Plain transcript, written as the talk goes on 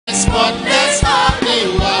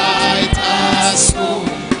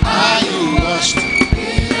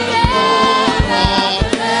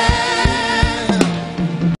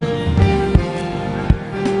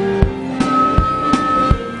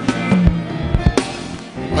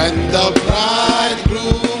When the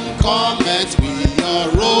bridegroom cometh, will your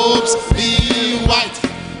robes be white?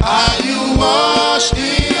 Are you washed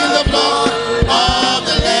in the blood of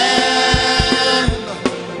the Lamb?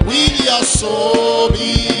 Will your soul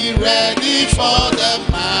be ready for the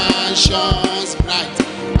mansions bright?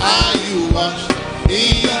 Are you washed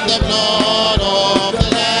in the blood of the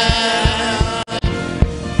Lamb?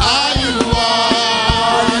 Are you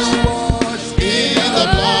washed in the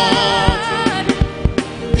blood,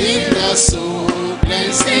 in the soul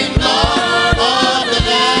cleansing blood of the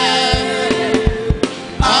Lamb?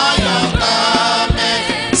 Are your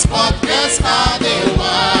garments spotless? Are they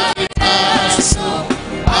white as snow?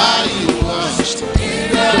 Are you washed in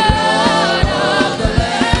the blood of the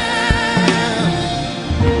Lamb?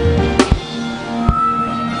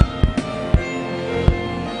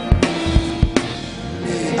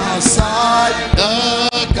 Lay aside the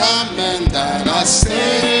garment that are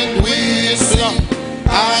stained with blood.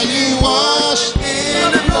 Are you washed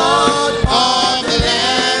in the blood of the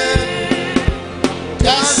Lamb?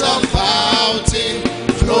 There's a fountain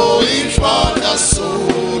flowing from the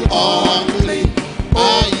soul unclean.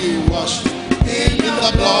 Are you washed in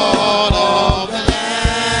the blood of the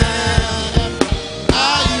Lamb?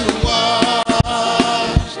 Are you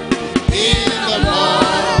washed in the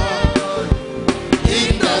blood,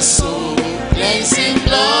 in the soul cleansing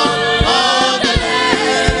blood of the Lamb?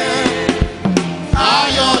 Are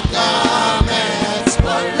your garments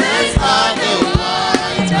spotless? Are they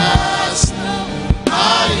white as snow?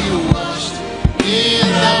 Are you washed in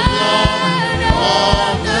the blood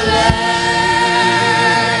of the Lamb?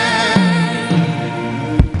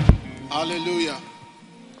 Hallelujah.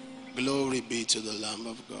 Glory be to the Lamb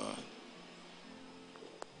of God.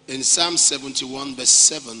 In Psalm 71 verse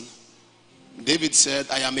 7, David said,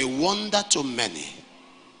 I am a wonder to many.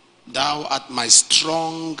 Thou art my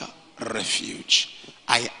strong refuge.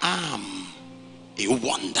 I am a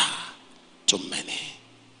wonder to many.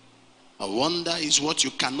 A wonder is what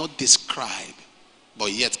you cannot describe,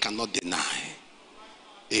 but yet cannot deny.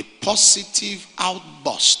 A positive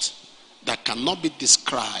outburst that cannot be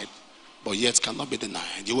described, but yet cannot be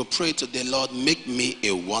denied. You will pray to the Lord, make me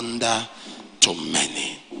a wonder to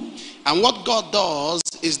many. And what God does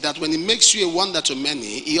is that when he makes you a wonder to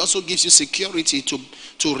many, he also gives you security to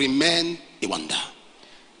remain a wonder.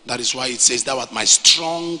 That is why it says, thou art my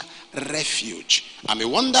strong refuge. I'm a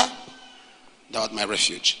wonder, thou art my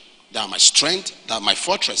refuge. Thou art my strength, thou art my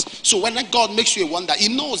fortress. So when God makes you a wonder, he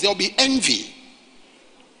knows there will be envy,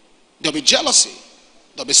 there will be jealousy,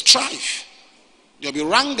 there will be strife, there will be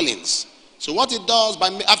wranglings. So what it does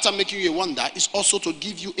after making you a wonder is also to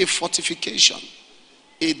give you a fortification,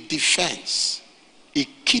 a defense. It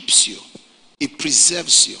keeps you, it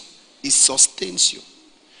preserves you, it sustains you.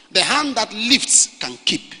 The hand that lifts can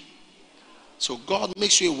keep. So God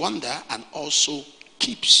makes you a wonder and also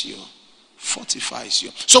keeps you, fortifies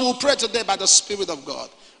you. So we'll pray today by the Spirit of God.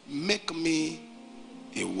 Make me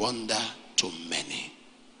a wonder to many.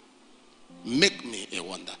 Make me a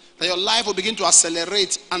wonder. That your life will begin to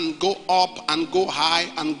accelerate and go up and go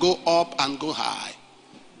high and go up and go high.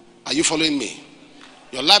 Are you following me?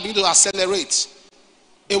 Your life begins to accelerate.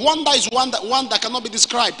 A wonder is one that cannot be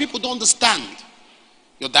described. People don't understand.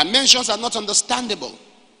 Your dimensions are not understandable.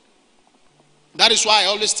 That is why I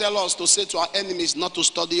always tell us to say to our enemies not to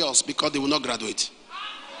study us, because they will not graduate.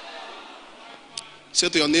 Say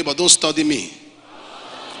to your neighbor, don't study me,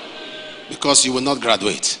 because you will not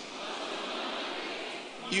graduate.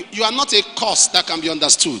 You are not a course that can be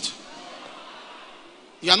understood.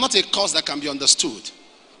 You are not a course that can be understood.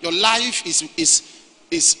 Your life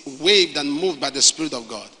is waved and moved by the Spirit of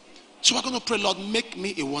God. So we're going to pray, Lord, make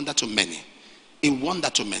me a wonder to many. A wonder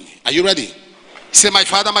to many. Are you ready? Say, my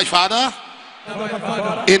Father, my Father.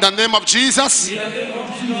 In the name of Jesus.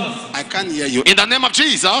 I can't hear you. In the name of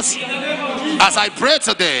Jesus. As I pray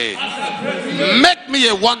today, make me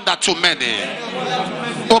a wonder to many.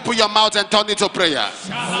 Open your mouth and turn it to prayer.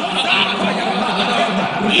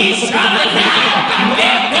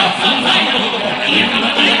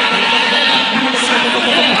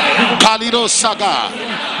 Kalido Saga.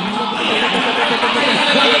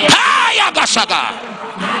 Hayaga Saga.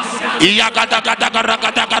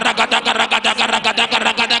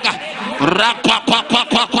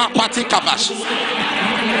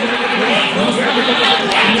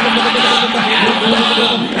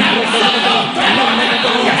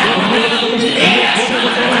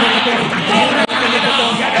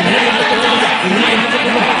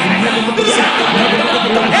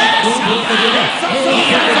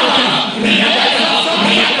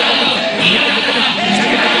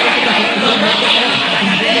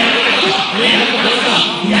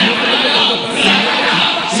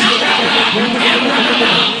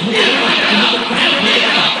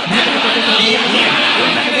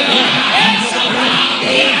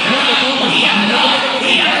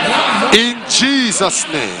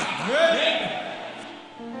 Jesus' name.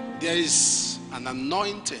 There is an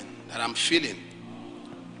anointing that I'm feeling.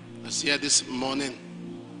 I was here this morning.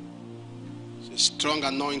 It's a strong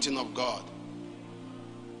anointing of God.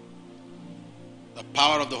 The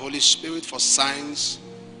power of the Holy Spirit for signs,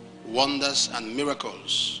 wonders, and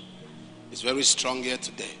miracles is very strong here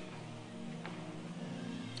today.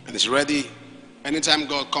 And it's ready. Anytime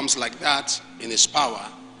God comes like that in his power,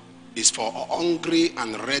 is for hungry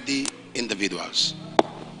and ready individuals.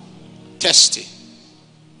 Thirsty.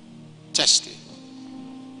 Thirsty.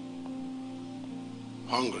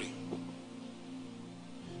 Hungry.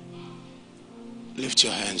 Lift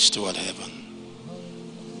your hands toward heaven.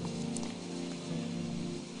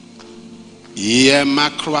 Hear my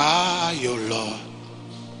cry, O Lord.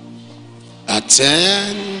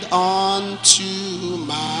 Attend unto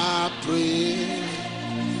my prayer.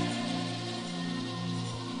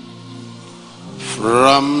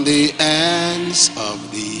 From the ends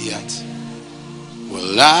of the earth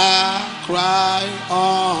will I cry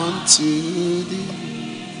unto thee.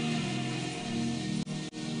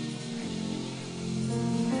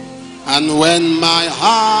 And when my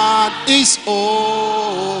heart is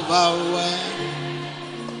overwhelmed,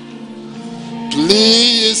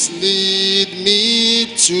 please lead me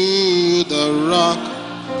to the rock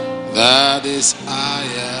that is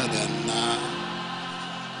higher than I.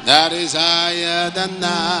 That is higher than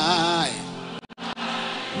I.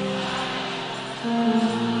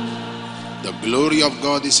 The glory of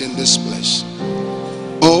God is in this place.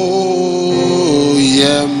 Oh,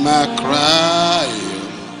 hear my cry.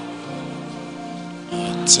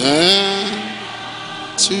 Attend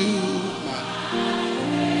to my.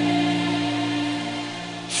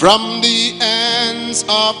 From the ends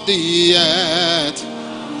of the earth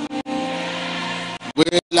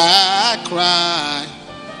will I cry.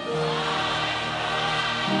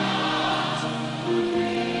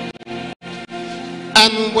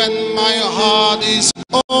 And when my heart is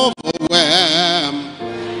overwhelmed,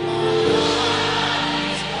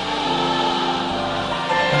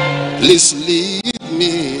 please lead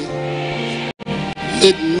me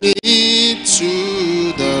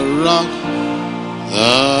to the rock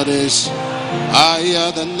that is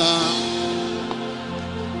higher than I.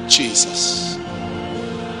 Jesus.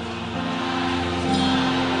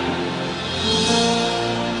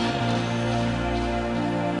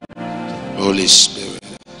 Holy Spirit.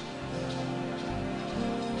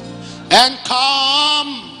 And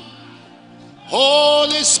come,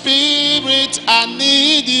 Holy Spirit, I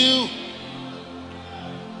need you.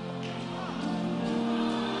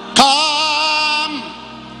 Come,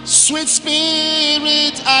 sweet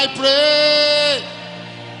Spirit, I pray.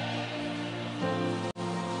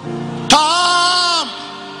 Come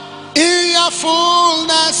in your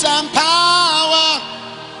fullness and power.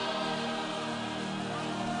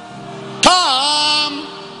 Come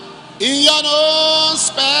in your own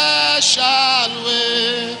special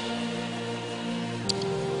way.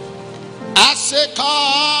 I say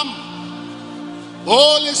come,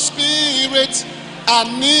 Holy Spirit, I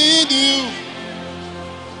need you.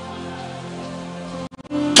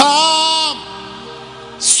 Come,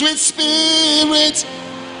 sweet Spirit,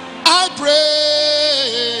 I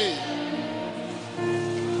pray.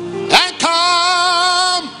 And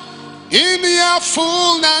come in your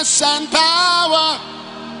fullness and power.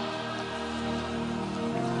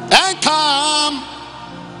 And come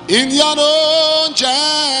in your own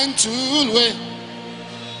gentle way.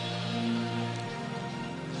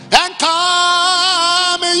 And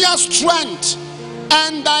come in your strength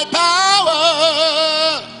and thy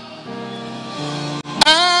power.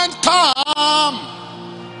 And come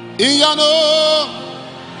in your own.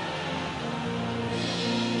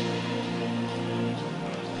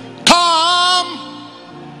 Come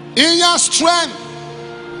in your strength.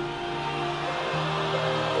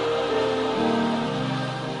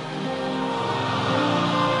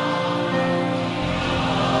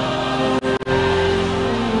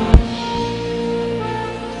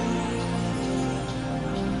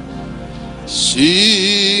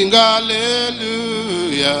 Sing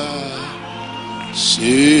hallelujah,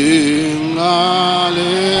 sing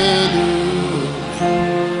hallelujah,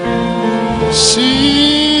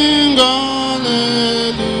 sing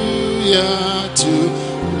hallelujah to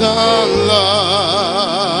the Lord.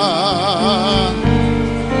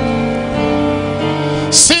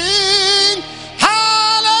 Sing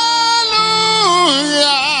hallelujah,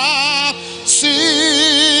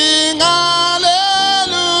 sing hallelujah,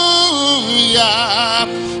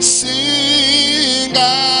 sing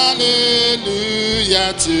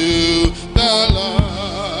hallelujah to the Lord.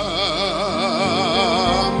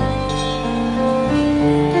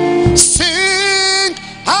 Sing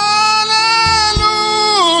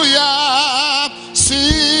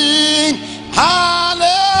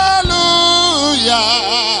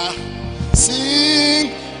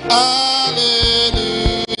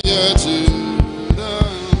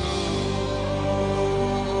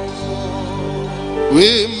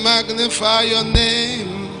We magnify your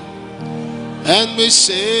name and we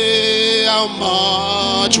say how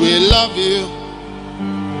much we love you.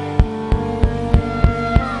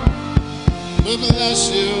 We bless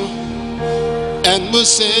you and we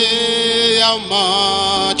say how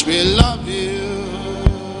much we love you.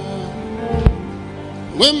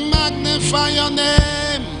 We magnify your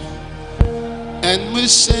name and we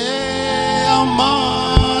say how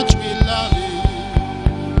much we love you.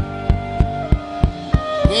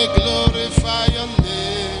 We glorify your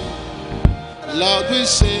name, Lord. We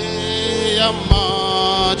say how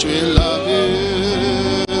much we love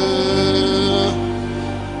you.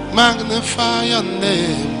 Magnify your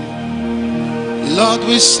name, Lord.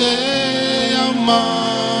 We say how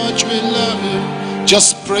much we love you.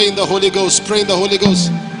 Just pray in the Holy Ghost. Pray in the Holy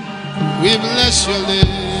Ghost. We bless your name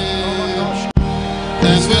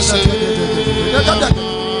and we say how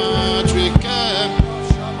much we care.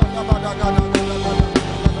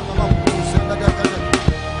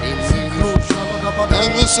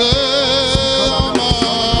 And we say how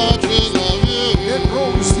much we love you.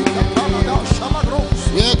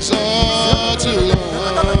 We exalt you,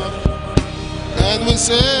 Lord. And we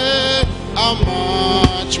say how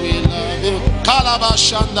much we love you.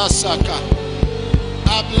 Kalabashanda Saka.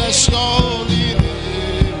 I bless your holy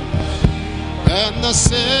name. And I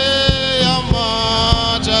say how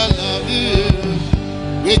much I love you.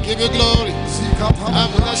 We give you glory. I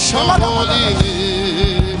bless your holy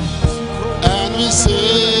name. And we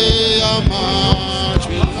say how much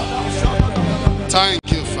we love you.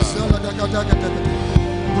 Thank you, Father.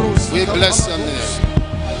 We bless your name,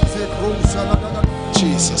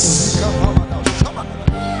 Jesus.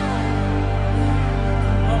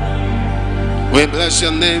 We bless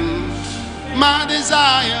your name. My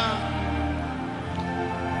desire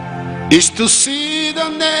is to see the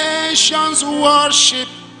nations worship,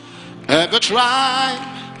 every tribe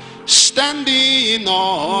standing in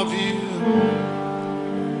awe of you.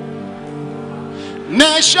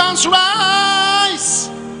 Nations rise,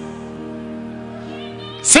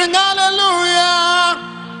 sing hallelujah.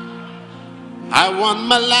 I want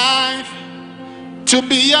my life to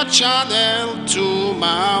be a channel to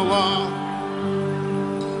my world.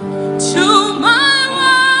 To my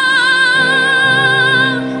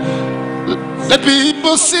world. Let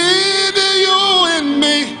people see the you in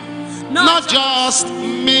me, not just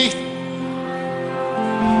me.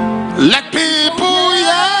 Let people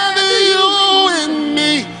hear the you in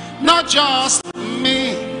me, not just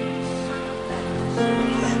me.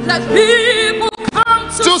 Let people come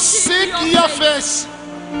to seek your face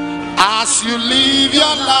as you live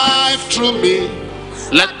your life through me.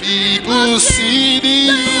 Let people see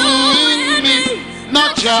the you in me,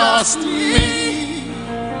 not just me.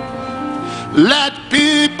 Let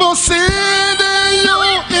people see the you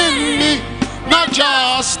in me, not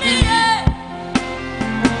just me.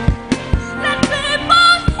 Let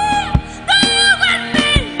people hear the you in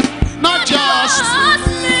me, not just me.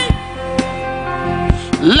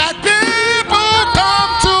 Let people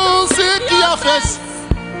come to seek your face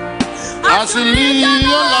as you live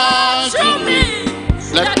your life through me.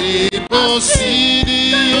 Let people see the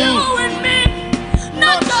you in me,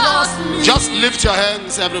 not just me. Just lift your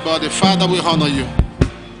hands, everybody. Father, we honor you.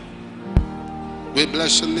 We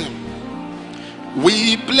bless your name.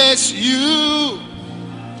 We bless you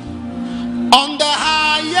on the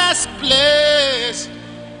highest place.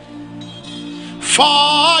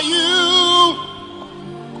 For you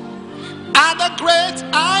are the great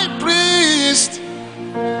high priest.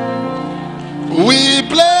 We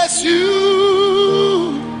bless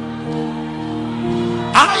you.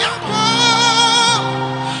 I am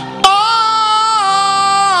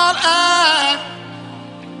all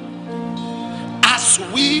as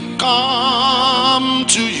we come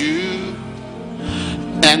to you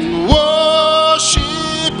and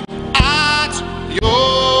worship at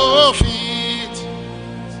your feet.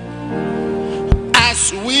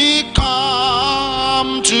 As we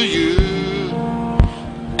come to you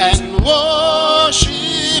and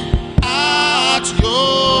worship at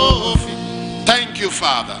your feet. Thank you,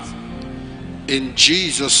 Father. In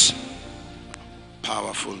Jesus'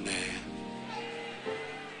 powerful name,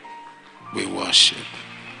 we worship.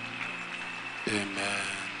 Amen.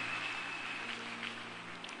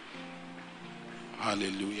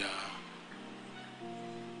 Hallelujah.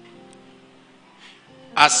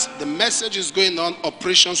 As the message is going on,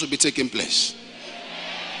 operations will be taking place.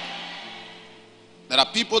 There are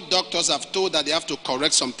people, doctors have told that they have to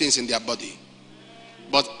correct some things in their body.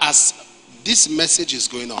 But as this message is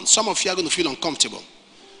going on, some of you are going to feel uncomfortable.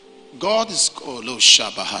 God is going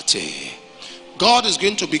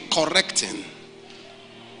to be correcting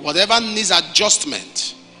Whatever needs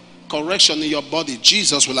adjustment, correction in your body,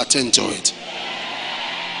 Jesus will attend to it.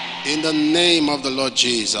 In the name of the Lord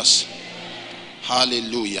Jesus.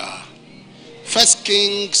 Hallelujah. 1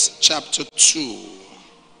 Kings chapter 2.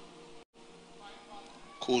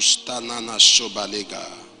 Kustanana Shobalega.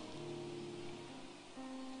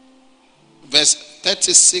 Verse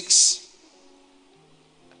 36,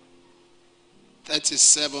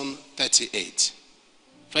 37, 38.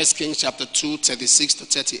 1 Kings chapter 2, 36 to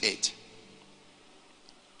 38.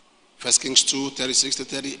 1 Kings 2, 36 to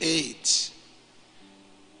 38.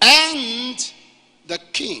 And the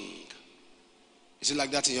king, is it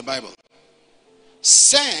like that in your Bible?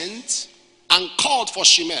 Sent and called for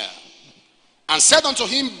Shimei and said unto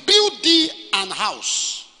him, build thee an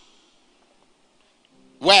house.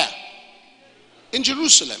 Where? In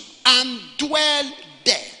Jerusalem, and dwell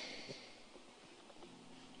there.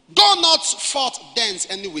 Go not forth thence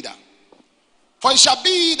any whither. For it shall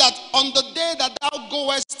be that on the day that thou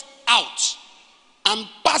goest out and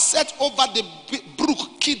passest over the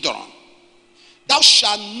brook Kidron, thou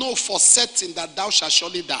shalt know for certain that thou shalt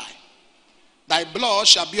surely die. Thy blood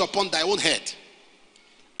shall be upon thy own head.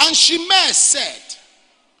 And Shimei said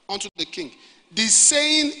unto the king, the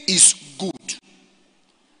saying is good,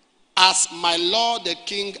 as my lord the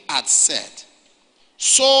king had said.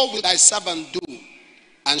 So will thy servant do.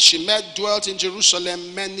 And Shimei dwelt in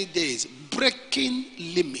Jerusalem many days, breaking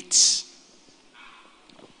limits.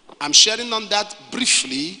 I'm sharing on that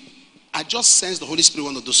briefly. I just sense the Holy Spirit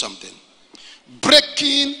want to do something.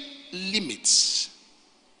 Breaking limits.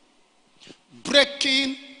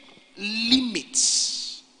 Breaking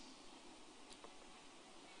limits.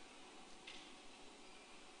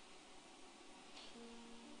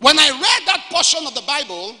 When I read that portion of the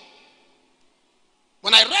Bible,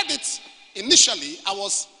 when I read it initially, I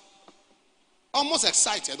was almost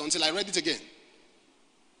excited until I read it again.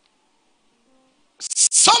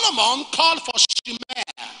 Solomon called for Shimei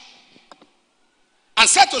and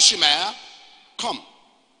said to Shimei, come.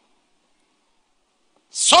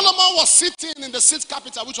 Solomon was sitting in the sixth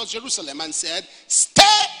capital, which was Jerusalem, and said, stay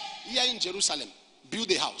here in Jerusalem,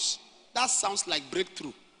 build a house. That sounds like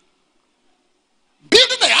breakthrough.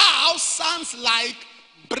 Building a house sounds like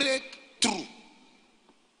breakthrough.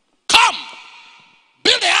 Come,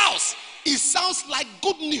 build a house. It sounds like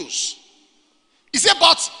good news. He said,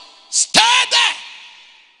 but stay there.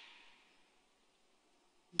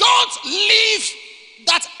 Don't leave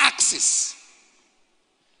that axis.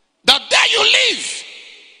 The day you leave,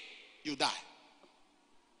 you die.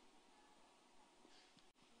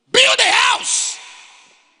 Build a house.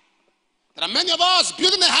 There are many of us,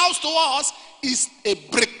 building a house to us is a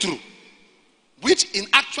breakthrough, which in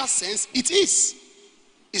actual sense it is.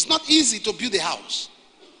 It's not easy to build a house,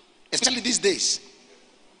 especially these days.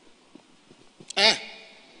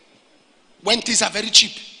 When things are very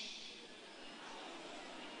cheap.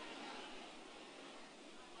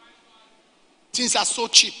 Things are so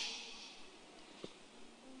cheap.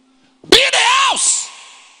 Build a house,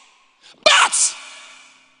 but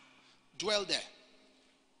dwell there.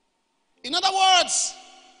 In other words,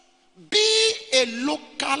 be a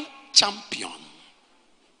local champion.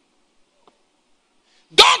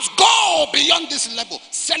 Don't go beyond this level.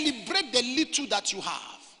 Celebrate the little that you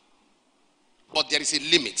have. But there is a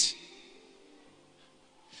limit.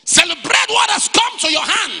 Celebrate what has come to your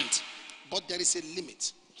hand. But there is a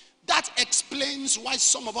limit. That explains why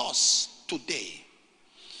some of us today,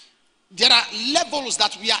 there are levels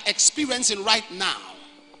that we are experiencing right now.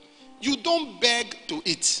 You don't beg to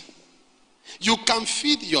eat. You can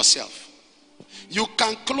feed yourself. You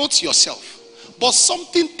can clothe yourself. But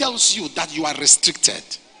something tells you that you are restricted.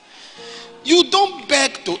 You don't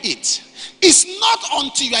beg to eat. It's not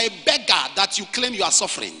until you are a beggar that you claim you are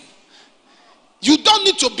suffering. You don't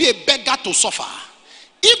need to be a beggar to suffer.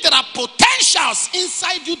 If there are potentials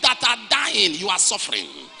inside you that are dying, you are suffering.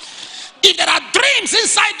 If there are dreams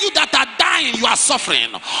inside you that are dying, you are suffering.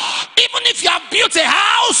 Even if you have built a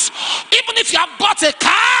house, even if you have bought a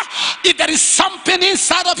car, if there is something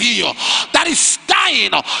inside of you that is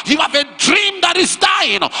dying, you have a dream that is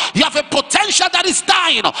dying, you have a potential that is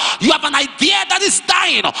dying, you have an idea that is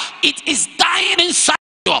dying, it is dying inside.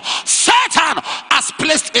 Satan has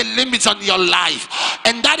placed a limit on your life,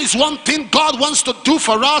 and that is one thing God wants to do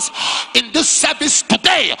for us in this service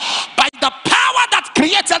today. By the power that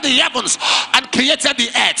created the heavens and created the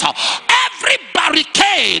earth, every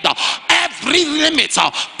barricade, every limit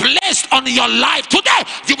placed on your life today,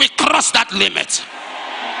 you will cross that limit.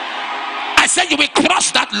 I said you will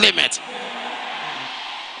cross that limit.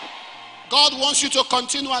 God wants you to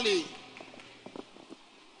continually.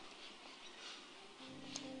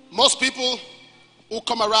 Most people, who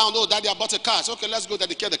come around, oh, daddy, I bought a car. So, okay, let's go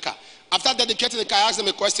dedicate the car. After dedicating the car, I ask them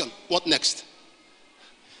a question. What next?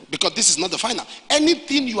 Because this is not the final.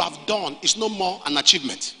 Anything you have done is no more an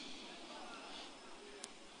achievement.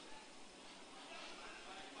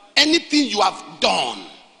 Anything you have done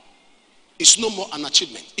is no more an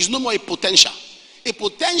achievement. It's no more a potential. A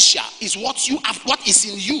potential is what you have, what is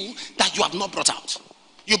in you that you have not brought out.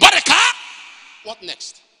 You bought a car, what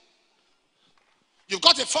next? You've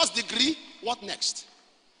got a first degree, what next?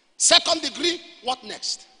 Second degree, what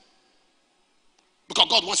next? Because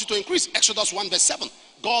God wants you to increase. Exodus 1 verse 7.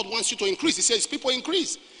 God wants you to increase. He says people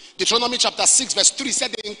increase. Deuteronomy chapter 6 verse 3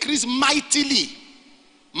 said they increase mightily.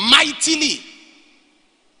 Mightily.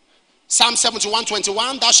 Psalm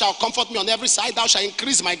 71:21, thou shalt comfort me on every side, thou shalt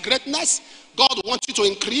increase my greatness. God wants you to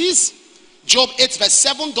increase. Job 8 verse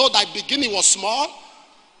 7, though thy beginning was small,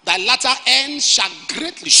 thy latter end shall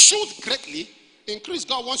greatly, should greatly increase.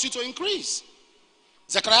 God wants you to increase.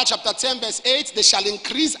 Zechariah chapter 10 verse 8, they shall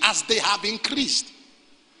increase as they have increased.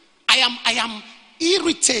 I am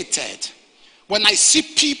irritated when I see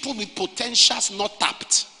people with potentials not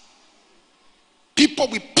tapped. People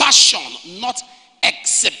with passion not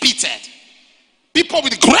exhibited. People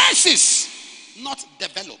with graces not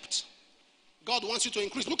developed. God wants you to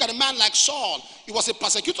increase. Look at a man like Saul. He was a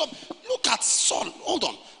persecutor. Look at Saul. Hold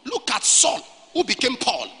on. Look at Saul, who became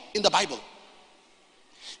Paul in the Bible.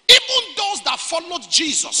 Even those that followed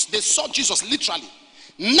Jesus, they saw Jesus literally,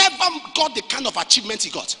 never got the kind of achievement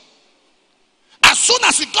he got. As soon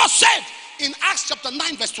as he got saved, in Acts chapter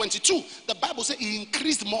 9 verse 22, the Bible says he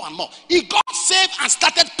increased more and more. He got saved and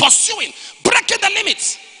started pursuing, breaking the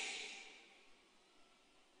limits.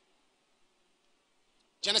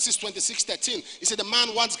 Genesis 26:13, he said the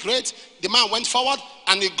man was great, the man went forward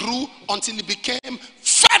and he grew until he became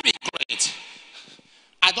very great.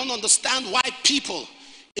 I don't understand why people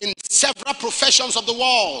in several professions of the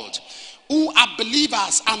world who are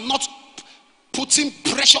believers are not putting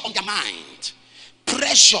pressure on their mind.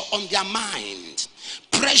 Pressure on their mind,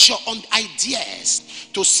 pressure on ideas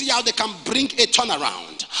to see how they can bring a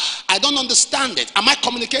turnaround. I don't understand it. Am I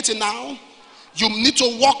communicating now? You need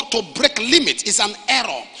to work to break limits. It's an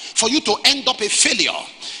error for you to end up a failure.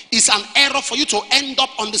 It's an error for you to end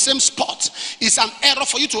up on the same spot. It's an error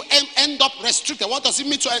for you to end up restricted. What does it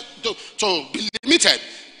mean to be limited?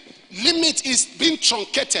 Limit is being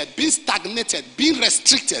truncated, being stagnated, being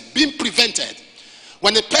restricted, being prevented.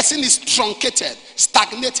 When a person is truncated,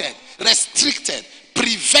 stagnated, restricted,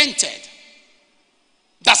 prevented,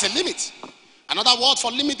 that's a limit. Another word for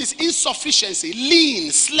limit is insufficiency, lean,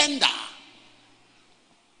 slender.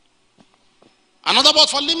 Another word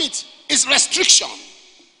for limit is restriction,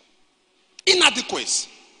 inadequate,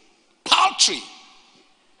 paltry,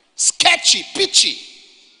 sketchy, pitchy,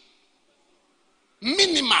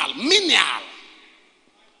 minimal, menial,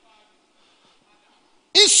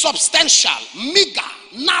 insubstantial, meager,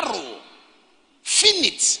 narrow,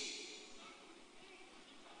 finite.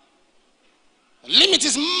 Limit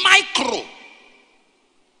is micro.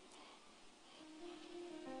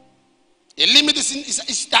 A limit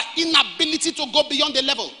is the inability to go beyond the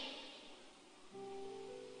level.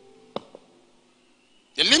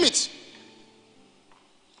 A limit.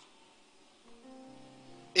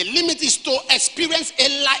 A limit is to experience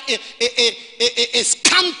a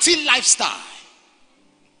scanty lifestyle.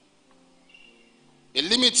 A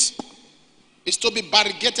limit is to be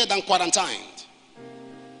barricaded and quarantined.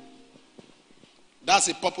 That's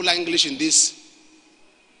a popular English in this.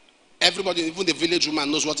 Everybody, even the village woman,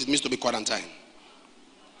 knows what it means to be quarantined.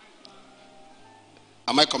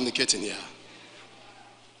 Am I communicating here?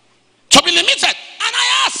 To be limited. And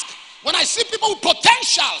I ask, when I see people with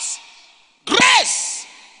potentials, grace.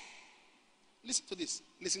 Listen to this.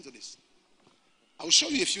 Listen to this. I will show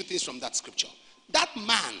you a few things from that scripture. That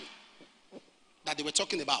man that they were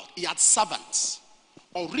talking about, he had servants.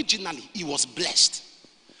 Originally, he was blessed.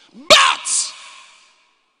 But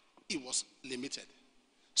he was limited.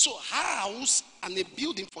 So house and a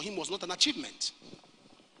building for him was not an achievement.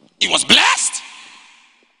 He was blessed,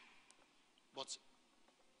 but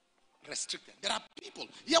restricted. There are people.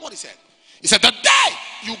 Hear what he said. He said, the day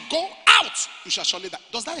you go out, you shall surely die.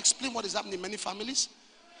 Does that explain what is happening in many families?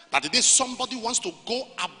 That the day somebody wants to go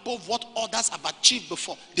above what others have achieved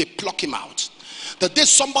before, they pluck him out. The day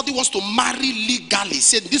somebody wants to marry legally,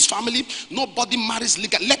 say this family, nobody marries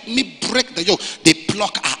legally, let me break the yoke, they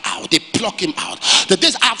pluck her out, they pluck him out. The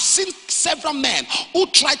days I've seen several men who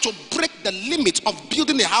try to break the limit of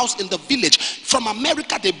building a house in the village. From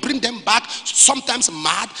America, they bring them back, sometimes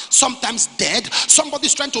mad, sometimes dead.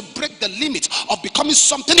 Somebody's trying to break the limit of becoming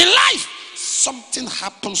something in life. something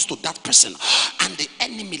happens to that person and the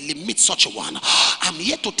enemy limits such a one, I'm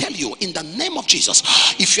here to tell you in the name of Jesus,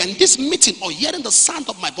 if you're in this meeting or hearing the sound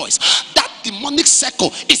of my voice, that demonic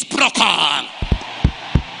circle is broken.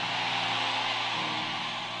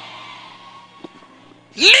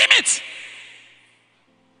 Limit.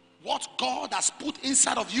 What God has put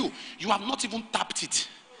inside of you, you have not even tapped it.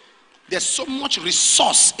 There's so much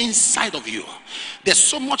resource inside of you. There's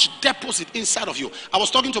so much deposit inside of you. I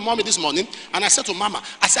was talking to mommy this morning and I said to mama,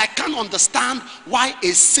 I said, I can't understand why a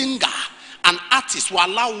singer, an artist will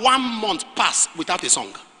allow 1 month pass without a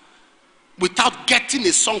song, without getting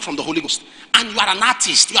a song from the Holy Ghost. And you are an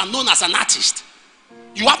artist, you are known as an artist.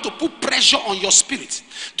 You have to put pressure on your spirit.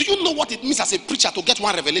 Do you know what it means as a preacher to get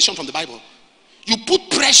one revelation from the Bible? You put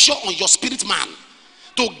pressure on your spirit man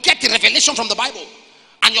to get a revelation from the Bible.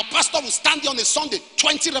 And your pastor will stand there on a Sunday,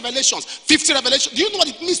 20 revelations, 50 revelations. Do you know what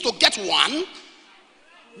it means to get one?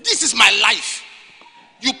 This is my life.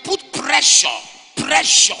 You put pressure.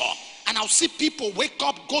 And I'll see people wake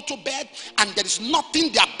up, go to bed, and there is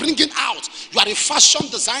nothing they are bringing out. You are a fashion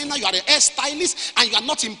designer, you are a hairstylist, and you are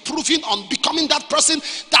not improving on becoming that person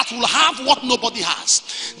that will have what nobody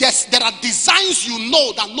has. There are designs you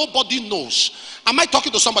know that nobody knows. Am I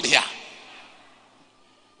talking to somebody here?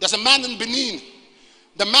 There's a man in Benin.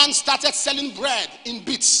 The man started selling bread in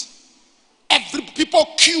bits. People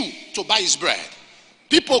queue to buy his bread.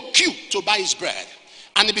 People queue to buy his bread.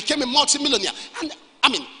 And he became a multimillionaire.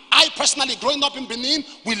 And I personally, growing up in Benin,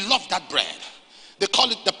 we love that bread. They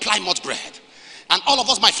call it the Plymouth bread. And all of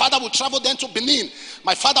us, my father would travel then to Benin.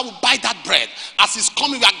 My father would buy that bread. As he's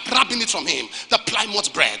coming, we are grabbing it from him. The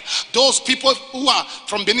Plymouth bread. Those people who are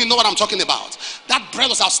from Benin know what I'm talking about. That bread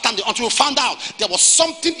was outstanding until we found out there was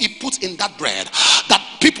something he put in that bread that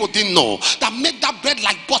people didn't know, that made that bread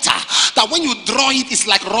like butter. That when you draw it, it's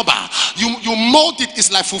like rubber. You mold it,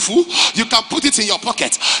 it's like fufu. You can put it in your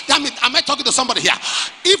pocket. Damn it, am I talking to somebody here?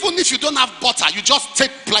 Even if you don't have butter, you just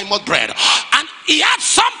take Plymouth bread. And he had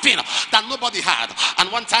something that nobody had.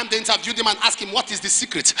 And one time they interviewed him and asked him, what is the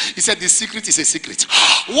secret? He said, the secret is a secret.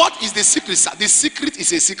 What is the secret, sir? The secret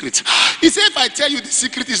is a secret. He said, if I tell you the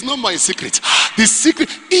secret, is no more a secret. The secret,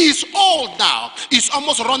 he is old now. He's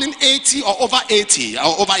almost running 80 or over 80.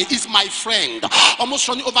 He's my friend. Almost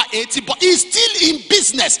running over 80. But he's still in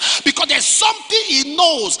business because there's something he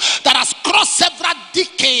knows that has crossed several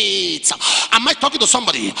decades. Am I talking to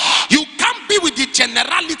somebody? You can't be with the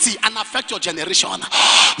generality and affect your generation.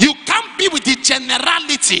 You can't be with the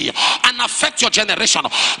generality and affect your generation.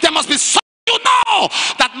 There must be something you know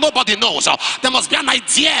that nobody knows. There must be an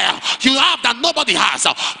idea you have that nobody has.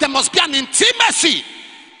 There must be an intimacy.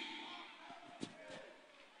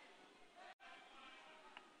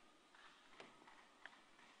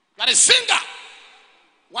 You are a singer.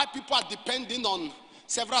 Why people are depending on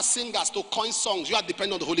several singers to coin songs, you are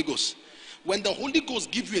depending on the Holy Ghost. When the Holy Ghost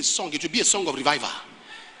gives you a song, it will be a song of revival.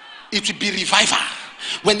 It will be revival.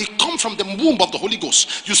 When it comes from the womb of the Holy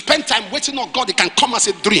Ghost, you spend time waiting on God. It can come as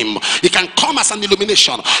a dream. It can come as an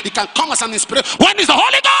illumination. It can come as an inspiration. When is the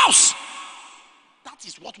Holy Ghost? That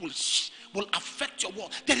is what will affect your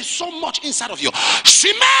world. There is so much inside of you.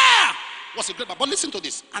 Shemaiah was a great man. But listen to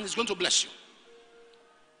this, and it's going to bless you.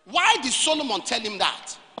 Why did Solomon tell him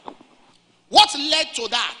that? What led to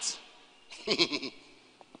that?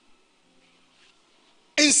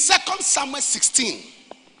 In 2 Samuel 16,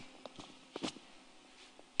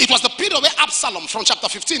 it was the period where Absalom, from chapter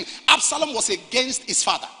 15, Absalom was against his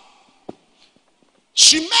father.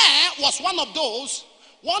 Shemaiah was one of those.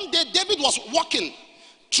 One day David was walking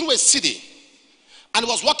through a city. And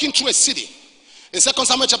he was walking through a city. In 2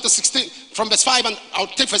 Samuel chapter 16, from verse 5, and I'll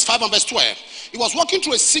take verse 5 and verse 12. He was walking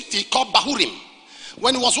through a city called Bahurim.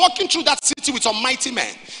 When he was walking through that city with some mighty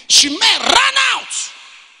men, Shemaiah ran out.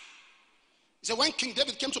 He said, when King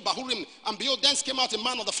David came to Bahurim, and behold, thence came out a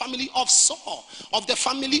man of the family of Saul. Of the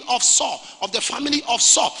family of Saul. Of the family of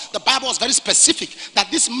Saul. The Bible was very specific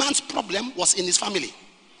that this man's problem was in his family.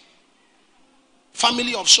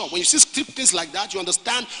 Family of Saul. When you see things like that, you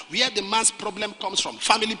understand where the man's problem comes from.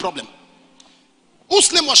 Family problem.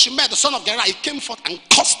 Whose name was Shemaiah, the son of Gera? He came forth and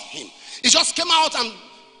cursed him. He just came out and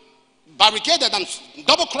barricaded and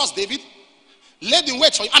double-crossed David, laid in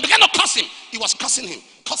wait for him, and began to curse him. He was cursing him.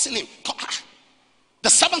 The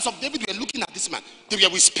servants of David were looking at this man. They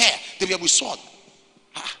were with spear. They were with sword.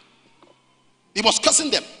 He was cursing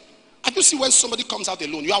them. Have you seen when somebody comes out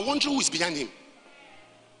alone, you are wondering who is behind him?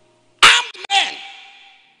 Armed men.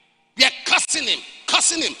 We are cursing him.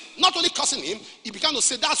 Cursing him. Not only cursing him, he began to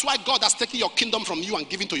say, that's why God has taken your kingdom from you and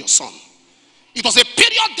given to your son. It was a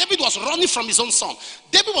period David was running from his own son.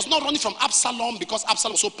 David was not running from Absalom because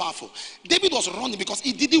Absalom was so powerful. David was running because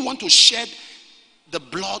he didn't want to shed the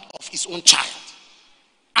blood of his own child.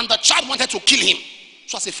 And the child wanted to kill him.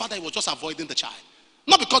 So as a father, he was just avoiding the child.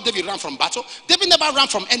 Not because David ran from battle. David never ran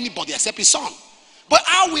from anybody except his son. But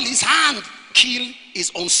how will his hand kill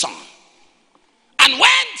his own son? And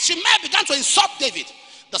when Shimei began to insult David,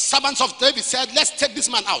 the servants of David said, let's take this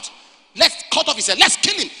man out. Let's cut off his head. Let's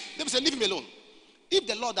kill him. David said, leave him alone. If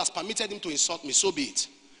the Lord has permitted him to insult me, so be it.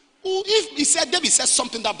 David said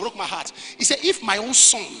something that broke my heart. He said, if my own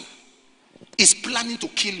son is planning to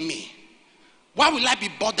kill me, why will I be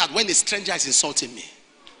bothered when a stranger is insulting me?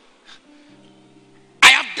 I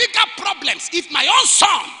have bigger problems. If my own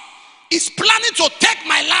son is planning to take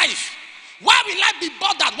my life, why will I be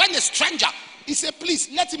bothered when a stranger? He said, please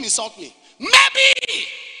let him insult me. Maybe,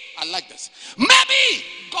 I like this, maybe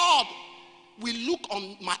God will look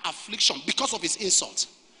on my affliction because of his insult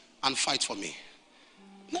and fight for me.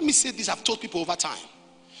 Let me say this, I've told people over time.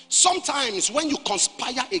 Sometimes when you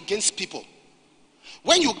conspire against people,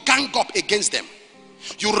 when you gang up against them,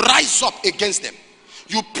 you rise up against them,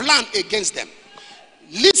 you plan against them,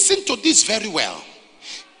 listen to this very well.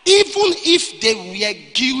 Even if they were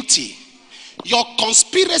guilty, your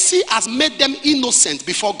conspiracy has made them innocent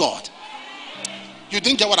before God. You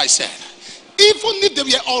didn't get what I said. Even if they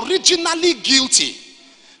were originally guilty,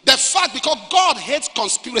 the fact, because God hates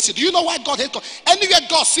conspiracy. Do you know why God hates conspiracy? Anywhere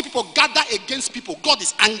God sees people gather against people, God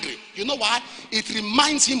is angry. You know why? It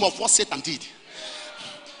reminds him of what Satan did.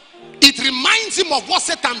 It reminds him of what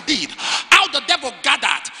Satan did. How the devil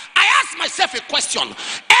gathered. I asked myself a question.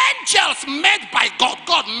 Angels made by God.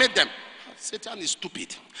 God made them. Satan is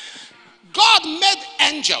stupid. God made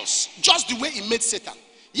angels just the way he made Satan.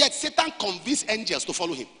 Yet Satan convinced angels to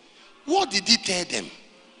follow him. What did he tell them?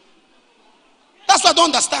 That's what I don't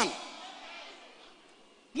understand.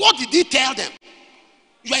 What did he tell them?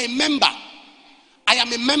 You are a member. I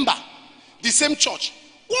am a member. The same church.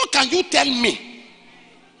 What can you tell me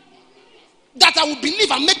that I will believe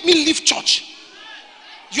and make me leave church?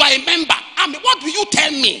 You are a member. What will you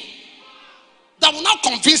tell me that will now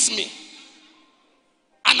convince me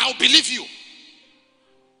and I will believe you?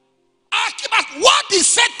 I keep asking, what did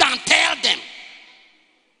Satan tell them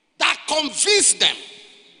that convinced them?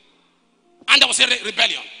 And there was a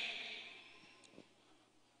rebellion.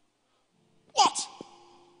 What?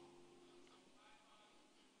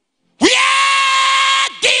 Where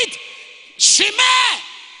did Shimei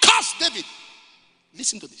curse David?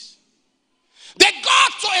 Listen to this. They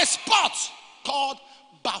got to a spot called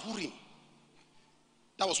Bahurim.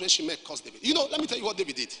 That was when Shimei cursed David. You know, let me tell you what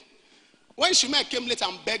David did. When Shimei came later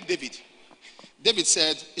and begged David, David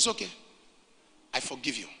said, it's okay. I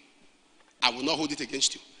forgive you. I will not hold it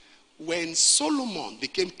against you. When Solomon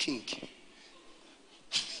became king,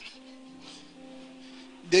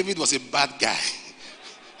 David was a bad guy.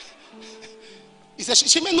 He said,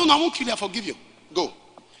 Shimei, no, I won't kill you. I forgive you. Go.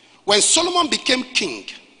 When Solomon became king,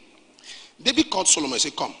 David called Solomon and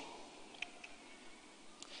said, come.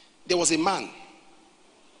 There was a man,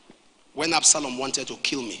 when Absalom wanted to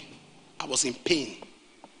kill me, I was in pain.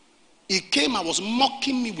 He came and was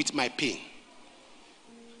mocking me with my pain.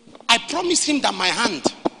 I promised him that my hand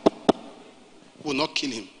will not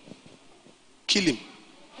kill him. Kill him.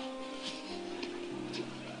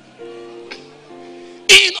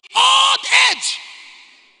 In old age.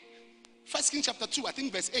 1 Kings chapter 2, I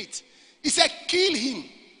think verse 8. He said, kill him.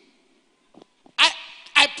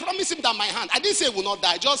 I promised him that my hand. I didn't say he will not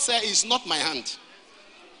die. I just said it's not my hand.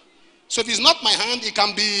 So if it's not my hand, it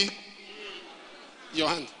can be your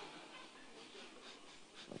hand.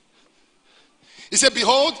 He said,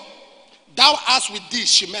 behold, thou hast with thee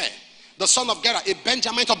Shimei, the son of Gera, a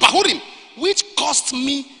Benjamin of Bahurim, which cost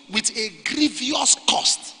me with a grievous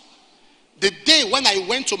cost. The day when I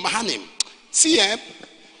went to Mahanaim. See,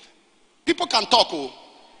 people can talk,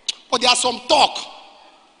 but there are some talk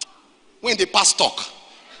when they pass talk.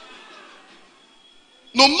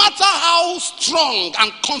 No matter how strong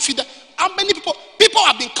and confident, how many people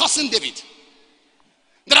have been cursing David.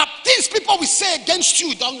 There are things people will say against you.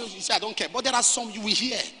 You say, I don't care. But there are some you will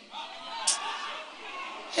hear.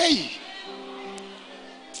 Hey.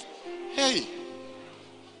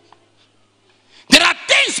 There are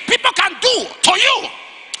things people can do to you.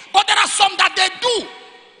 But there are some that they do.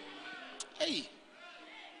 Hey.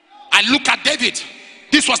 I look at David.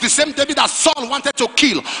 This was the same David that Saul wanted to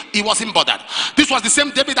kill. He wasn't bothered. This was the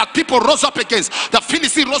same David that people rose up against. The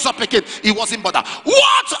Philistines rose up against. He wasn't bothered.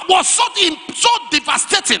 What was so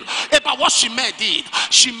devastating about what Shimei did?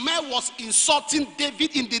 Shimei was insulting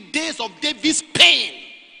David in the days of David's pain.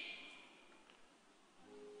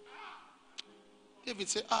 David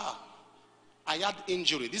said, I had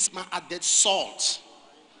injury. This man added salt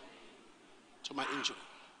to my injury.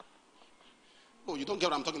 Oh, you don't get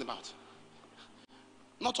what I'm talking about.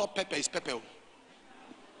 Not all pepper is pepper.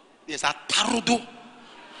 There's a tarudo.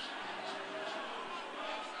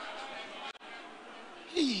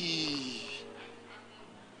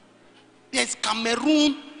 There's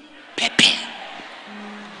Cameroon pepper.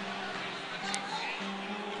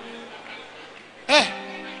 Hey.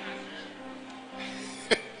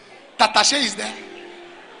 Tatashe is there.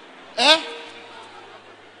 Eh?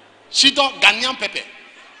 Shido Ghanaian pepper.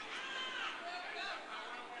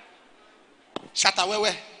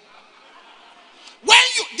 Shatawewe. When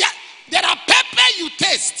there are pepper you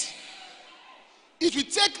taste. It will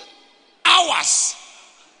take hours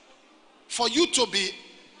for you to be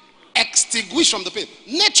extinguished from the pain.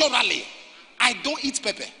 Naturally, I don't eat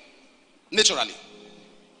pepper. Naturally.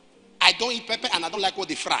 I don't eat pepper and I don't like what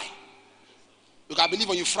they fry. Because I believe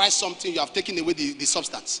when you fry something, you have taken away the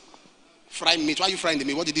substance. Fry meat. Why are you frying the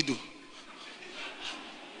meat? What did he do?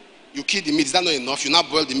 You kill the meat. Is that not enough? You now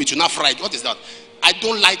boil the meat. You now fry it. What is that? I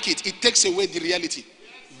don't like it. It takes away the reality.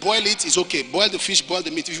 Boil it is okay. Boil the fish, boil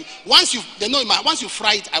the meat. Once you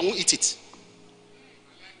fry it, I won't eat it.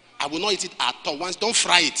 I will not eat it at all. Don't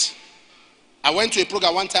fry it. I went to a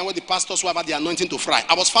program one time where the pastors were about the anointing to fry.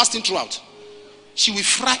 I was fasting throughout. She will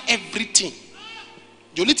fry everything.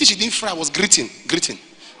 The only thing she didn't fry was greeting. Everything.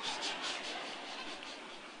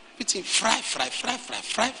 Fry.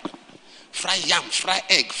 Fry yam, fry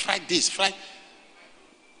egg, fry this, fry.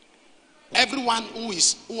 Everyone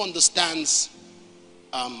who understands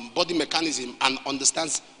body mechanism and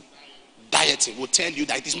understands dieting will tell you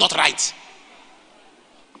that it is not right.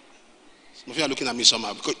 Some of you are looking at me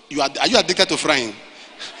somehow because are you addicted to frying?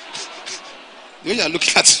 The way you are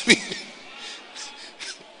looking at me.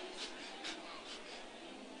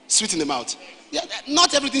 Sweet in the mouth. Yeah,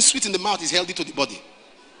 not everything sweet in the mouth is healthy to the body.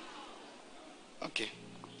 Okay.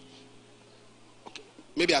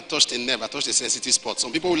 Maybe I touched a nerve, I touched a sensitive spot.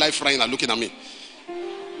 Some people who like frying are looking at me.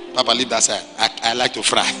 Papa, leave that side. I like to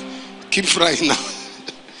fry. Keep frying now.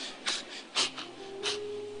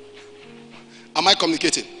 Am I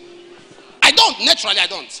communicating? I don't. Naturally, I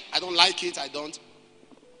don't. I don't like it. I don't.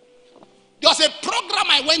 There was a program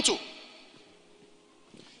I went to.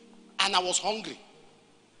 And I was hungry.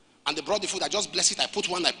 And they brought the food. I just blessed it. I put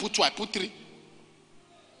one, I put two, I put three.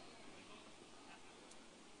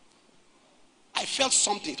 I felt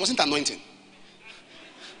something. It wasn't anointing.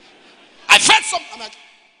 I felt something. I'm like,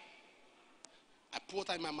 I put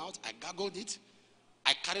water in my mouth. I gargled it.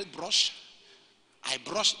 I carried brush. I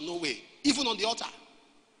brushed, no way. Even on the altar.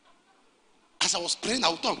 As I was praying, I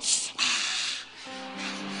would talk.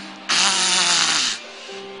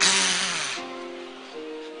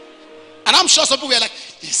 And I'm sure some people were like,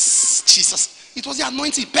 yes, Jesus. It was the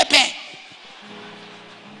anointing, pepper.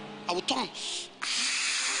 I would turn.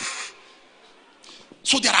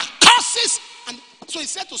 So there are curses. And so he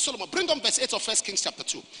said to Solomon, bring on verse 8 of 1 Kings chapter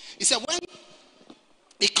 2. He said, when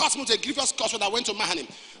he caused me to a grievous curse when I went to Mahanaim,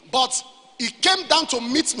 but he came down to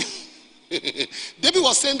meet me. David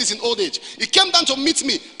was saying this in old age. He came down to meet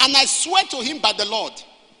me, and I swear to him by the Lord,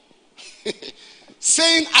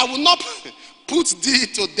 saying, I will not put thee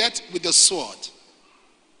to death with the sword.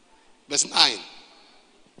 Verse 9.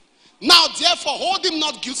 Now therefore hold him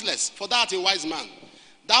not guiltless, for thou art a wise man.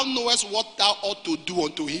 Thou knowest what thou ought to do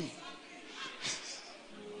unto him.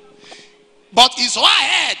 But his whole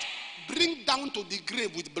head bring down to the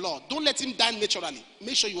grave with blood. Don't let him die naturally.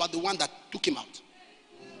 Make sure you are the one that took him out.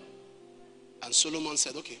 And Solomon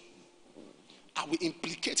said, okay, I will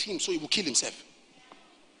implicate him so he will kill himself.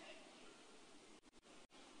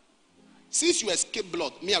 Since you escape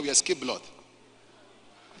blood, me, I will escape blood.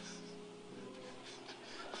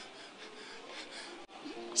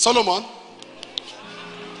 Solomon,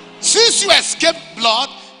 since you escape blood,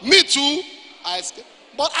 me too, I escape.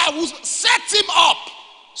 But I will set him up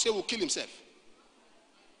so he will kill himself.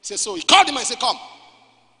 He said, so he called him and said, come,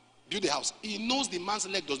 build the house. He knows the man's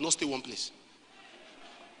leg does not stay one place.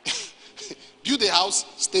 Build the house,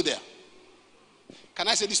 stay there. Can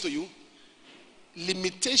I say this to you?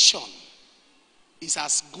 Limitation is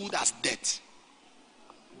as good as death.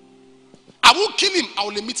 I will kill him, I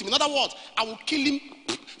will limit him. In other words, I will kill him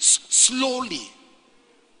slowly.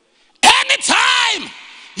 Anytime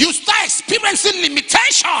you start experiencing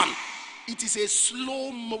limitation, it is a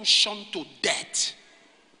slow motion to death.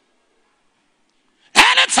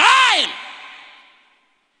 Anytime.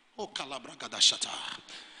 Oh, Kalabragadashata.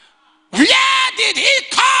 Where did he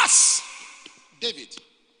curse? David,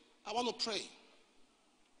 I want to pray.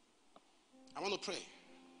 I want to pray.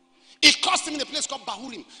 It caused him in a place called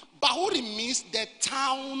Bahurim. Bahurim means the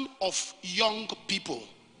town of young people.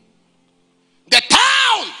 The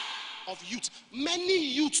town of youth. Many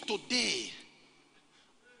youth today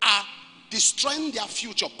are destroying their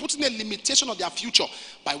future, putting a limitation on their future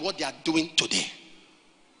by what they are doing today.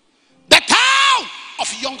 The town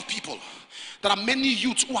of young people. There are many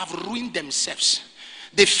youths who have ruined themselves.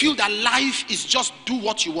 They feel that life is just do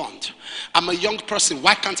what you want. I'm a young person,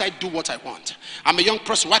 why can't I do what I want? I'm a young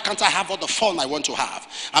person, why can't I have all the fun I want to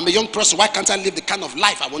have? I'm a young person, why can't I live the kind of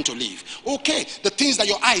life I want to live? Okay, the things that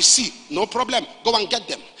your eyes see, no problem, go and get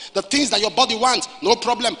them. The things that your body wants, no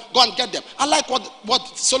problem, go and get them. I like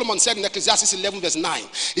what Solomon said in Ecclesiastes 11 verse 9.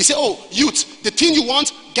 He said, oh, youth, the thing you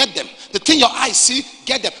want, get them. The thing your eyes see,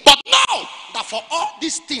 get them. But know that for all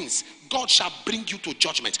these things, God shall bring you to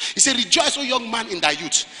judgment. He said, rejoice, O young man, in thy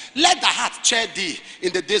youth. Let thy heart cheer thee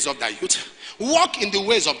in the days of thy youth. Walk in the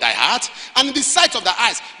ways of thy heart and in the sight of thy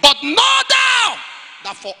eyes. But know thou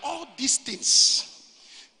that for all these things,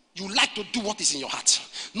 you like to do what is in your heart.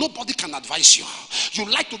 Nobody can advise you.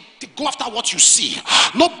 You like to go after what you see.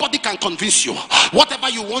 Nobody can convince you. Whatever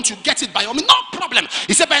you want, you get it by your means. No problem.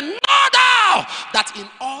 He said, but know thou that in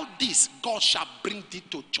all this, God shall bring thee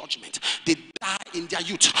to judgment. They die in their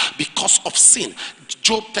youth because of sin.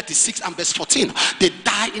 Job 36 and verse 14. They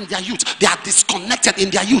die in their youth. They are disconnected in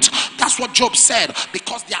their youth. That's what Job said.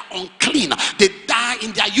 Because they are unclean. They die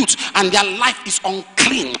in their youth and their life is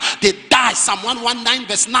unclean. They die. Psalm 119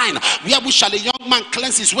 verse 9. Whereby shall a young man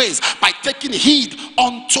cleanse his ways? By taking heed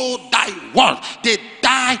unto thy word. They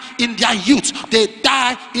die in their youth. They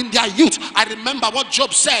die in their youth. I remember what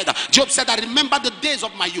Job said. Job said, I remember the days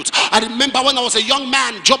of my youth. I remember when I was a young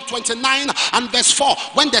man. Job 29 and verse 4.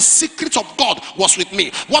 When the secret of God was with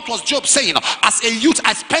me. What was Job saying? As a youth,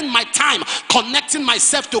 I spent my time connecting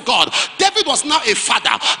myself to God. David was now a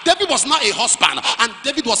father. David was now a husband. And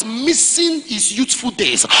David was missing his youthful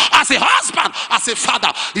days. As a husband, as a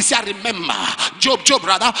father. He said, I remember. Job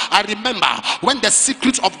rather, I remember when the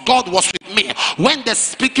secret of God was with me. When the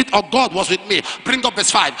secret of God was with me. Bring up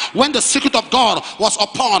verse 5. When the secret of God was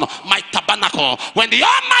upon my tabernacle. When the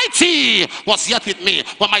Almighty was yet with me.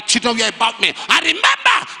 When my children were about me. I remember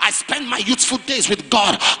I spent my youthful days with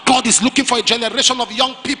God. God is looking for a generation of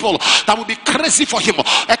young people that will be crazy for him.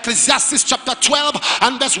 Ecclesiastes chapter 12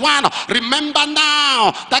 and verse 1. Remember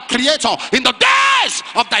now that Creator in the days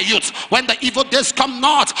of thy youth, when the evil days come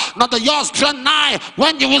not the years draw nigh,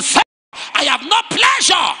 when you will say, I have no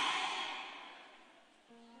pleasure.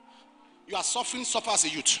 You are suffering, suffer as a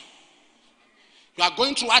youth. You are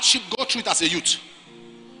going through hardship, go through it as a youth.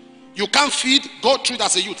 You can't feed, go through it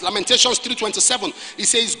as a youth. Lamentations 3:27. It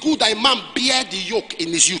says, good that a man bear the yoke in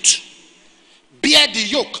his youth. Bear the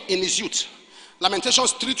yoke in his youth.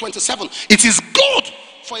 Lamentations 3:27. It is good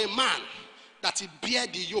for a man that he bear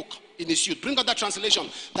the yoke in his youth. Bring out that translation.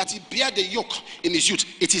 That he bear the yoke in his youth.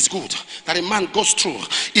 It is good that a man goes through.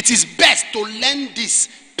 It is best to learn this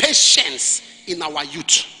patience in our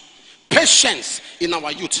youth. Patience in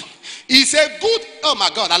our youth. It's a good, oh my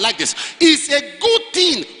God, I like this. It's a good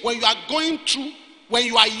thing when you are going through, when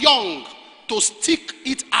you are young, to stick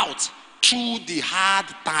it out through the hard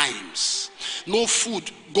times. No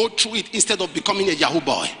food, go through it instead of becoming a Yahoo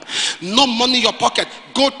boy. No money in your pocket,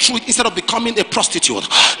 go through it instead of becoming a prostitute.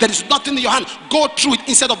 There is nothing in your hand, go through it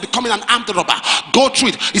instead of becoming an armed robber. Go through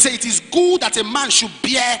it. He said it is good that a man should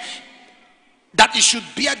bear, that he should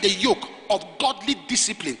bear the yoke of godly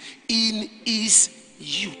discipline in his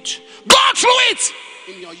youth. Go through it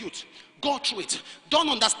in your youth. Go through it. Don't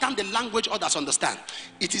understand the language others understand.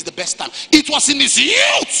 It is the best time. It was in his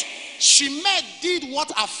youth. Shimei did what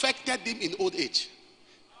affected him in old age.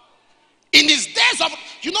 In his days of,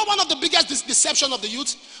 you know, one of the biggest deception of the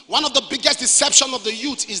youth, one of the biggest deception of the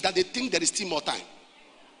youth is that they think there is still more time.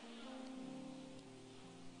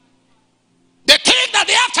 They think that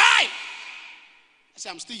they have time. I say,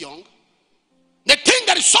 I'm still young. They think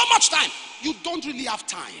there is so much time. You don't really have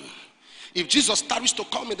time. If Jesus tarries to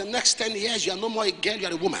come in the next 10 years, you are no more a girl, you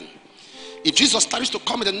are a woman. If Jesus tarries to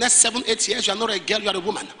come in the next 7-8 years, you are not a girl, you are a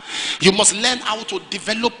woman. You must learn how to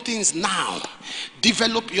develop things now.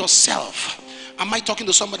 Develop yourself. Am I talking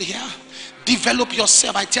to somebody here? Develop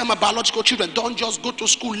yourself. I tell my biological children, don't just go to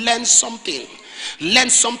school, learn something. Learn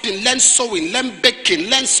something, learn sewing, learn baking,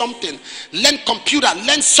 learn something. Learn computer,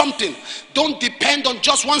 learn something. Don't depend on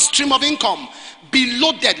just one stream of income. Be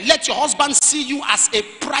loaded. Let your husband see you as a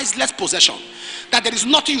priceless possession. That there is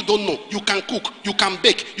nothing you don't know. You can cook, you can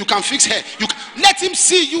bake, you can fix hair. Let him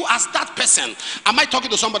see you as that person. Am I talking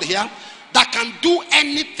to somebody here? that can do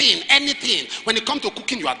anything. When it comes to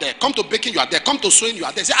cooking, you are there. Come to baking, you are there. Come to sewing, you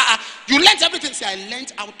are there. Say, you learned everything. Say, I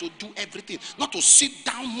learned how to do everything. Not to sit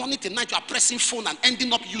down morning to night, you are pressing phone and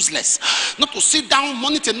ending up useless. Not to sit down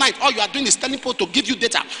morning to night, all you are doing is telling people to give you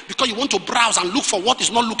data because you want to browse and look for what is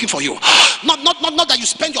not looking for you. Not that you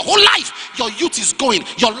spend your whole life, your youth is going,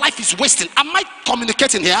 your life is wasting. Am I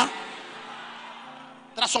communicating here?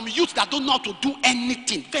 There are some youth that don't know how to do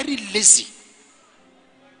anything, very lazy.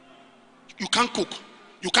 You can't cook,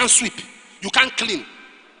 you can't sweep, you can't clean.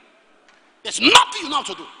 There's nothing you know how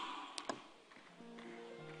to do.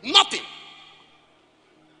 Nothing.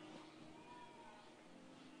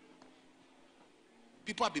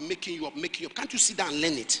 People have been making you up. Can't you sit down and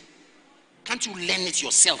learn it? Can't you learn it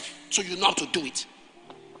yourself so you know how to do it?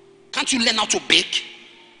 Can't you learn how to bake?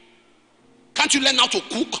 Can't you learn how to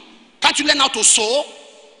cook? Can't you learn how to sew?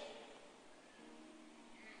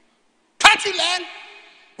 Can't you learn?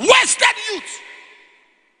 Wasted youth.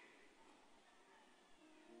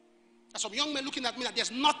 There's some young men looking at me that there's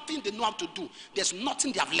nothing they know how to do. There's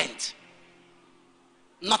nothing they have learned.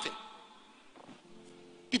 Nothing.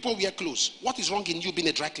 People wear clothes. What is wrong in you being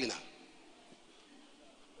a dry cleaner?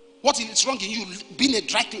 What is wrong in you being a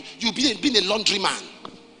dry cleaner? You being a laundry man?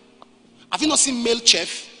 Have you not seen male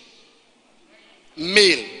chef?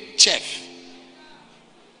 Male chef.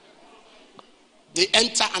 They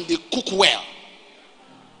enter and they cook well.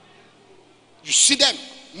 You see them,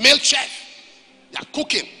 male chef, they are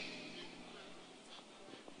cooking.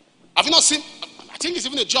 Have you not seen? I think it's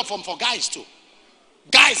even a job for guys too.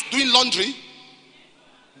 Guys doing laundry,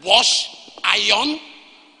 wash, iron.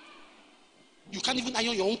 You can't even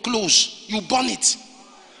iron your own clothes. You burn it.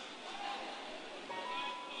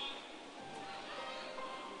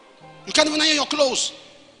 You can't even iron your clothes.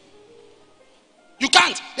 You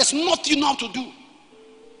can't. There's nothing you know how to do.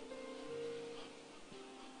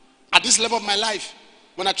 At this level of my life,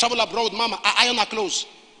 when I travel abroad with mama, I iron her clothes.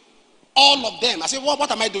 All of them. I say, what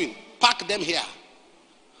am I doing? Pack them here.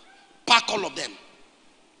 Pack all of them.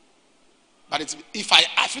 But if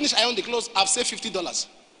I finish ironing the clothes, I've saved $50.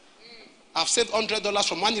 I've saved $100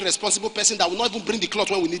 from one irresponsible person that will not even bring the cloth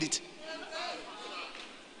when we need it.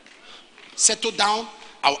 Settle down.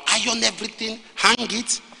 I'll iron everything, hang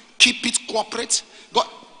it, keep it corporate. God,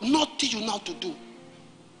 nothing you know how to do.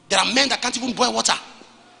 There are men that can't even boil water.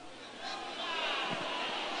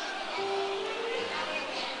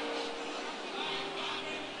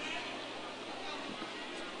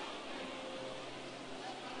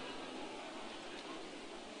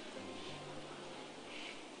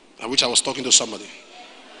 I wish I was talking to somebody.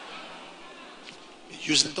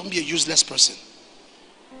 Don't be a useless person.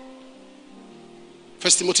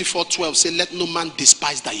 1 Timothy 4:12 says, let no man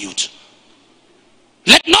despise thy youth.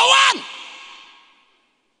 Let no one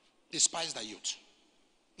despise thy youth.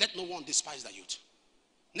 Let no one despise thy youth.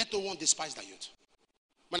 Let no one despise thy youth.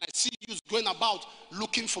 When I see you going about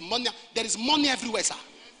looking for money, there is money everywhere, sir.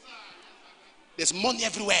 There's money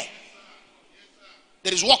everywhere.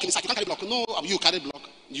 There is work inside. You can't carry block. No, you carry block.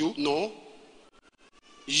 You, no.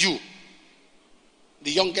 You, the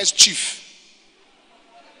youngest chief.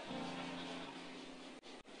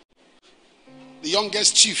 The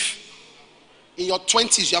youngest chief. In your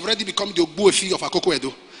 20s, you have already become the Ogbuefi of Akoko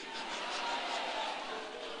Edo.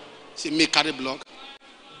 Say, me carry block.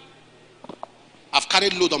 I've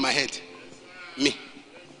carried load on my head. Me.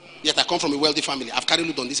 Yet I come from a wealthy family. I've carried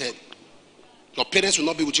load on this head. Your parents will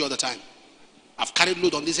not be with you all the time. I've carried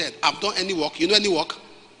load on this head. I've done any work. You know any work?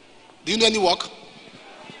 Do you know any work?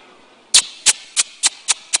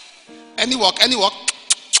 Any work? Any work?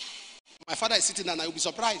 My father is sitting there and I will be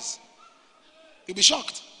surprised. He'll be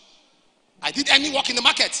shocked. I did any work in the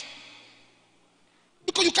market.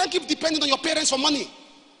 Because you can't keep depending on your parents for money.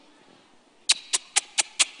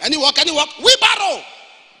 Any work? Any work? Wheelbarrow!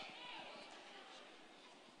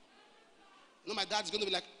 No, my dad's going to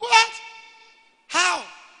be like, what? How?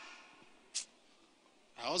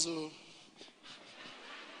 I also,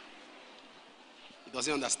 he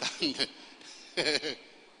doesn't understand.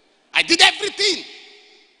 I did everything.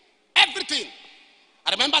 Everything.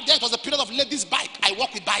 I remember there was a period of ladies' bike. I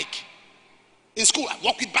walk with bike. In school, I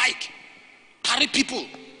walk with bike. Carry people.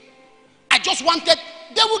 I just wanted,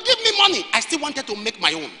 they would give me money. I still wanted to make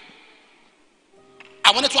my own.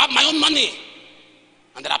 I wanted to have my own money.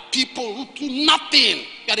 And there are people who do nothing.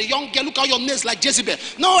 You're a young girl, look at your nails like Jezebel.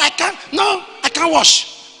 No, I can't. No, I can't wash.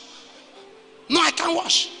 No, I can't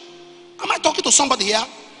wash. Am I talking to somebody here?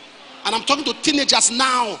 And I'm talking to teenagers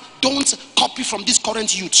now. Don't copy from these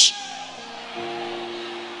current youths.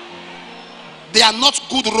 They are not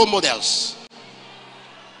good role models.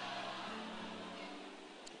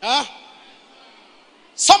 Huh?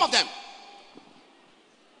 Some of them,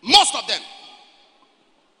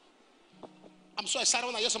 so excited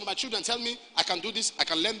when I hear some of my children tell me, I can do this, I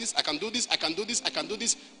can learn this, I can do this, I can do this, I can do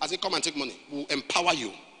this. I say, come and take money. We'll empower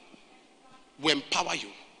you. We'll empower you.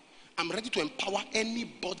 I'm ready to empower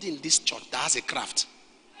anybody in this church that has a craft.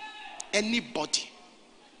 Anybody.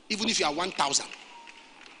 Even if you are 1,000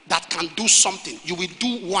 that can do something, you will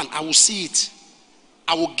do one. I will see it.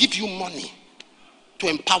 I will give you money to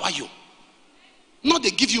empower you. Not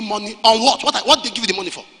they give you money on what? What they give you the money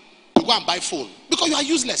for? You go and buy phone. Because you are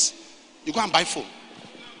useless. You go and buy phone.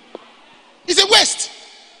 It's a waste.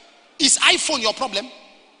 Is iPhone your problem?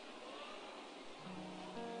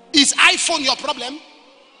 Is iPhone your problem?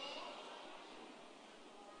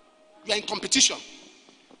 You are in competition.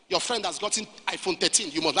 Your friend has gotten iPhone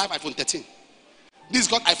 13. You must have iPhone 13. This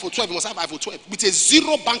got iPhone 12. You must have iPhone 12. With a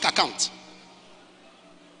zero bank account.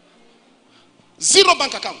 Zero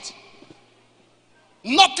bank account.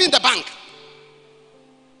 Nothing in the bank.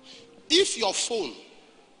 If your phone,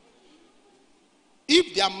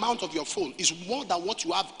 if the amount of your phone is more than what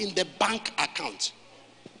you have in the bank account,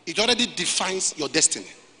 it already defines your destiny.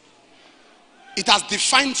 It has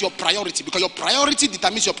defined your priority, because your priority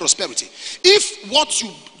determines your prosperity. If what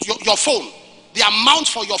your phone, the amount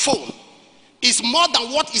for your phone is more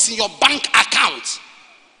than what is in your bank account,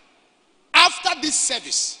 after this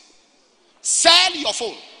service, sell your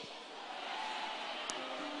phone.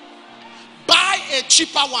 Buy a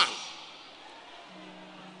cheaper one.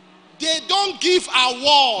 They don't give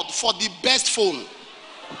award for the best phone.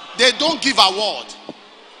 They don't give award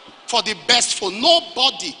for the best phone.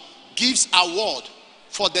 Nobody gives award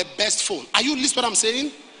for the best phone. Are you listening to what I'm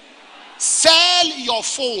saying? Sell your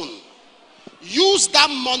phone. Use that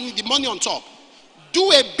money, the money on top.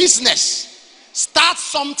 Do a business. Start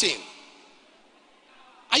something.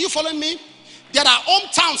 Are you following me? There are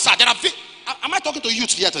hometowns, sir. Am I talking to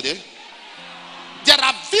youth here today? There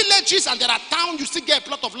are villages and there are towns you still get a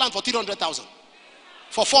plot of land for 300,000,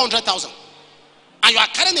 for 400,000, and you are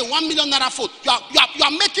carrying a 1 million naira phone. You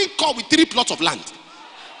are making call with 3 plots of land.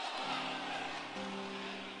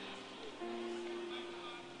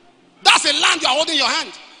 That's a land you are holding in your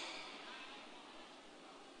hand.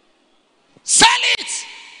 Sell it.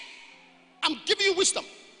 I'm giving you wisdom.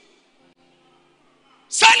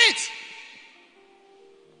 Sell it.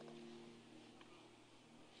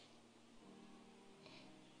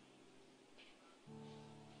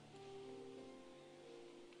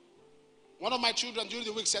 One of my children during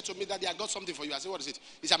the week said to me, Daddy, I got something for you. I said, what is it?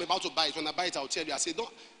 He said, I'm about to buy it. When I buy it, I'll tell you. I said,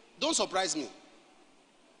 don't surprise me.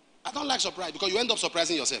 I don't like surprise, because you end up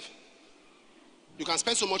surprising yourself. You can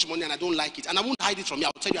spend so much money and I don't like it. And I won't hide it from you.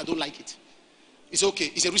 I'll tell you I don't like it. It's okay.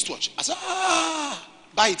 It's a wristwatch. I said,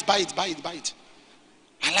 buy it, buy it, buy it, buy it.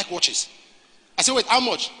 I like watches. I said, wait, how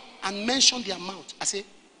much? And mention the amount. I said,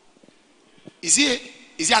 is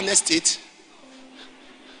it an estate?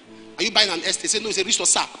 Are you buying an estate? He said, no, it's a wristwatch,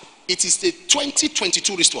 sir. It is the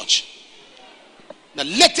 2022 wristwatch. The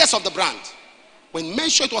latest of the brand. When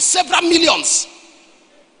mentioned, it was several millions.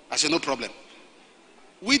 I said, no problem.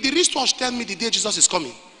 Will the wristwatch tell me the day Jesus is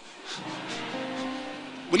coming?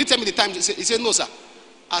 Will he tell me the time? He said, no, sir.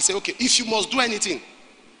 I said, okay, if you must do anything,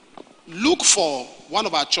 look for one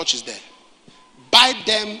of our churches there. Buy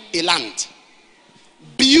them a land.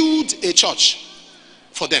 Build a church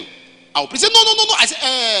for them. I will say, no. I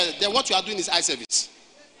said, then what you are doing is eye service.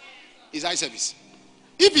 It's eye service.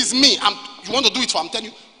 If it's me, you want to do it for, I'm telling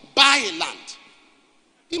you, buy a land.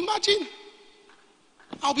 Imagine,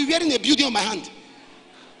 I'll be wearing a building on my hand.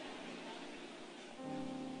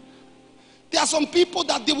 There are some people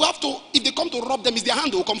that they will have to, if they come to rob them, it's their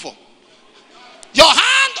hand they will come for. Your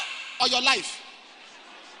hand or your life.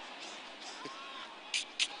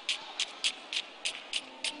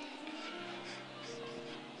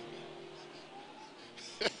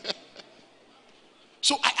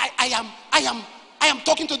 So I am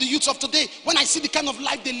talking to the youths of today. When I see the kind of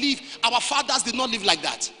life they live, our fathers did not live like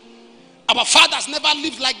that. Our fathers never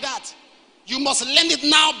lived like that. You must learn it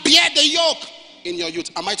now. Bear the yoke in your youth.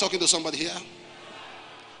 Am I talking to somebody here?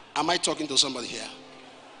 Am I talking to somebody here?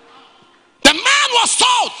 The man was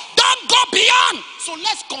told, don't go beyond. So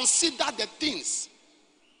let's consider the things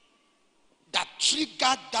that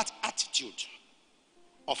triggered that attitude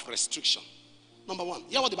of restriction. Number one,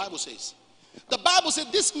 hear what the Bible says. The Bible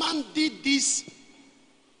said this man did this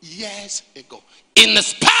years ago. In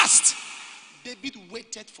his past, David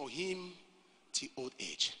waited for him till old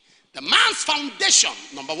age. The man's foundation,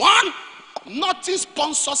 number one, nothing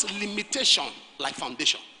sponsors limitation like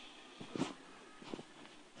foundation.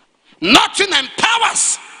 Nothing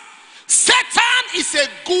empowers. Satan is a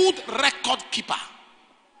good record keeper.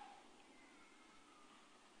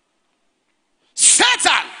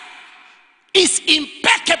 Satan is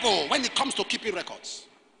impeccable when it comes to keeping records.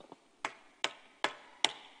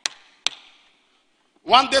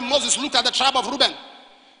 One day Moses looked at the tribe of Reuben.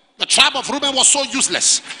 The tribe of Reuben was so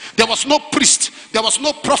useless. There was no priest, there was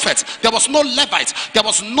no prophet, there was no Levite, there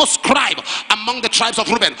was no scribe among the tribes of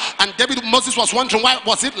Reuben. And Moses was wondering, why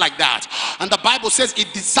was it like that? And the Bible says he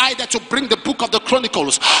decided to bring the book of the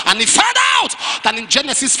Chronicles, and he found out that in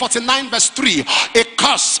Genesis 49 verse 3, a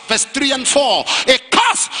curse, verse 3 and 4, a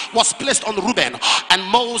curse was placed on Reuben. And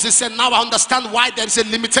Moses said, now I understand why there is a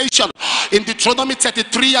limitation. In Deuteronomy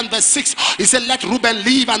 33 and verse 6, he said, let Reuben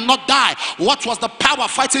live and not die. What was the power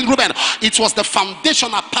fighting Reuben? It was the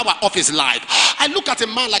foundational power of his life. I look at a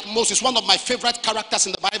man like Moses. One of my favorite characters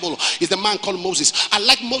in the Bible is the man called Moses. I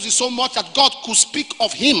like Moses so much that God could speak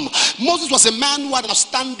of him. Moses was a man who had an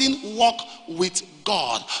outstanding walk with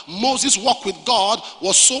God. Moses' walk with God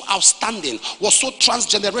was so outstanding, was so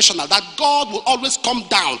transgenerational, that God will always come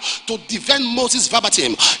down to defend Moses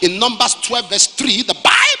verbatim. In Numbers 12 verse 3, the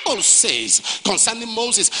Bible says concerning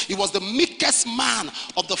Moses, he was the meekest man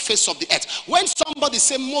of the face of the earth. When somebody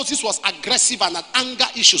say Moses was aggressive and had anger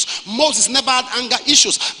issues, Moses never had anger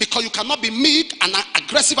issues, because you cannot be meek and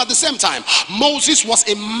aggressive at the same time. Moses was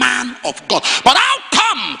a man of God. But how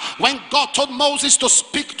come when God told Moses to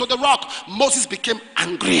speak to the rock, Moses became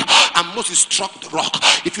angry and Moses struck the rock?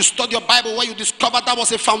 If you study your Bible, where you discover that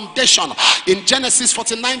was a foundation. In Genesis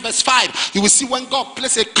 49 verse 5, you will see when God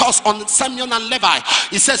placed a curse on Simeon and Levi.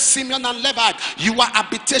 He says, Simeon and Levi, you are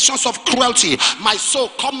habitations of cruelty. My soul,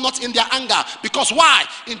 come not in their anger. Because why?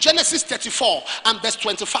 In Genesis 34 and verse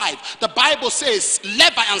 25, the Bible says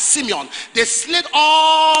Levi and Simeon, they slayed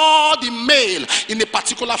all the male in a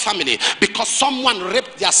particular family because someone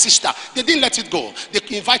raped their sister. They didn't let it go.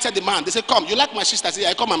 They invited the man. They said, come, you like my sister? I said,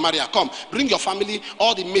 I come and marry her. Come, bring your family,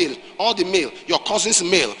 all the male, your cousins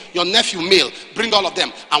male, your nephew male, bring all of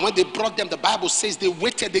them. And when they brought them, the Bible says they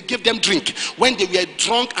waited, they gave them drink. When they were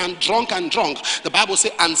drunk, the Bible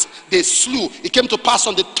says, and they slew. It came to pass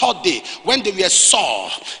on the third day, when they were sore,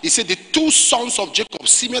 he said, the two sons of Jacob,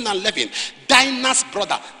 Simeon and Levi, Dinah's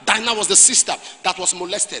brother, Dinah was the sister that was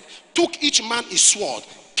molested, took each man his sword,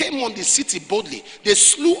 came on the city boldly. They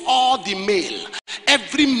slew all the male,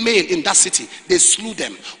 every male in that city. They slew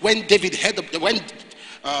them. When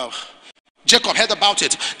Jacob heard about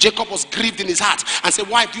it, Jacob was grieved in his heart and said,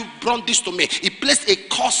 why have you brought this to me? He placed a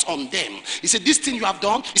curse on them. He said, this thing you have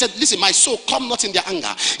done, he said, listen, my soul, come not in their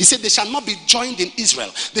anger. He said, they shall not be joined in Israel.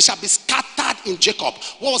 They shall be scattered in Jacob.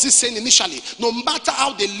 What was he saying initially? No matter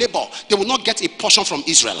how they labor, they will not get a portion from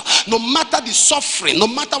Israel. No matter the suffering, no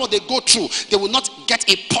matter what they go through, they will not get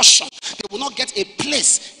a portion. They will not get a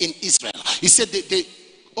place in Israel. He said,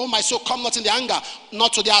 oh my soul, come not in their anger,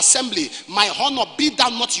 not to their assembly. My honor, be thou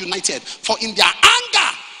not united. For in their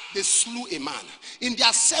anger, they slew a man. In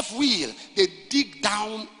their self-will, they dig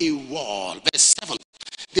down a wall. Verse 7.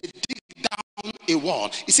 They dig down a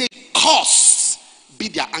wall. He said, curse be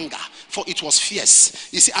their anger, for it was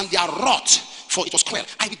fierce. You see, and their wrath, for it was cruel.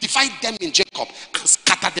 I will divide them in Jacob and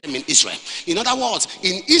scatter them in Israel. In other words,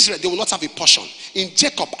 in Israel, they will not have a portion. In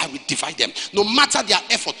Jacob, I will divide them. No matter their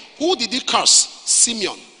effort. Who did he curse?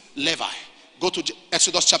 Simeon, Levi. Go to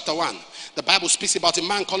Exodus chapter 1. The Bible speaks about a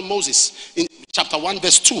man called Moses. In chapter 1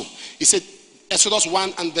 verse 2. He said, Exodus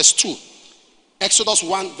 1 and verse 2. Exodus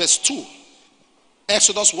 1 verse 2.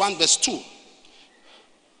 Exodus 1 verse 2.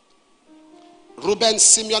 Reuben,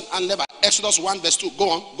 Simeon, and Levi. Exodus 1 verse 2. Go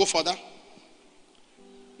on. Go further.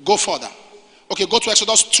 Go further. Okay, go to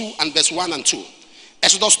Exodus 2 and verse 1 and 2.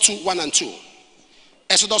 Exodus 2, 1 and 2.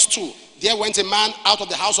 Exodus 2. There went a man out of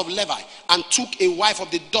the house of Levi and took a wife of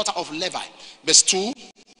the daughter of Levi. Verse 2.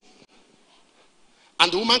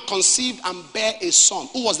 And the woman conceived and bare a son.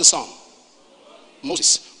 Who was the son?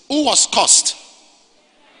 Moses. Who was cursed?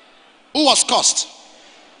 Who was cursed?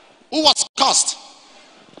 Who was cursed?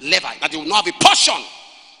 Levi. That they will not have a portion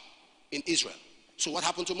in Israel. So what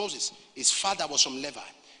happened to Moses? His father was from Levi.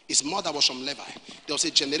 His mother was from Levi. There was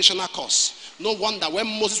a generational curse. No wonder when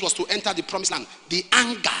Moses was to enter the promised land, the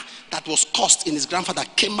anger that was caused in his grandfather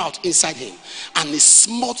came out inside him, and he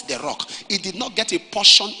smote the rock. He did not get a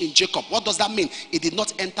portion in Jacob. What does that mean? He did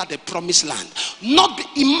not enter the promised land. Not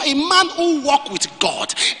a man who walked with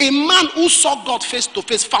God, a man who saw God face to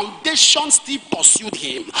face. Foundation still pursued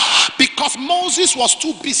him because Moses was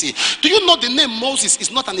too busy. Do you know the name Moses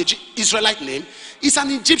is not an Israelite name? It's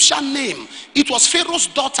an Egyptian name. It was Pharaoh's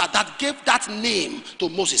daughter that gave that name to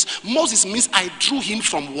Moses. Moses means I drew him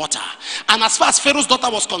from water. And as far as Pharaoh's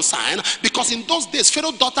daughter was concerned, because in those days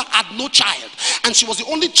Pharaoh's daughter had no child, and she was the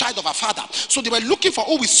only child of her father, so they were looking for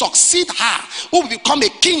who will succeed her, who will become a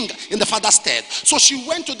king in the father's stead. So she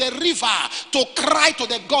went to the river to cry to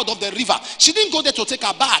the god of the river. She didn't go there to take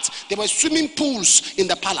a bath. There were swimming pools in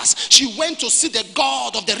the palace. She went to see the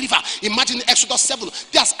god of the river. Imagine Exodus 7.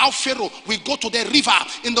 That's how Pharaoh will go to the river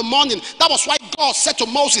in the morning. That was why God said to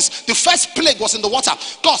Moses, the first plague was in the water.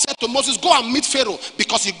 God said to Moses, go and meet Pharaoh,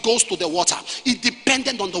 because he goes to the water. He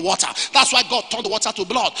depended on the water. That's why God turned the water to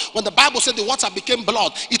blood. When the Bible said the water became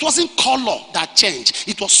blood, it wasn't color that changed.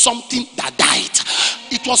 It was something that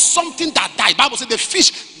died. It was something that died. Bible said the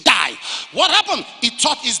fish died. What happened? He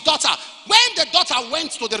taught his daughter. When the daughter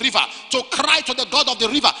went to the river to cry to the god of the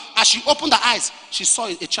river, as she opened her eyes, she saw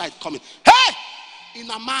a child coming. Hey! In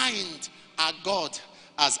her mind, our God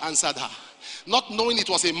has answered her. Not knowing it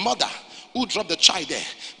was a mother who dropped the child there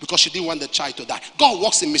because she didn't want the child to die. God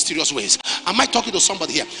works in mysterious ways. Am I talking to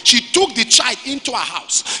somebody here? She took the child into her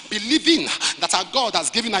house, believing that her God has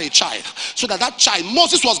given her a child, so that that child,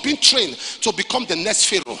 Moses, was being trained to become the next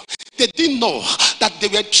Pharaoh. They didn't know that they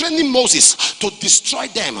were training Moses to destroy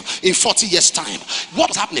them in 40 years' time. What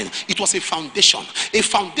was happening? It was a foundation. A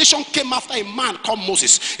foundation came after a man called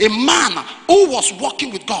Moses. A man who was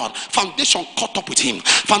walking with God. Foundation caught up with him.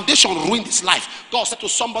 Foundation ruined his life. God said to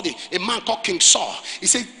somebody, a man called King Saul, he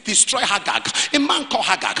said, destroy Hagag. A man called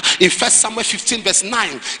Hagag. In 1 Samuel 15 verse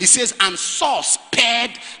 9, he says, and Saul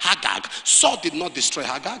spared Hagag. Saul did not destroy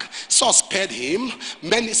Hagag. Saul spared him.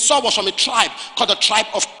 Saul was from a tribe called the tribe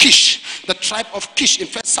of Kish. The tribe of Kish. In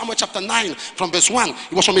 1 Samuel chapter 9 from verse 1,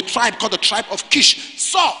 it was from a tribe called the tribe of Kish.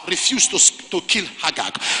 Saul refused to kill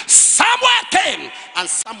Hagag. Samuel came and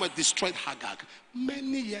Samuel destroyed Hagag.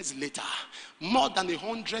 Many years later, more than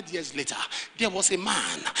 100 years later, there was a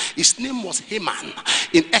man. His name was Haman.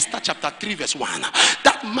 In Esther chapter 3 verse 1,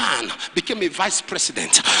 that man became a vice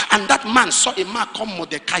president, and that man saw a man called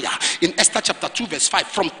Mordecai in Esther chapter 2 verse 5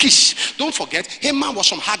 from Kish. Don't forget, Haman was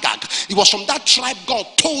from Hagag. He was from that tribe God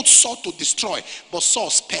told Saul to destroy, but Saul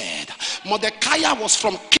spared. Mordecai was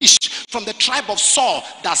from Kish, from the tribe of Saul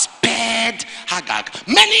that spared Hagag.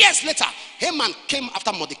 Many years later, Haman came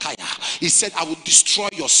after Mordecai. He said, I will destroy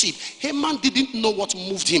your seed. Haman didn't know what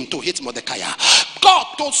moved him to hate Mordecai. God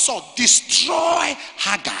told Saul, destroy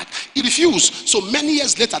Hagag. He refused. So many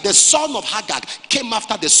years later, the son of Hagag came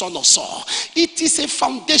after the son of Saul. It is a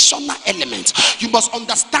foundational element. You must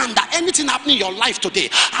understand that anything happening in your life today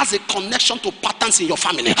has a connection to patterns in your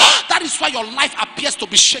family. That is why your life appears to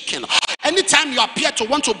be shaken. Anytime you appear to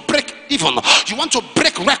want to break even, you want to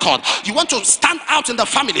break record, you want to stand out in the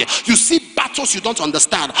family, you see battles you don't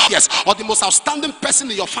understand, yes, or the most outstanding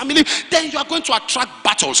person in your family, then you are going to attract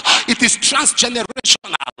battles. It is transgenerational.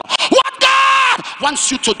 What God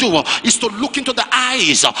wants you to do is to look into the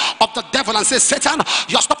eyes of the devil and say, Satan,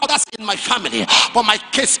 you have stopped us in my family, but my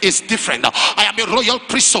case is different. I am a royal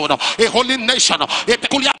priesthood, a holy nation, a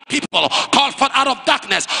peculiar people called forth out of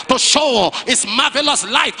darkness to show his marvelous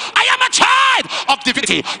light. I am a child of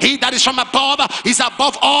divinity. He that is from above is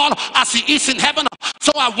above all, as he is in heaven,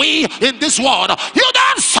 so are we in this world. You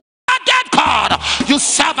don't serve a dead God, you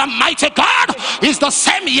serve a mighty God. He's the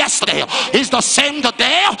same yesterday, he's the same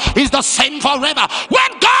today, he's the same forever.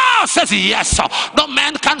 When God says yes, no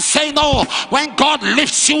man can say no. When God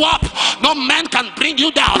lifts you up, no man can bring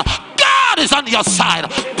you down. God is on your side,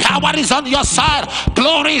 power is on your side,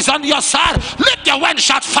 glory is on your side. Lift your hand,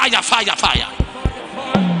 shout fire, fire, fire.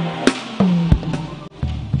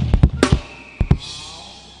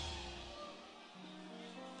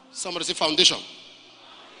 Somebody say foundation.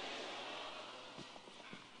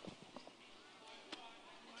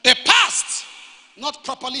 A past not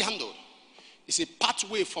properly handled is a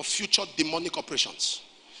pathway for future demonic operations.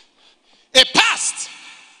 A past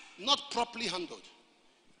not properly handled.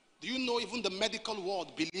 Do you know even the medical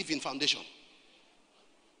world believe in foundation?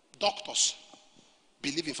 Doctors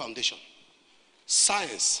believe in foundation.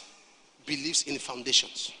 Science believes in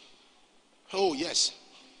foundations. Oh yes.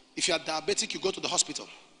 If you are diabetic, you go to the hospital.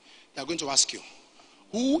 They are going to ask you,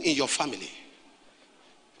 who in your family,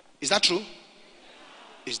 is that true,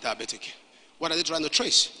 is diabetic? What are they trying to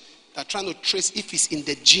trace? They're trying to trace if it's in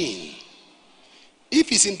the gene. If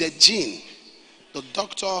it's in the gene, the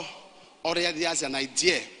doctor already has an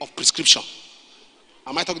idea of prescription.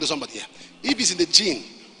 Am I talking to somebody here? If it's in the gene,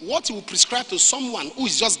 what he will prescribe to someone who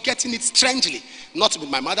is just getting it strangely, not with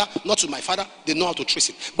my mother, not with my father, they know how to trace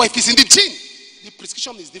it. But if it's in the gene, the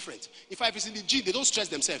prescription is different. If it's in the gene, they don't stress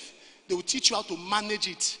themselves. They will teach you how to manage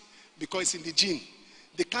it because it's in the gene.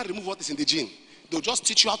 They can't remove what is in the gene. They'll just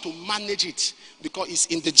teach you how to manage it because it's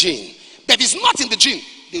in the gene. But it's not in the gene.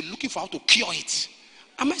 They're looking for how to cure it.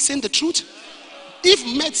 Am I saying the truth? If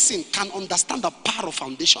medicine can understand the power of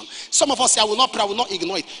foundation, some of us say, I will not pray, I will not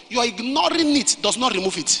ignore it. Your ignoring it does not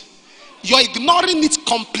remove it. Your ignoring it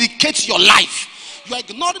complicates your life. Your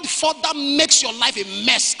ignoring it further makes your life a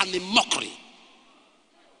mess and a mockery.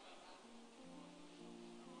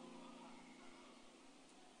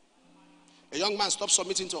 A young man stopped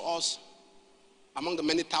submitting to us among the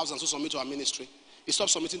many thousands who submit to our ministry. He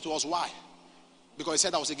stopped submitting to us. Why? Because he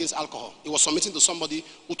said I was against alcohol. He was submitting to somebody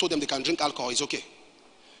who told them they can drink alcohol. It's okay.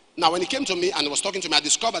 Now, when he came to me and he was talking to me, I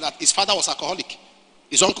discovered that his father was alcoholic.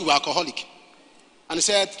 His uncle was alcoholic. And he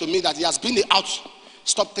said to me that he has been out,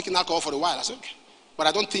 stopped taking alcohol for a while. I said, okay. But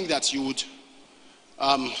I don't think that you would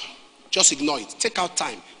just ignore it. Take out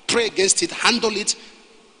time. Pray against it. Handle it.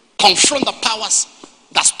 Confront the powers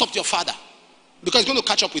that stopped your father. Because he's going to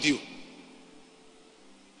catch up with you.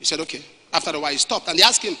 He said, okay. After a while, he stopped. And they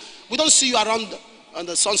asked him, we don't see you around on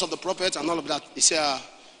the sons of the prophets and all of that. He said,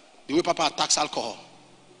 the way Papa attacks alcohol.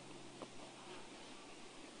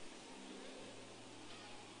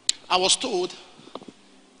 I was told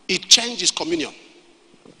he changed his communion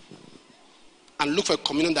and looked for a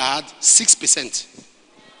communion that had 6%.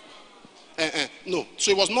 No.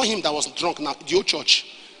 So it was not him that was drunk now, the old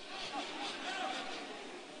church.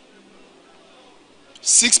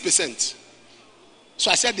 6%. So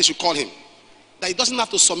I said they should call him. That he doesn't have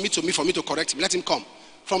to submit to me for me to correct him. Let him come.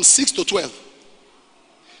 From 6 to 12.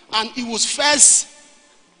 And he was first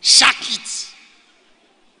shack it.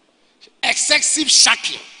 Excessive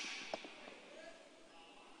shacking.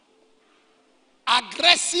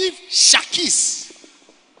 Aggressive shakis.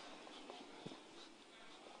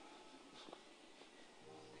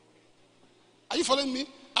 Are you following me?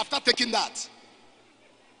 After taking that,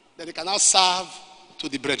 then they can now serve to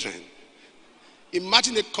the brethren.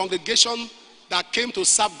 Imagine a congregation that came to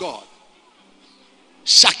serve God.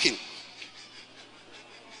 Shacking.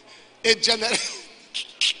 A general.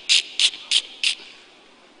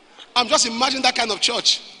 I'm just imagining that kind of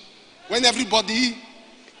church when everybody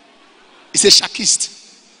is a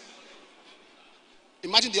shakist.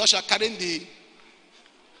 Imagine the usher carrying the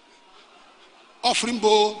offering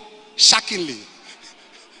bowl shockingly.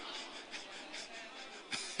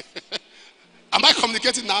 Am I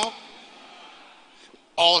communicating now?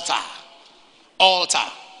 Altar. Altar.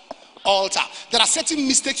 Altar. There are certain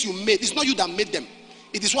mistakes you made. It's not you that made them.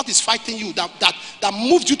 It is what is fighting you that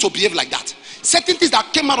moved you to behave like that. Certain things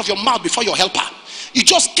that came out of your mouth before your helper. It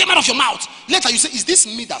just came out of your mouth. Later you say, is this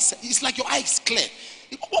me that said? It's like your eye is clear.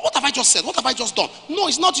 What have I just said? What have I just done? No,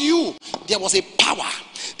 it's not you. There was a power.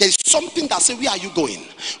 There is something that says, where are you going?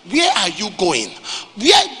 Where are you going?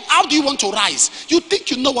 How do you want to rise? You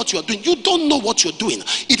think you know what you're doing. You don't know what you're doing.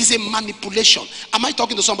 It is a manipulation. Am I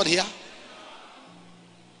talking to somebody here?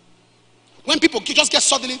 When people just get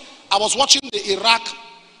suddenly, I was watching the Iraq,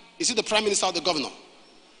 you see the prime minister or the governor,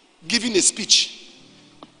 giving a speech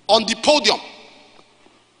on the podium.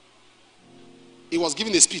 He was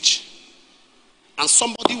giving a speech. And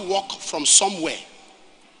somebody walked from somewhere.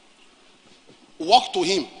 Walked to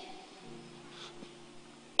him.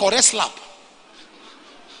 Correct slap.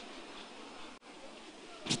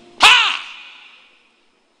 Ha!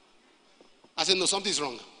 I said, no, something's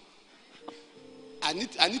wrong. I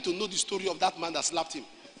need to know the story of that man that slapped him.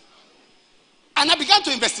 And I began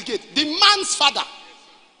to investigate. The man's father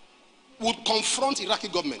would confront Iraqi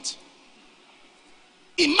government.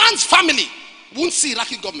 A man's family won't see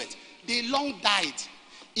Iraqi government. They long died.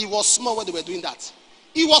 He was small when they were doing that.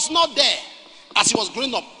 He was not there as he was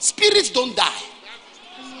growing up. Spirits don't die.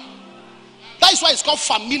 That is why it's called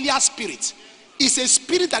familiar spirit. It's a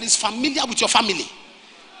spirit that is familiar with your family.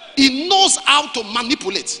 He knows how to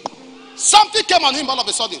manipulate. Something came on him all of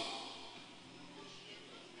a sudden.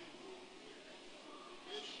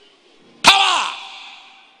 Power.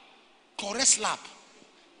 Correct slap.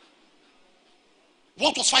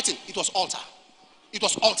 What was fighting? It was altar. It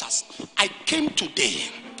was altars. I came today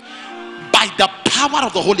by the power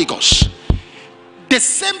of the Holy Ghost. The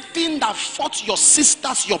same thing that fought your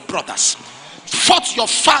sisters, your brothers, fought your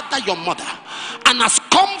father, your mother, and has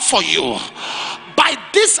come for you by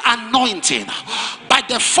this anointing, by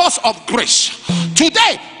the force of grace.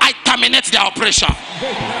 Today, I terminate the operation.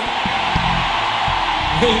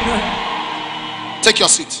 Take your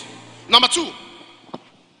seat. Number two.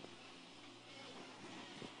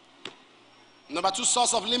 Number two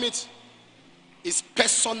source of limit is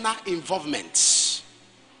personal involvement.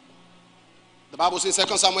 The Bible says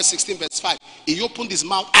 2 Samuel 16 verse 5. He opened his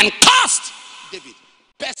mouth and cursed David.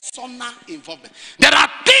 Personal involvement. There are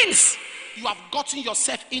things you have gotten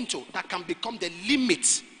yourself into that can become the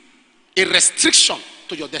limit, a restriction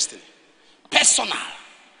to your destiny. Personal.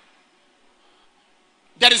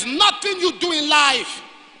 There is nothing you do in life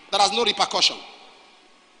that has no repercussion.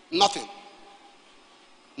 Nothing.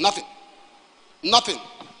 Nothing. Nothing.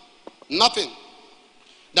 Nothing.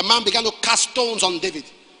 The man began to cast stones on David.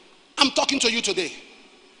 I'm talking to you today.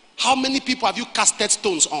 How many people have you casted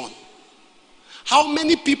stones on? How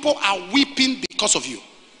many people are weeping because of you?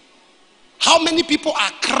 How many people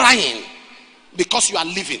are crying because you are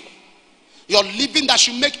living? You're living that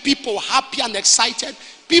should make people happy and excited.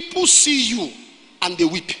 People see you and they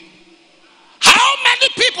weep. How many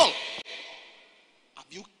people have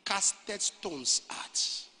you casted stones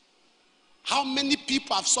at? How many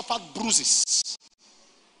people have suffered bruises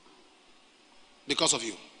because of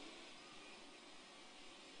you?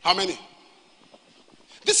 How many?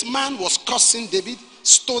 This man was cursing David,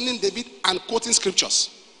 stoning David, and quoting scriptures.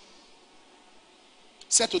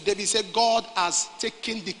 Said to David, he said, God has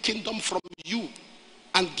taken the kingdom from you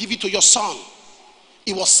and give it to your son.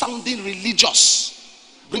 He was sounding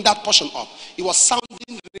religious. Bring that portion up. He was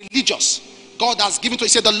sounding religious. God has given to, he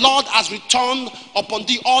said, the Lord has returned upon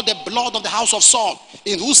thee all the blood of the house of Saul,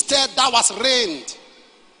 in whose stead thou hast reigned.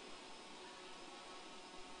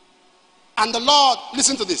 And the Lord,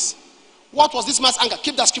 listen to this. What was this man's anger?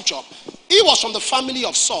 Keep that scripture up. He was from the family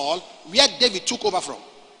of Saul, where David took over from.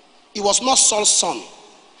 He was not Saul's son.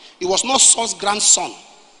 He was not Saul's grandson.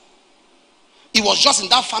 He was just in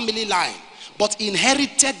that family line. But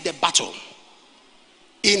inherited the battle.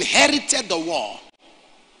 Inherited the war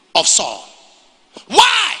of Saul.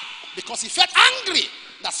 Why? Because he felt angry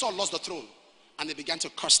that Saul lost the throne. And they began to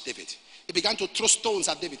curse David. He began to throw stones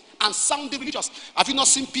at David and sound religious. Have you not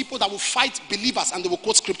seen people that will fight believers and they will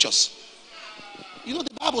quote scriptures? You know,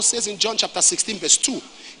 the Bible says in John chapter 16 verse 2,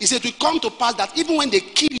 it says, it will come to pass that even when they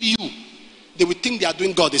kill you, they will think they are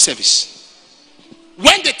doing God a service.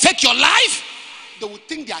 When they take your life, they will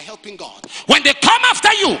think they are helping God. When they come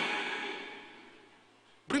after you,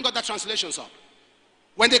 bring other translations up.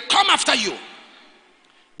 When they come after you,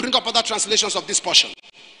 bring up other translations of this portion.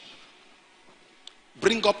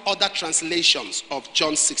 Bring up other translations of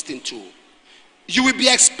John 16:2. You will be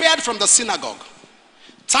expelled from the synagogue.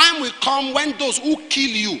 Time will come when those who kill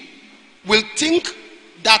you will think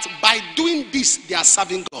that by doing this they are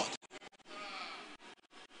serving God.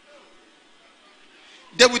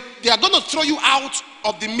 They are going to throw you out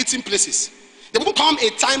of the meeting places. There will come a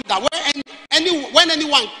time that when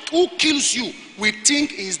anyone who kills you will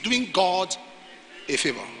think he is doing God a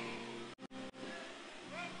favor.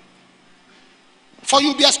 For you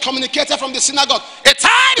will be excommunicated from the synagogue. A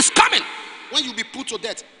time is coming when you will be put to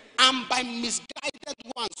death. And by misguided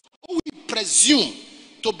ones who will presume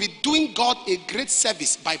to be doing God a great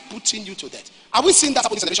service by putting you to death. Are we seeing that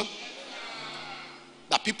happen in this generation?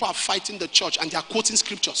 That people are fighting the church and they are quoting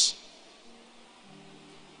scriptures.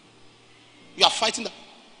 You are fighting the...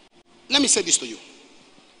 Let me say this to you.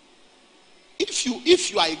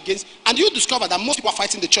 If you are against... And you discover that most people are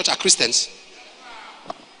fighting the church are Christians.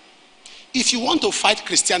 If you want to fight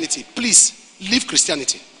Christianity, please leave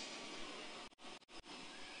Christianity.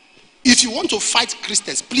 If you want to fight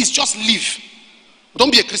Christians, please just leave. Don't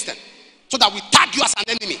be a Christian. So that we tag you as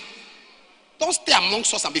an enemy. Don't stay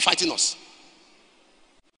amongst us and be fighting us.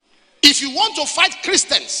 If you want to fight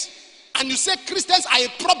Christians, and you say Christians are a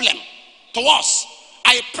problem to us,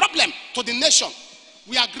 are a problem to the nation,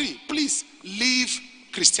 we agree. Please leave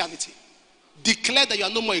Christianity. Declare that you are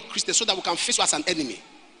no more a Christian so that we can face you as an enemy.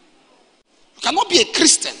 You cannot be a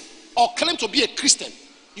Christian or claim to be a Christian.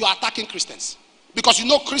 You are attacking Christians. Because you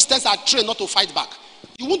know Christians are trained not to fight back.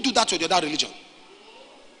 You won't do that to the other religion.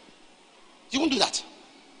 You won't do that.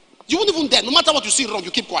 You won't even dare. No matter what you see wrong,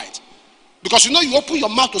 you keep quiet. Because you know you open your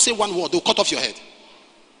mouth to say one word, they'll cut off your head.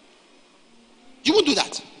 You won't do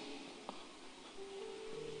that.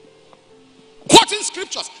 Quoting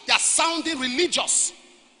scriptures, they are sounding religious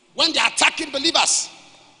when they are attacking believers.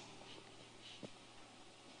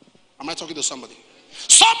 Am I talking to somebody?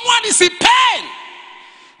 Someone is in pain.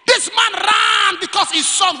 This man ran because his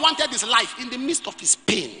son wanted his life. In the midst of his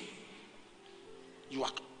pain,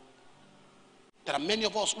 there are many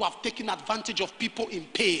of us who have taken advantage of people in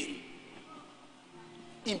pain.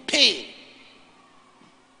 In pain.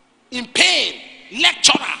 In pain.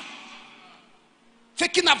 Lecturer.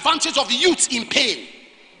 Taking advantage of youth in pain.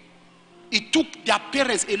 It took their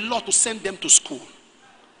parents a lot to send them to school.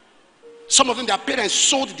 Some of them, their parents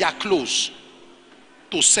sold their clothes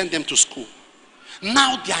to send them to school.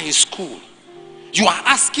 Now they are in school. You are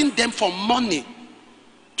asking them for money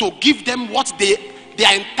to give them what they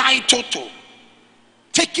are entitled to.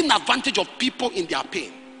 Taking advantage of people in their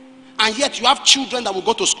pain. and yet you have children that will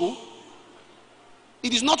go to school.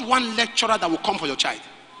 It is not one lecturer that will come for your child.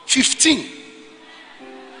 15.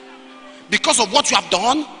 Because of what you have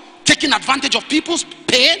done, taking advantage of people's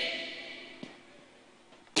pain.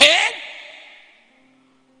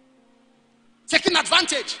 Taking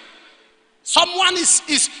advantage. Someone is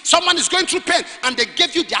going through pain, and they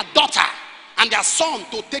gave you their daughter and their son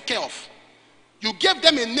to take care of. You gave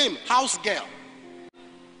them a name, house girl.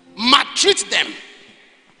 Maltreat them.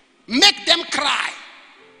 Make them cry.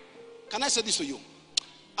 Can I say this to you?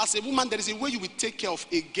 As a woman, there is a way you will take care of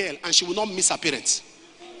a girl and she will not miss her parents.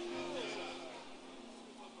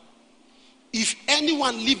 If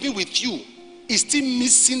anyone living with you is still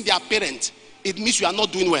missing their parents, it means you are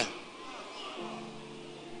not doing well.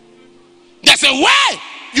 There's a way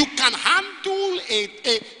you can handle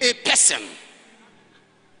a person,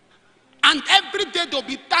 and every day they'll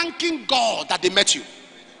be thanking God that they met you.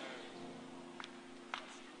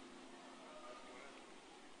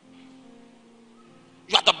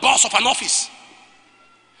 You are the boss of an office.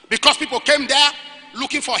 Because people came there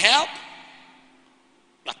looking for help,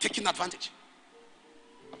 you are taking advantage.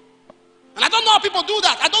 And I don't know how people do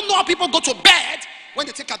that. I don't know how people go to bed when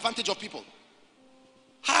they take advantage of people.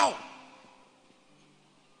 How?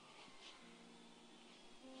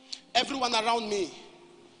 Everyone around me,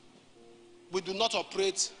 we do not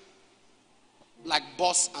operate like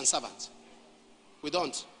boss and servant. We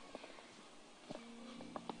don't.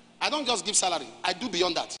 I don't just give salary. I do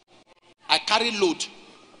beyond that. I carry load.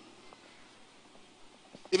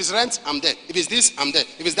 If it's rent, I'm there. If it's this, I'm there.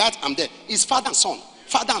 If it's that, I'm there. It's father and son.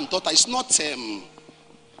 Father and daughter. It's not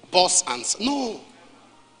boss and son. No.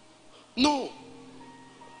 No.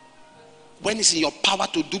 When it's in your power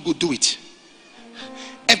to do good, do it.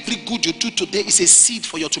 Every good you do today is a seed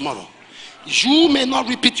for your tomorrow. You may not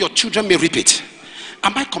repeat, your children may repeat.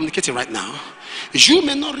 Am I communicating right now? You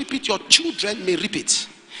may not repeat, your children may repeat.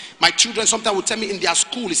 My children sometimes will tell me in their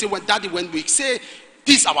school, they say, well, Daddy, when we say,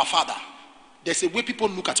 this is our father, there's a way people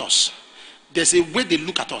look at us. There's a way they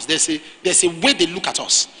look at us. There's a way they look at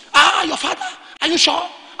us. Ah, your father? Are you sure?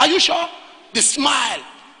 Are you sure? They smile.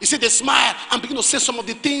 You see, they smile and begin to say some of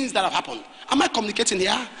the things that have happened. Am I communicating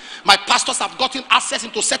here? My pastors have gotten access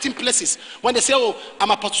into certain places. When they say, oh,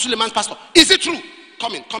 I'm Apostle Suleiman's pastor. Is it true?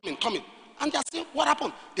 Come in. And they say, what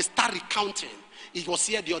happened? They start recounting. It was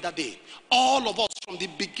here the other day. All of us, from the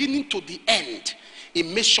beginning to the end, he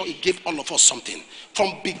made sure he gave all of us something.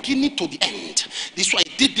 From beginning to the end. This is why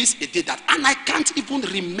he did this, he did that. And I can't even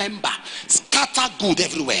remember. Scatter good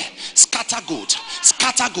everywhere. Scatter good.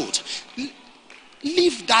 Scatter good.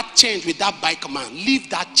 Leave that change with that bike man. Leave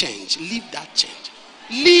that change. Leave that change.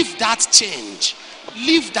 Leave that change.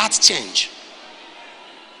 Leave that change.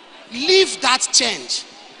 Leave that change.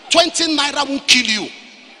 20 naira won't kill you.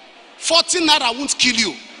 40 naira won't kill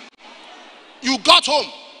you. You got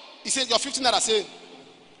home. He said, your 15 naira, say,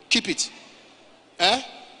 keep it.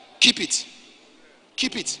 Keep it.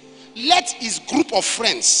 Keep it. Let his group of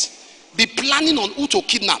friends be planning on who to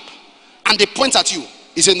kidnap, and they point at you.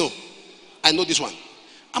 He said, no, I know this one.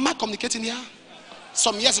 Am I communicating here?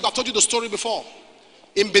 Some years ago, I've told you the story before.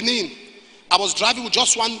 In Benin, I was driving with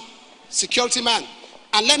just one security man.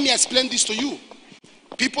 And let me explain this to you.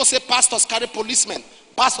 People say pastors carry policemen.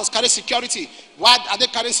 Pastors carry security. Why are they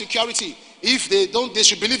carrying security? If they don't, they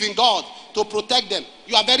should believe in God to protect them.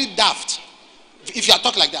 You are very daft if you are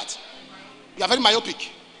talking like that. You are very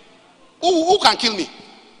myopic. Who can kill me?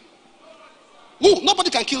 Who? Nobody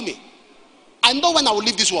can kill me. I know when I will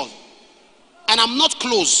leave this world. And I'm not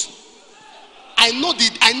close. I know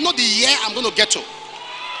the year I'm going to get to.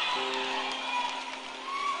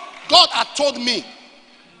 God had told me.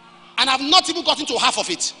 And I've not even gotten to half of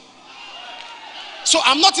it. So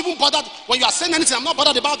I'm not even bothered. When you are saying anything, I'm not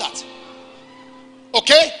bothered about that.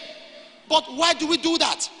 Okay? But why do we do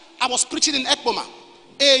that? I was preaching in Ekboma,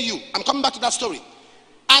 AU. I'm coming back to that story.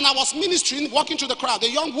 And I was ministering, walking through the crowd. The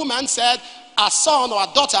young woman said her son or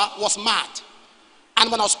her daughter was mad. And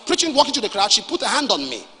when I was preaching, walking through the crowd, she put a hand on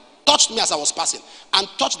me, touched me as I was passing, and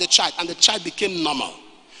touched the child, and the child became normal.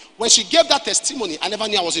 When she gave that testimony, I never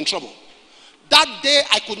knew I was in trouble. That day,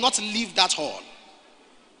 I could not leave that hall.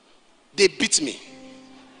 They beat me.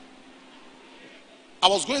 I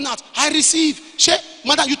was going out. I receive. She,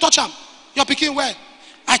 mother, you touch him. You're picking where?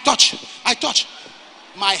 I touch.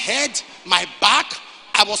 My head, my back,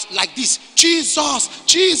 I was like this. Jesus,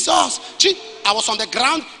 Jesus, Jesus. I was on the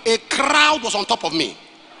ground. A crowd was on top of me.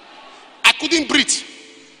 I couldn't breathe.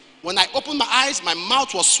 When I opened my eyes, my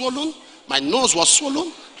mouth was swollen. My nose was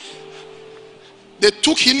swollen. They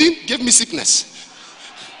took healing, gave me sickness.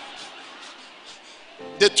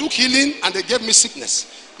 They took healing and they gave me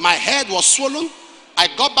sickness. My head was swollen. I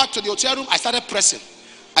got back to the hotel room. I started pressing.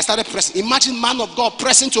 Imagine man of God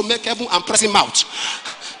pressing to make heaven and pressing out.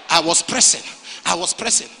 I was pressing.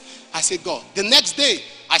 I said, God. The next day,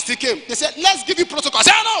 I still came. They said, let's give you protocol. I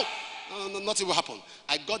said, no, nothing will happen.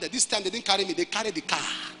 I got there. This time, they didn't carry me. They carried the car.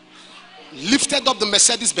 Lifted up the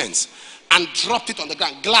Mercedes Benz and dropped it on the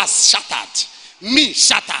ground. Glass shattered. Me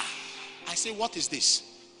shattered. I say, what is this?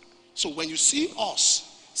 So when you see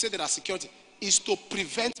us say that our security is to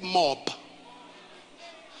prevent mob.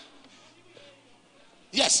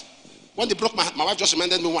 Yes. When they broke my hand, my wife just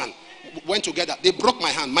reminded me one. Went together. They broke my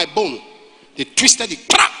hand, my bone. They twisted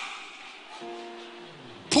it.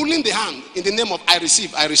 Pulling the hand in the name of I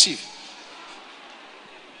receive.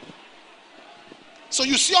 So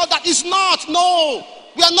you see all that is not. No.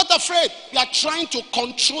 We are not afraid. We are trying to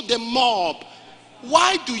control the mob.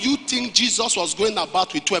 Why do you think Jesus was going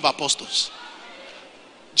about with 12 apostles?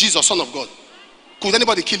 Jesus, Son of God. Could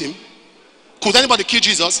anybody kill him? Could anybody kill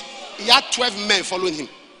Jesus? He had 12 men following him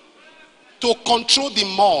to control the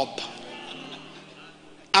mob.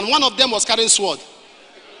 And one of them was carrying sword.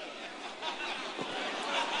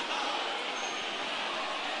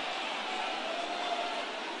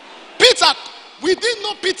 Peter, we didn't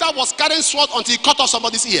know Peter was carrying sword until he cut off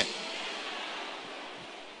somebody's ear.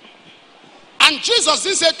 And Jesus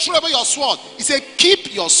didn't say throw away your sword. He said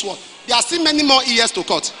keep your sword. There are still many more ears to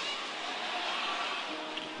cut.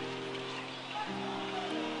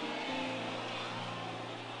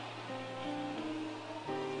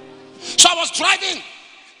 So I was driving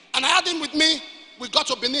and I had him with me. We got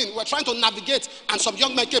to Benin. We were trying to navigate and some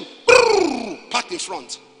young men came, parked in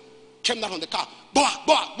front. Came down from the car.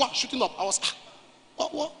 Boah, shooting up. I was,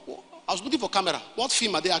 what? I was looking for camera. What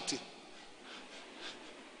film are they acting?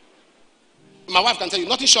 My wife can tell you,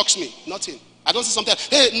 nothing shocks me. Nothing. I don't see something.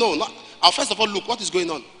 Hey, no. I'll first of all look. What is going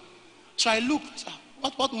on? So I look. I said,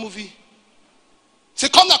 what movie? Say,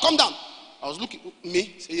 calm down. I was looking.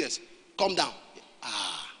 Me? Say, yes. Calm down.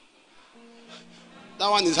 That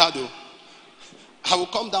one is hard though. I will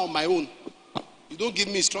come down on my own. You don't give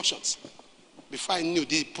me instructions. Before I knew,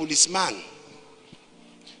 the policeman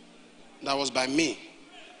that was by me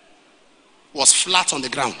was flat on the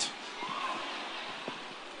ground.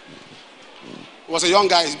 He was a young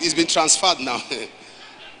guy. He's been transferred now.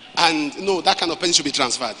 And no, that kind of person should be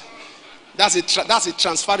transferred. That's a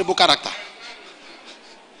transferable character.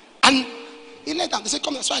 And he lay down. They said,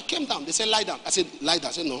 come down. So I came down. They said, lie down. I said, lie down.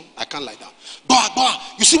 I said, no, I can't lie down. Boah,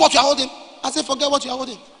 you see what you are holding? I said, forget what you are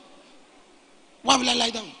holding. Why will I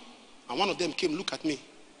lie down? And one of them came, look at me.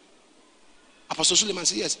 Apostle Suleiman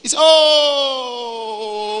said, yes. He said, oh.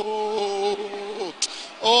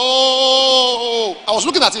 I was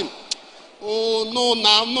looking at him. Oh, no.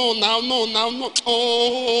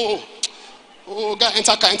 Oh, guy,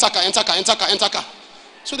 enter car.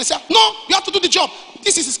 So they said, no, you have to do the job.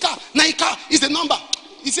 This is his car. Now his car is the number.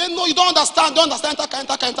 He said, no, you don't understand.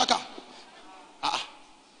 Enter car.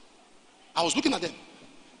 I was looking at them.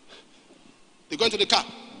 They go into the car.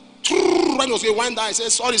 When he was going wind down, I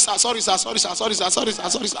said, sorry, sir.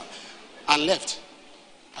 And left.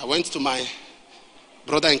 I went to my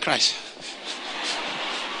brother in Christ.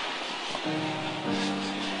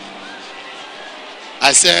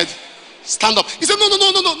 I said, stand up. He said, no,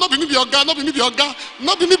 not be me be your guy.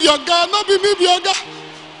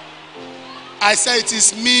 I said, it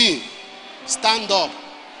is me. Stand up.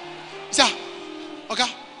 He said, okay.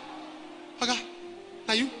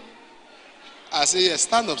 Now you? I said, yes,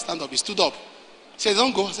 stand up. He stood up. He said,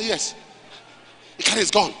 don't go. I said, yes. The car is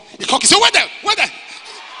gone. He cocked. He said, wait there. We are there.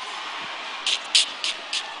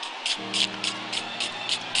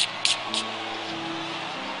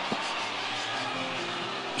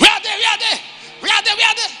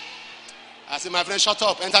 I said, my friend, shut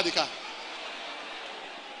up. Enter the car.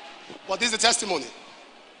 But this is the testimony.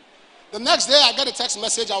 The next day, I got a text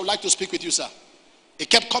message. I would like to speak with you, sir. It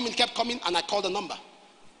kept coming, and I called the number.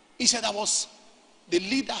 He said, I was the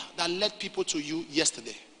leader that led people to you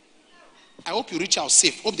yesterday. I hope you reach out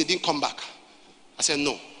safe. Hope they didn't come back. I said,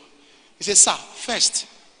 no. He said, sir, first,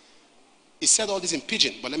 he said all this in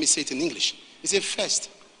pidgin, but let me say it in English. He said, first,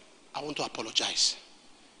 I want to apologize.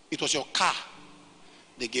 It was your car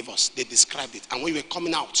they gave us. They described it. And when we were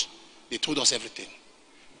coming out, they told us everything.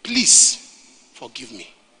 Please forgive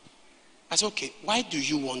me. I said, okay, why do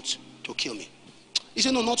you want to kill me? He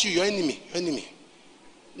said, no, not you, your enemy.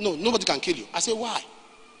 No, nobody can kill you. I said, why?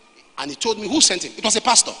 And he told me who sent him. It was a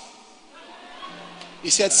pastor. He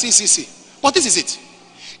said, see. But this is it.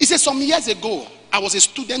 He said, some years ago, I was a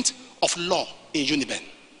student of law in Uniben.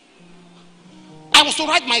 I was to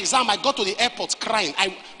write my exam. I got to the airport crying.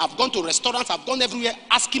 I've gone to restaurants. I've gone everywhere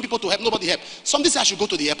asking people to help. Nobody helped. Somebody said I should go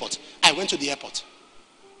to the airport. I went to the airport.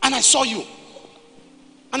 And I saw you.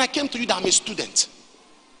 And I came to you that I'm a student,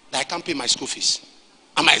 that I can't pay my school fees.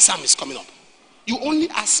 And my exam is coming up. You only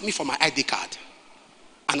asked me for my ID card.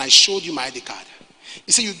 And I showed you my ID card.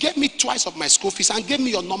 You said you gave me twice of my school fees and gave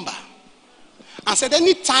me your number. And said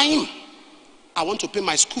anytime I want to pay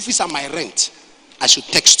my school fees and my rent, I should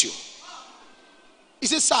text you. He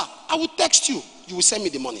said, sir, I will text you. You will send me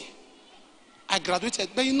the money. I graduated.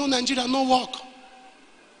 But you know Nigeria, no work.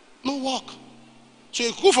 No work. So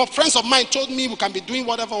a group of friends of mine told me we can be doing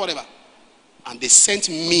whatever. And they sent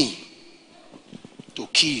me to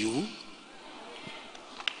kill you.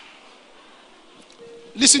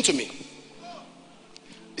 Listen to me.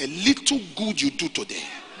 The little good you do today,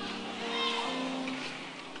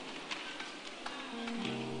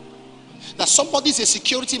 that somebody is a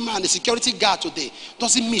security man, a security guard today,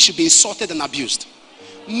 doesn't mean he should be insulted and abused.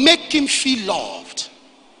 Make him feel loved.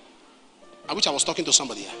 I wish I was talking to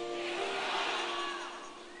somebody here.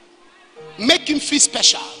 Make him feel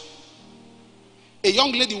special. A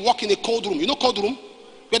young lady walk in a cold room. You know cold room?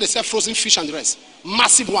 Where they sell frozen fish and the rest.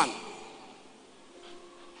 Massive one.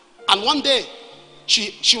 And one day,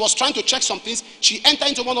 she was trying to check some things. She entered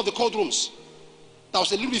into one of the cold rooms. That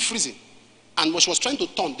was a little bit freezing. And when she was trying to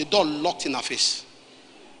turn, the door locked in her face.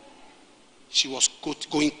 She was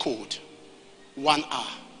going cold. 1 hour,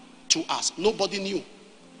 2 hours. Nobody knew.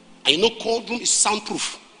 And you know cold room is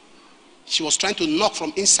soundproof. She was trying to knock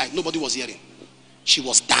from inside. Nobody was hearing. She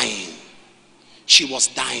was dying. She was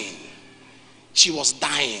dying. She was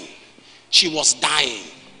dying. She was dying.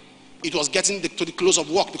 It was getting to the close of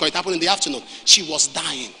work because it happened in the afternoon. She was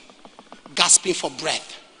dying. Gasping for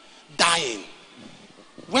breath. Dying.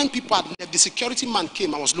 When people had left, the security man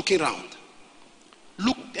came and was looking around.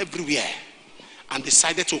 Looked everywhere. And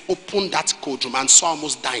decided to open that cold room and saw her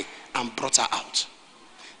almost dying and brought her out.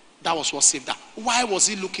 That was what saved her. Why was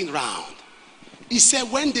he looking around? He said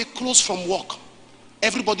when they close from work,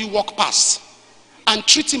 everybody walk past and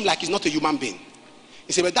treat him like he's not a human being.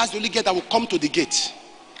 He said, but that's the only girl that will come to the gate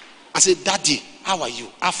and say, Daddy, how are you?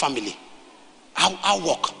 Our family? How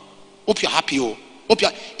work? Hope you're happy. Oh.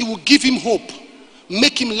 It will give him hope.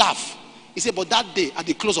 Make him laugh. He said, but that day at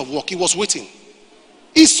the close of work, he was waiting.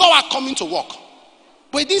 He saw her coming to work.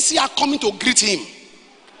 But he didn't see her coming to greet him.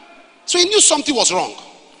 So he knew something was wrong.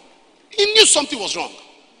 He knew something was wrong.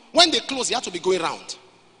 When they closed, he had to be going around.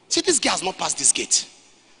 See, this girl has not passed this gate.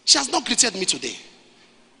 She has not greeted me today.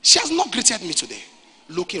 She has not greeted me today.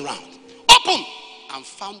 Looking around. Open! And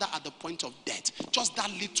found her at the point of death. Just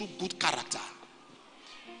that little good character.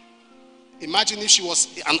 Imagine if she was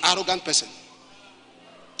an arrogant person.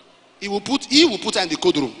 He will put her in the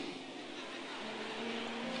cold room.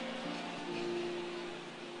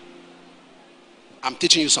 I'm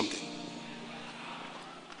teaching you something.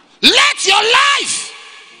 Let your life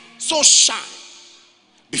so shine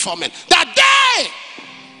before men that they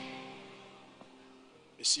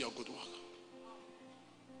may see your good work.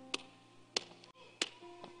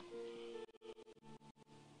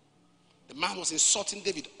 The man was insulting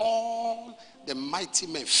David. All the mighty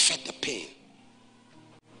men felt the pain.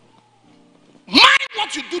 Mind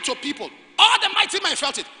what you do to people. All the mighty men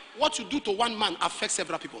felt it. What you do to one man affects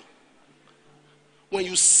several people. When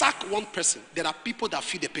you sack one person, there are people that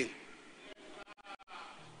feel the pain.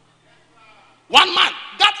 One man,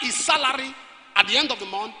 that is salary at the end of the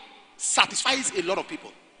month, satisfies a lot of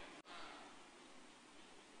people.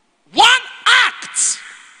 One act.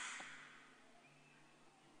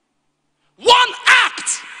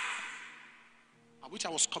 I wish I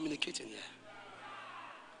was communicating here.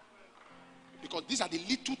 Because these are the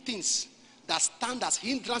little things that stand as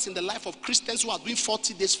hindrance in the life of Christians who are doing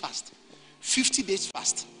 40 days fast, 50 days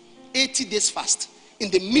fast, 80 days fast, in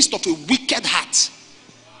the midst of a wicked heart.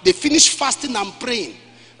 They finish fasting and praying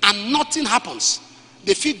and nothing happens.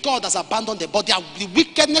 They feel God has abandoned them, but they are the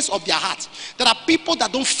wickedness of their heart. There are people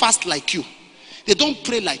that don't fast like you. They don't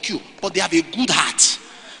pray like you, but they have a good heart.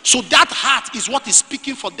 So that heart is what is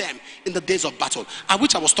speaking for them in the days of battle. I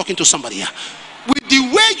wish I was talking to somebody here. With the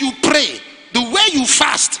way you pray, the way you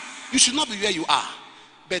fast, you should not be where you are.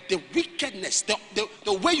 But the wickedness,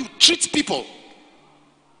 the way you treat people,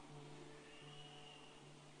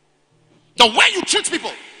 the way you treat people.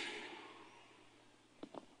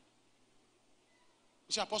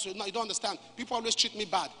 You say, Apostle, no, you don't understand. People always treat me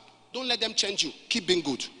bad. Don't let them change you. Keep being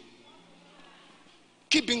good.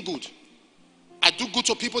 Keep being good. I do good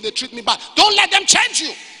to people, they treat me bad. Don't let them change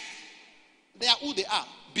you. They are who they are.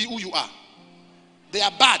 Be who you are. They are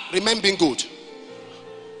bad. Remain being good.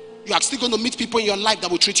 You are still going to meet people in your life that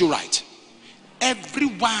will treat you right.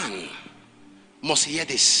 Everyone must hear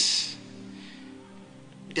this.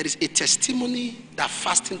 There is a testimony that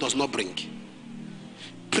fasting does not bring.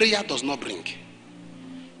 Prayer does not bring.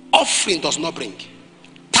 Offering does not bring.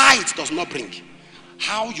 Tithe does not bring.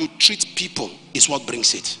 How you treat people is what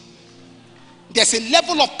brings it. There's a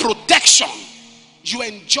level of protection you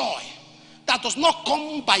enjoy that does not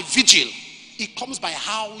come by vigil. It comes by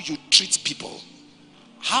how you treat people,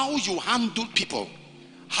 how you handle people,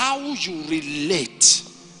 how you relate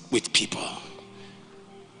with people.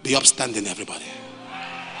 Be upstanding, everybody.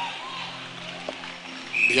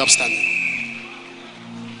 Be upstanding.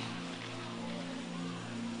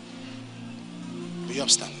 Be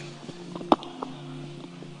upstanding.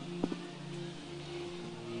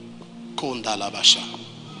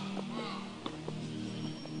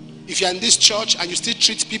 If you're in this church and you still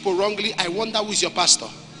treat people wrongly, I wonder who is your pastor.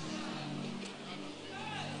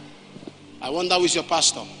 I wonder who is your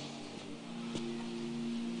pastor.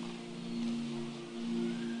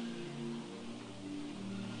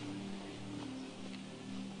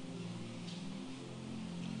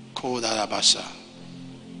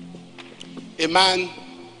 A man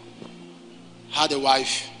had a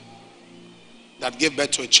wife that gave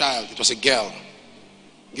birth to a child. It was a girl.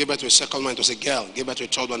 Gave birth to a second one. It was a girl. Gave birth to a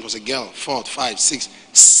third one. It was a girl. 4, 5, 6,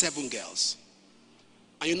 7 girls.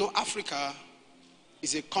 And you know, Africa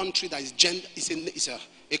is a country that is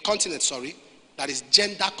a continent, that is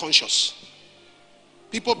gender conscious.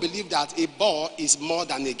 People believe that a boy is more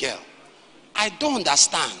than a girl. I don't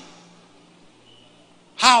understand.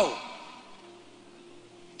 How?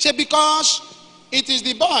 Say, because it is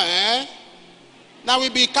the boy that will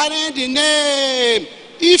be carrying the name.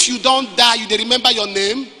 If you don't die, you remember your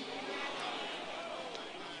name.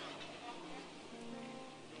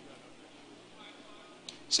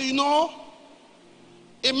 So you know,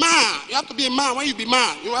 a man, you have to be a man. When you be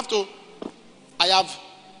man, you have to. I have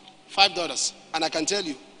 5 daughters, and I can tell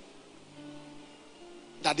you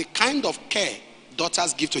that the kind of care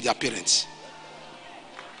daughters give to their parents.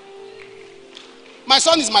 My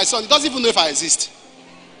son is my son. He doesn't even know if I exist.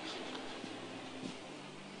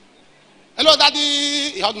 Hello, daddy.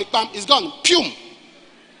 He hugged me. Pam. He's gone. Pum.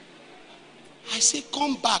 I say,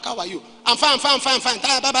 come back. How are you? I'm fine.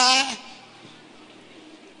 Bye bye.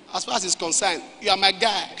 As far as it's concerned, you are my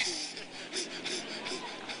guy.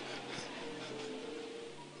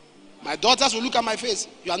 My daughters will look at my face.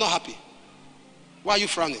 You are not happy. Why are you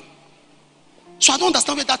frowning? So I don't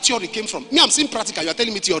understand where that theory came from. Me, I'm seeing practical. You are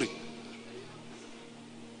telling me theory.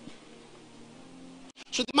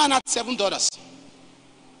 So the man had 7 daughters.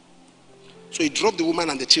 So he dropped the woman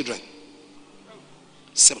and the children.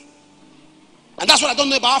 7. And that's what I don't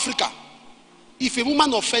know about Africa. If a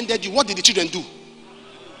woman offended you, what did the children do?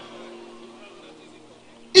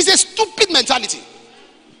 It's a stupid mentality.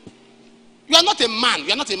 You are not a man.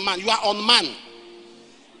 You are not a man. You are on man.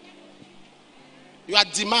 You are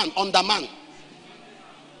demand, on the man.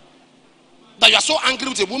 That you are so angry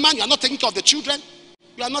with a woman, you are not taking care of the children.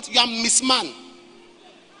 You are misman.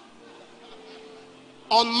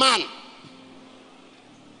 On man.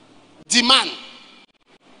 Demand.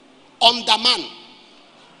 On the man.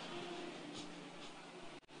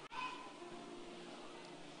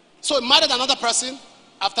 So he married another person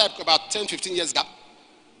after about 10-15 years gap.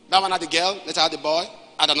 That one had a girl, later had a boy,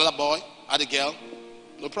 had another boy, had a girl.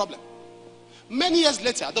 No problem. Many years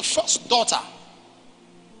later, the first daughter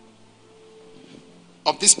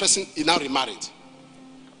of this person he now remarried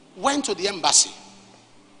went to the embassy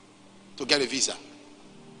to get a visa.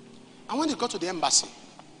 And when they got to the embassy,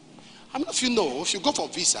 how many of you know, if you go for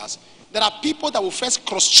visas, there are people that will first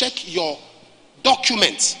cross-check your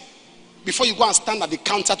documents before you go and stand at the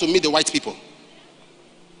counter to meet the white people.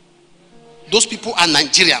 Those people are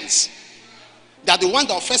Nigerians. They are the ones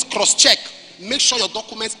that will first cross-check, make sure your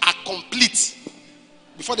documents are complete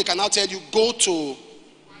before they can now tell you, go to...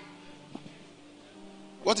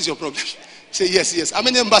 What is your problem? Say yes. How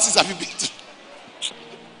many embassies have you been to?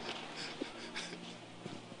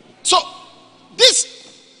 So, this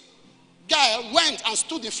guy went and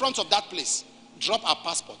stood in front of that place, dropped her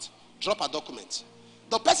passport, dropped her document.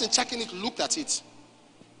 The person checking it looked at it,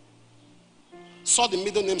 saw the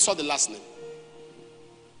middle name, saw the last name.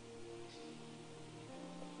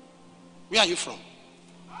 Where are you from?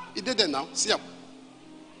 He did that now. See up.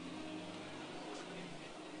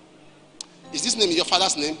 Is this name your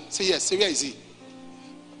father's name? Say yes. Say, where is he?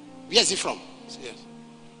 Where is he from? Say yes.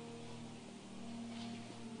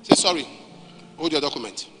 Say sorry. Hold your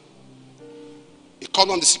document. He called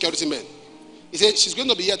on the security man. He said, she's going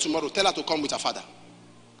to be here tomorrow. Tell her to come with her father.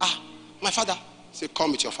 Ah, my father. Say,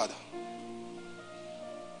 come with your father.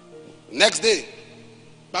 Next day,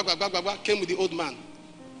 came with the old man.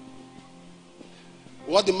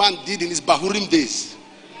 What the man did in his Bahurim days,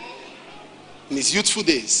 in his youthful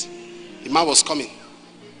days, the man was coming.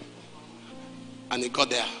 And he got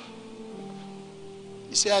there.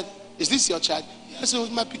 He said, is this your child? Yes, it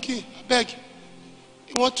was my pikin. I beg.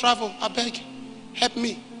 He won't travel. I beg. Help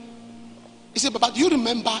me. He said, Papa, do you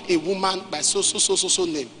remember a woman by so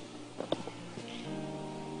name?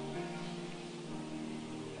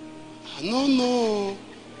 No.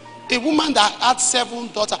 A woman that had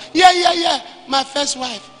 7 daughters. Yeah. My first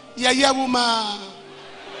wife. Yeah, woman.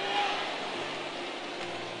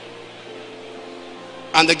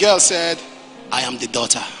 And the girl said, I am the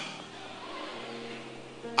daughter.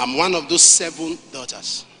 I'm one of those 7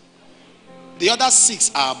 daughters. The other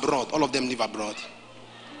 6 are abroad. All of them live abroad.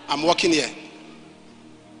 I'm working here.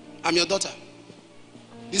 I'm your daughter.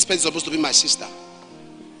 This person is supposed to be my sister.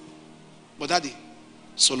 But daddy,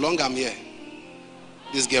 so long I'm here,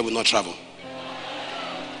 this girl will not travel.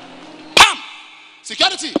 Bam!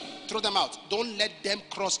 Security! Throw them out. Don't let them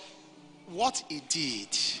cross. What he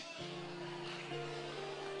did.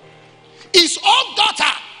 His own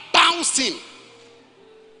daughter bounced him.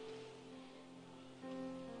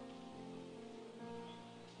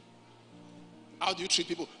 How do you treat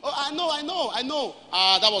people? Oh, I know.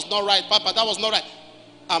 That was not right, Papa. That was not right.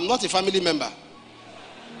 I'm not a family member.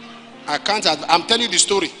 I can't. I'm telling you the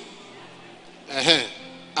story.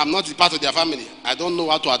 I'm not a part of their family. I don't know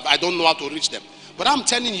how to reach them. But I'm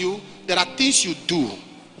telling you, there are things you do.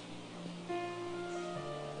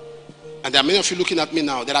 And there are many of you looking at me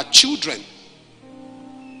now. There are children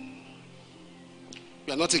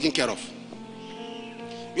you are not taking care of.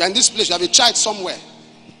 You are in this place. You have a child somewhere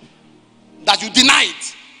that you denied.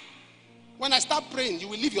 When I start praying, you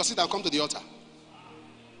will leave your seat and come to the altar.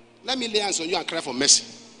 Let me lay hands on you and cry for mercy.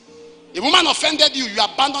 A woman offended you, you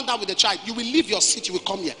abandoned her with the child. You will leave your seat, you will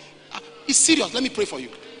come here. It's serious. Let me pray for you.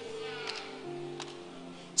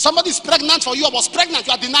 Somebody is pregnant for you. I was pregnant.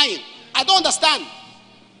 You are denying. I don't understand.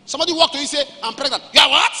 Somebody walked to you and say, I'm pregnant. You are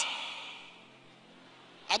what?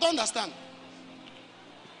 I don't understand.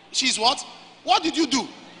 She's what? What did you do?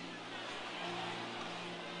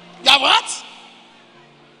 You are what?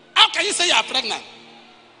 How can you say you are pregnant?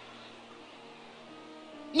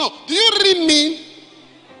 No. Do you really mean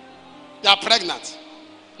you are pregnant?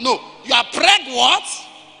 No. You are what?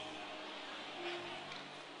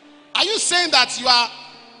 Are you saying that you are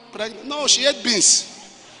pregnant? No, she ate beans.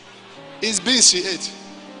 It's beans she ate.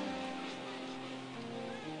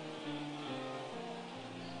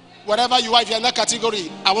 Whatever you are, if you are in that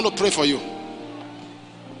category, I want to pray for you.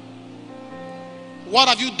 What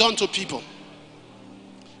have you done to people?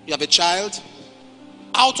 You have a child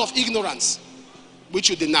out of ignorance,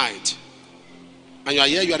 which you denied. And you are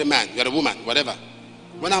here, you are a man, you are a woman, whatever.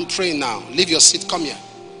 When I'm praying now, leave your seat, come here.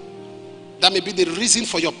 That may be the reason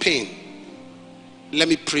for your pain. Let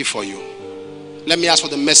me pray for you. Let me ask for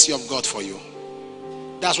the mercy of God for you.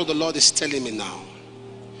 That's what the Lord is telling me now.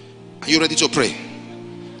 Are you ready to pray?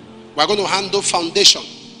 We're going to handle foundation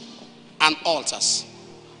and altars.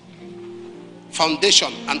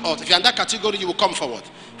 Foundation and altars. If you're in that category, you will come forward.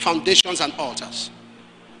 Foundations and altars.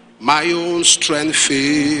 My own strength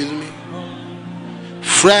fill me.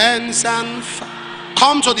 Friends and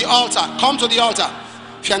come to the altar. Come to the altar.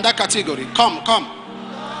 If you're in that category, come. Come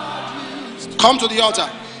to the altar.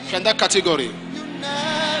 If you're in that category.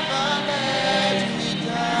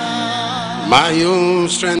 My own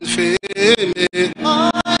strength fill me.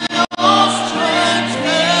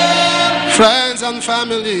 Friends and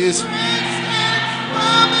families.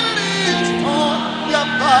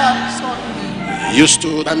 You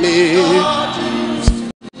stood by me.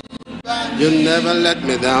 You never let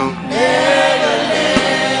me down.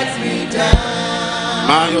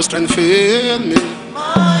 My strength fill me.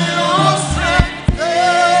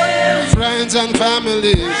 Friends and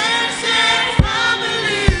families.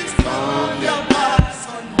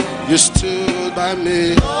 You stood by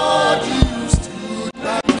me.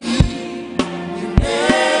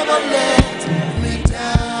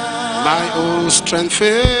 My own strength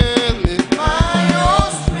fill me.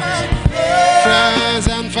 Friends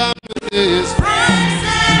and families.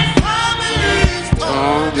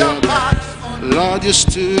 Lord, you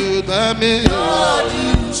stood by me.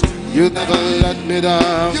 You never let me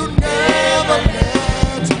down.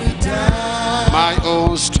 My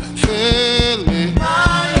own strength fill me.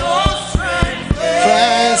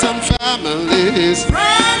 Friends and families.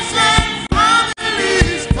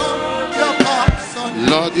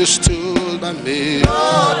 Lord, you stood by me.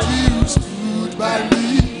 Lord, you stood by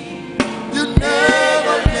me. You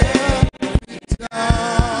never let me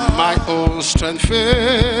down. My own strength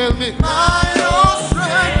fill me. My own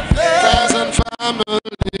strength Friends and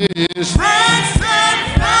families. Friends and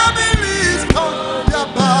families turn their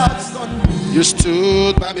backs on me. You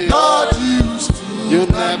stood by me. Lord, you stood. You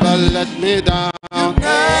never let me down.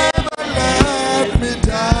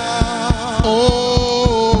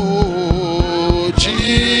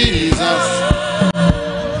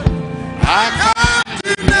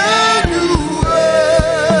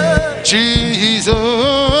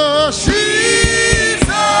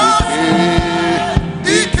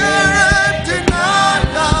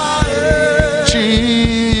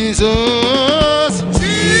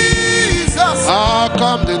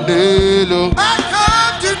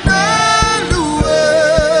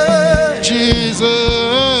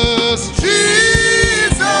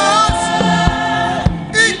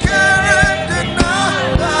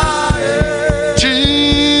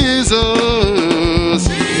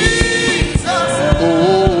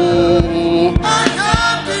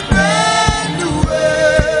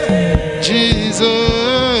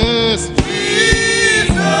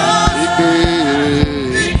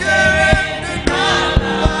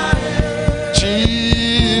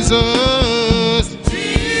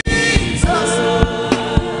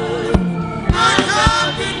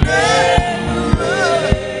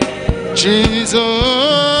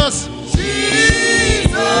 Jesus,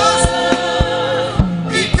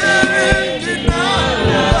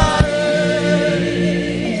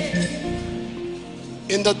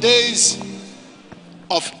 in the days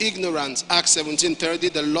of ignorance, Acts 17:30,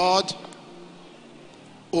 the Lord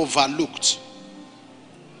overlooked.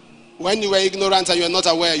 When you were ignorant and you were not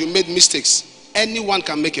aware, you made mistakes. Anyone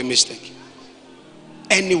can make a mistake.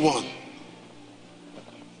 Anyone.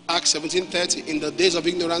 Acts 17:30, in the days of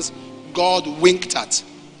ignorance, God winked at.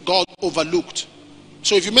 God overlooked.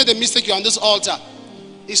 So if you made a mistake, you're on this altar.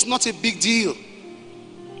 It's not a big deal.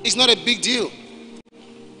 It's not a big deal.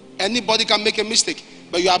 Anybody can make a mistake.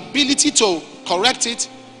 But your ability to correct it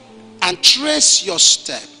and trace your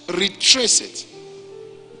step, retrace it,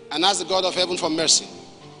 and ask the God of heaven for mercy.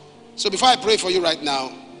 So before I pray for you right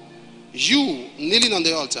now, you kneeling on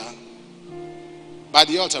the altar, by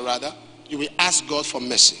the altar rather, you will ask God for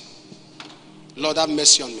mercy. Lord, have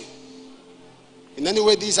mercy on me. In any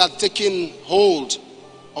way these are taking hold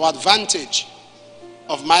or advantage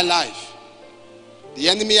of my life, the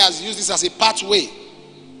enemy has used this as a pathway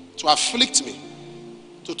to afflict me,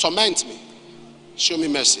 to torment me. Show me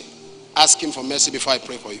mercy. Ask him for mercy before I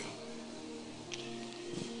pray for you.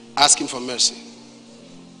 Ask him for mercy.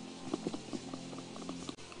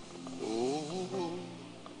 Oh,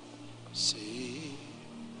 see.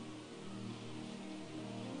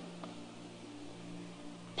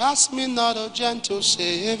 Pass me not, a gentle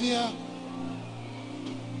Savior.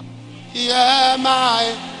 Hear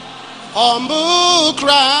my humble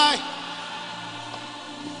cry.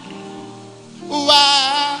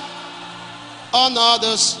 Why on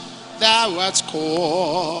others thou art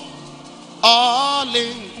calling?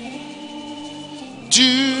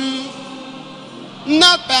 Do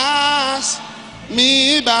not pass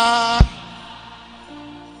me by.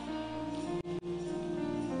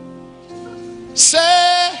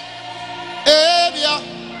 Savior,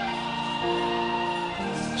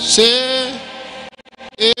 Savior,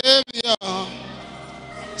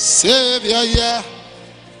 Savior, yeah.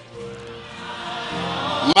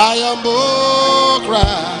 My humble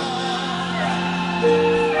cry.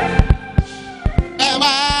 And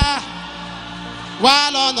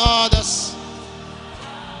while on others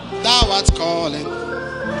thou art calling,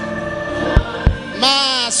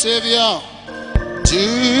 my Savior,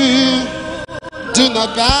 do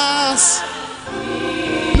not pass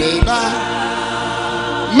me by.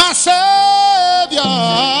 My Savior,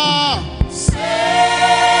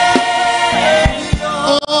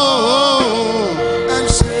 and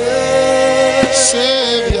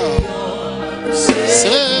Savior,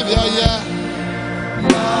 Savior, yeah.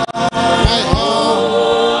 My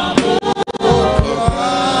home,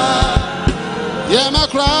 yeah, my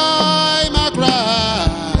cry, my cry.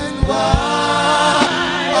 And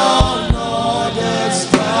why on others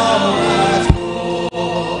thou art calling?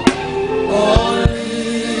 Only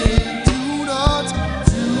do not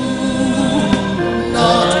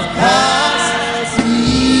pass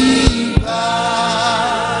me by.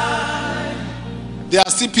 There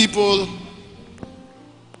are still people,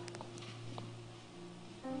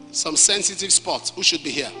 some sensitive spots, who should be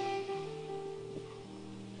here.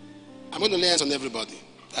 I'm going to lay hands on everybody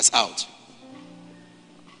that's out.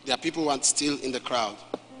 There are people who are still in the crowd.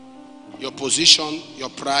 Your position, your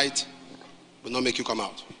pride will not make you come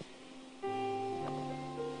out.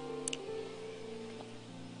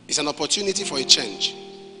 It's an opportunity for a change.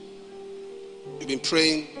 You've been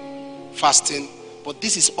praying, fasting, but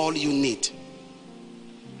this is all you need.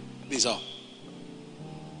 This is all.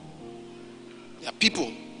 There are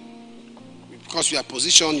people, because you are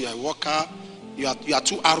positioned, you are a worker, you are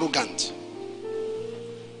too arrogant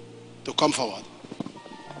to come forward.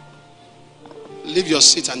 Leave your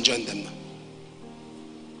seat and join them now.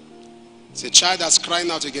 It's a child that's crying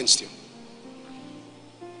out against you.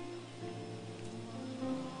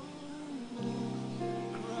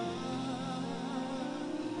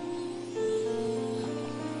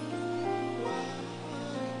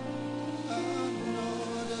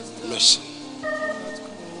 Mercy.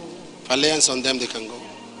 If I lay hands on them, they can go.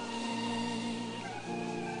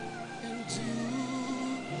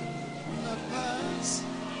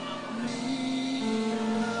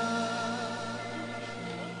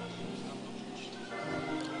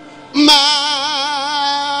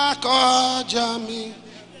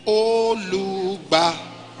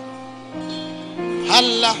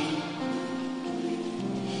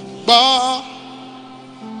 Ba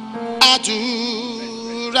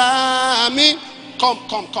Adurami.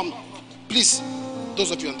 Come. Please,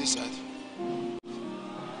 those of you on this side.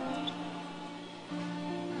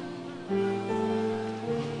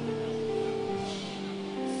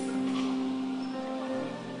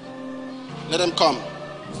 Let them come.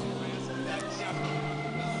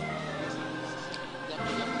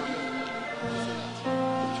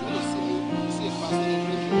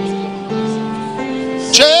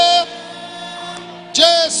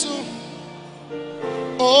 Jesus,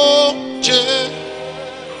 oh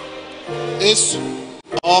Jesus,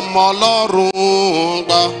 Ọmọlọ́run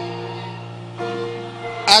gbà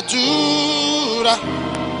àdúrà.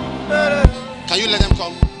 Can you let them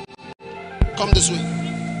come? Come this way.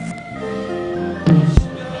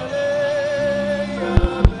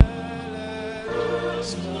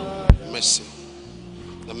 Mercy.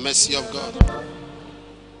 The mercy of God.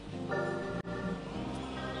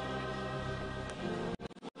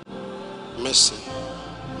 Mercy.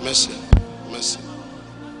 Mercy. Mercy.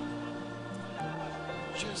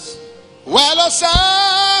 Well, sir.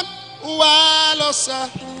 Well, sir.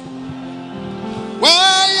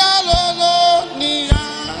 Well, yalolo ni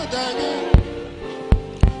adage.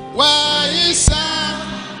 Where is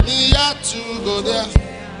ni to go there?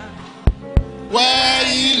 Where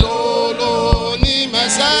ilolo ni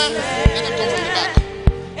mesa? Let them come from the back.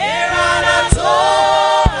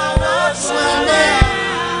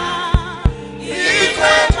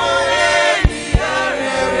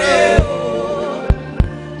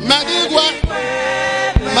 Madigwa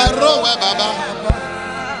Marowe Baba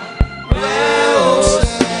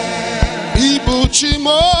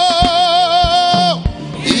Ibuchimo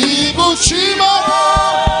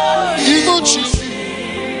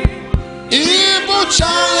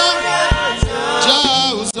Ibuchaya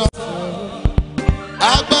Jauzo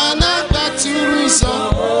Abana Baturuzo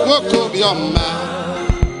Wokobioma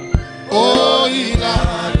Oila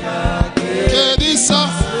Kedisa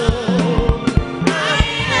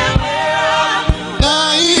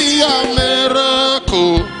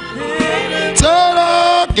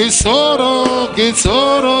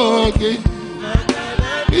Gisoro,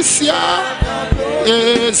 Isya,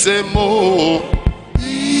 Ezemo.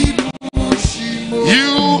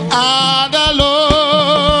 You are the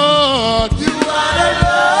Lord. You are the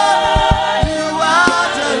Lord. You are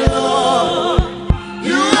the Lord.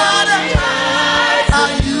 You are the light I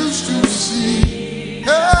used to see.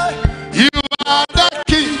 Hey. You are the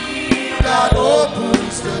King that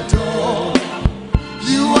opens the door.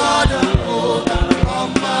 You are the Lord of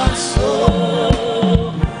my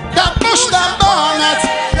soul. That push that bonnet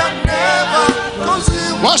that never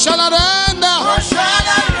consume. What shall I render? What shall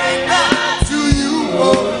I render to you,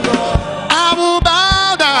 oh Lord? I will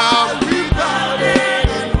bow down. I will bow down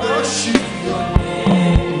and worship your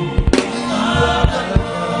name. You are the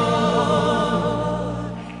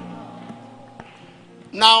Lord.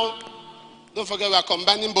 Now, don't forget we are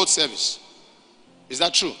combining both service. Is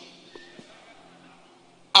that true?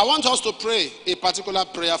 I want us to pray a particular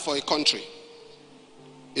prayer for a country.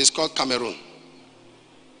 It's called Cameroon.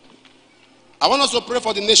 I want us to pray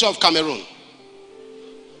for the nation of Cameroon.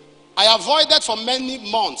 I avoided for many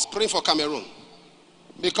months praying for Cameroon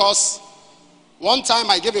because one time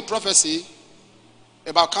I gave a prophecy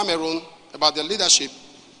about Cameroon, about the leadership.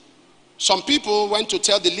 Some people went to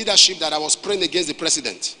tell the leadership that I was praying against the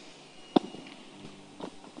president.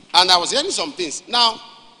 And I was hearing some things. Now,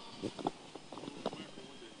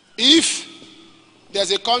 if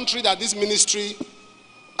there's a country that this ministry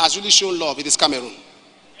has really shown love, it is Cameroon.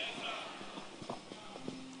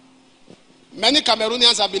 Many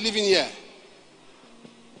Cameroonians have been living here.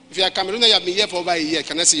 If you are Cameroonian, you have been here for over a year.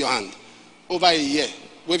 Can I see your hand? Over a year.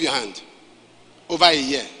 Wave your hand. Over a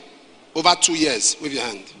year. Over 2 years. Wave your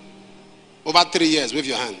hand. Over 3 years. Wave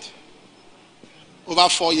your hand. Over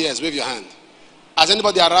 4 years. Wave your hand. Has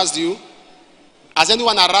anybody harassed you? Has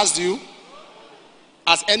anyone harassed you?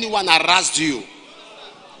 Has anyone harassed you?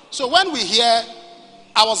 So when we hear,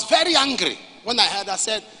 I was very angry when I heard. I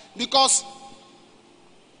said, because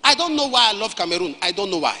I don't know why I love Cameroon. I don't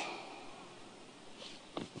know why.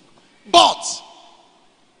 But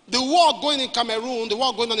the war going in Cameroon, the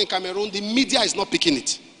war going on in Cameroon, the media is not picking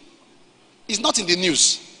it. It's not in the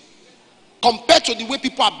news. Compared to the way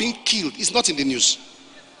people are being killed, it's not in the news.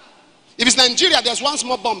 If it's Nigeria, there's one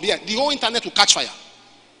small bomb here, the whole internet will catch fire.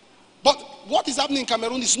 But what is happening in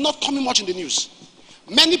Cameroon is not coming much in the news.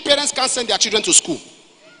 Many parents can't send their children to school.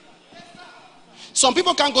 Some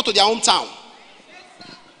people can't go to their hometown.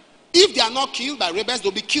 If they are not killed by rebels,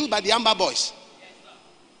 they'll be killed by the Amber Boys.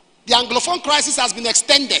 The Anglophone crisis has been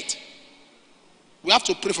extended. We have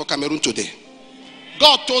to pray for Cameroon today.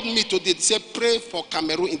 God told me today, say, pray for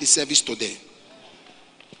Cameroon in the service today.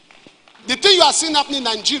 The thing you are seeing happening in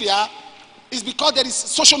Nigeria is because there is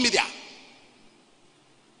social media.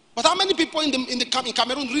 But how many people in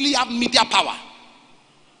Cameroon really have media power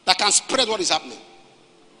that can spread what is happening?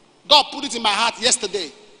 God put it in my heart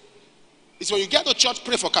yesterday. It's when you get to church,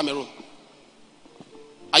 pray for Cameroon.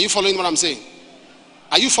 Are you following what I'm saying?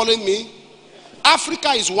 Are you following me? Africa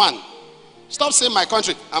is one. Stop saying my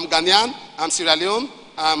country. I'm Ghanaian, I'm Sierra Leone,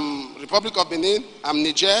 I'm Republic of Benin, I'm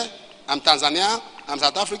Niger, I'm Tanzania, I'm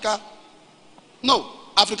South Africa. No,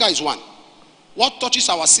 Africa is one. What touches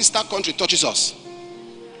our sister country touches us.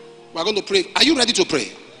 We're going to pray. Are you ready to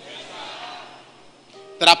pray?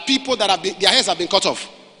 There are people that have been, their heads have been cut off.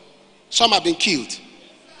 Some have been killed.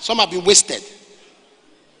 Some have been wasted.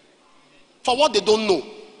 For what they don't know.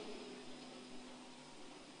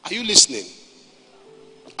 Are you listening?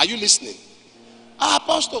 Are you listening?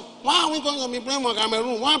 Apostle, why are we going to be praying for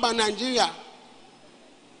Cameroon? Why about Nigeria?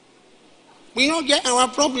 We don't get our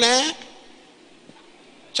problem.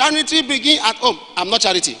 Charity begin at home. I'm not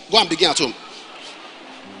charity. Go and begin at home.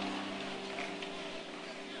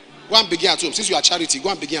 Go and begin at home. Since you are charity,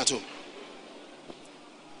 go and begin at home.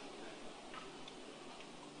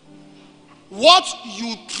 What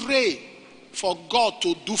you pray for God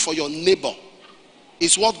to do for your neighbor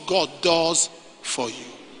is what God does for you.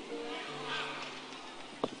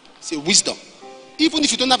 It's a wisdom. Even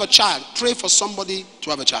if you don't have a child, pray for somebody to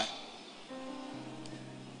have a child.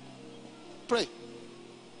 Pray.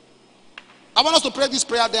 I want us to pray this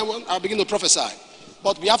prayer, then I'll begin to prophesy.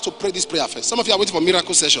 But we have to pray this prayer first. Some of you are waiting for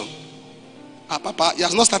miracle session. Papa, he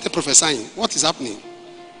has not started prophesying. What is happening?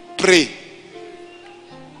 Pray.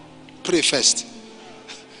 Pray first.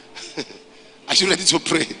 Are you ready to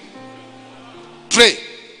pray? Pray.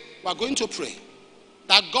 We are going to pray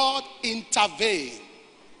that God intervene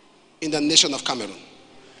in the nation of Cameroon.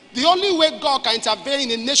 The only way God can intervene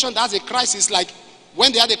in a nation that has a crisis, like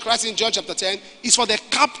when they had a crisis in John chapter 10, is for the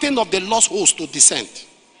captain of the lost host to descend.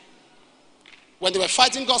 When they were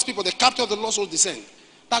fighting God's people, the captain of the lost host descend.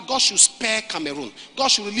 That God should spare Cameroon. God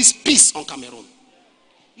should release peace on Cameroon.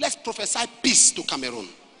 Let's prophesy peace to Cameroon.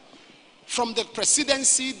 From the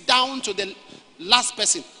presidency down to the last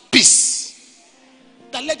person, peace.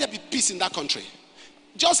 That let there be peace in that country.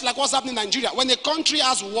 Just like what's happening in Nigeria. When a country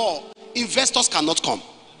has war, investors cannot come.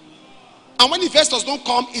 And when investors don't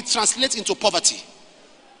come, it translates into poverty.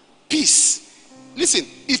 Peace. Listen,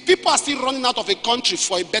 if people are still running out of a country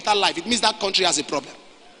for a better life, it means that country has a problem.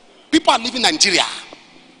 People are leaving Nigeria.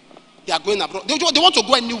 They are going abroad. They want to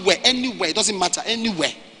go anywhere. It doesn't matter.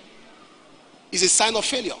 Anywhere. It's a sign of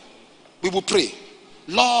failure. We will pray.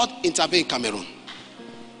 Lord, intervene in Cameroon.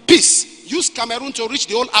 Peace. Use Cameroon to reach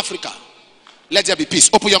the whole Africa. Let there be peace.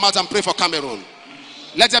 Open your mouth and pray for Cameroon.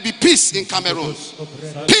 Let there be peace in Cameroon.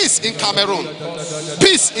 Peace in Cameroon.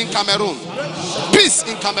 Peace in Cameroon. Peace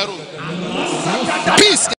in Cameroon. Peace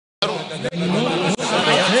in Cameroon.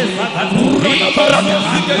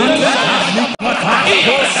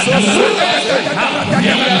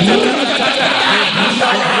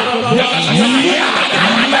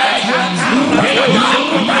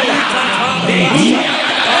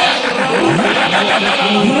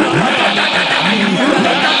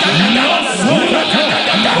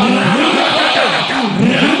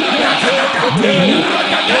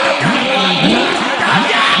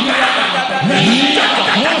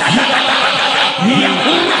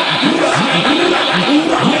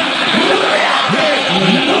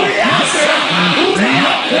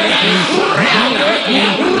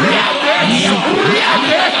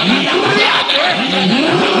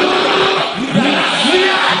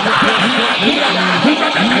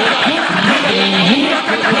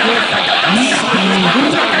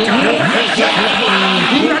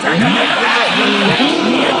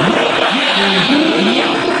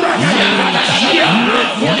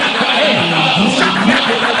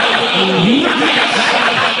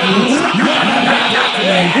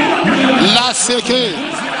 La seke.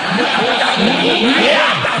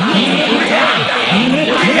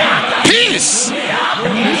 Peace.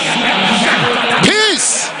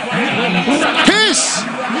 Peace. Peace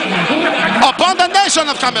upon the nation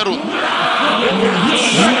of Cameroon.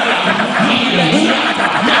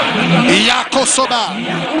 Yakosoba.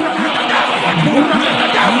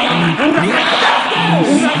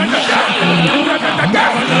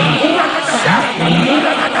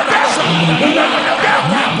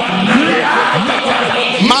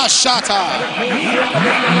 Mashata.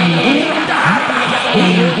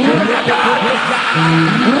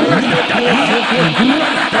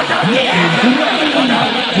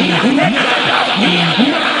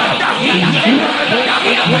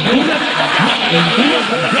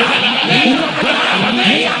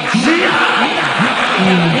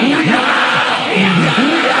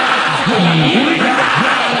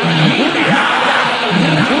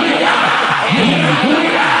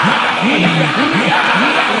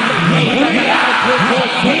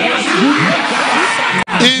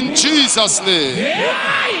 In Jesus' name.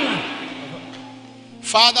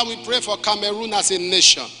 Father, we pray for Cameroon as a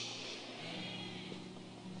nation.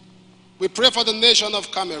 We pray for the nation of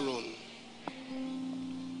Cameroon.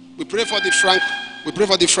 We pray for the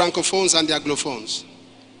francophones and the anglophones.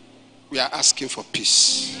 We are asking for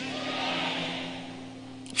peace.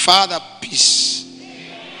 Father, peace.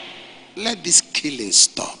 Let this killing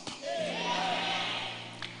stop.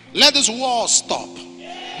 Let this war stop.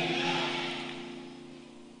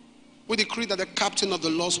 We decree that the captain of the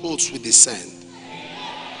lost hosts will descend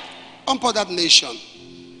upon that nation.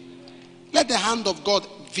 Let the hand of God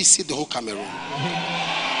visit the whole Cameroon.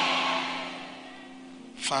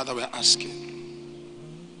 Father, we are asking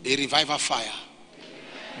a revival fire.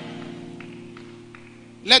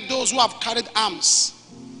 Let those who have carried arms,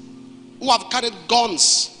 who have carried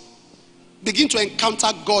guns, begin to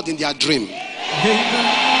encounter God in their dream.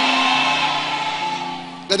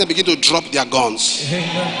 Let them begin to drop their guns.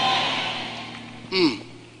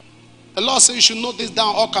 The Lord says you should note this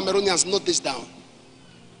down. All Cameroonians, note this down.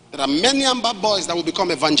 There are many Amber boys that will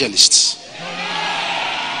become evangelists.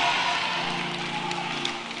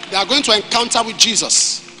 They are going to encounter with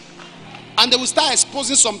Jesus. And they will start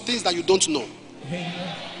exposing some things that you don't know.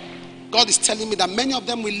 God is telling me that many of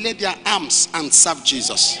them will lay their arms and serve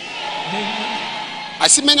Jesus. I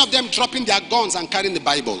see many of them dropping their guns and carrying the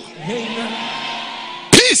Bible.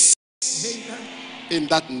 Peace in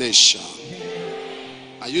that nation.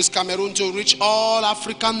 I use Cameroon to reach all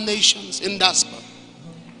African nations in diaspora.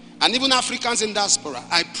 And even Africans in diaspora.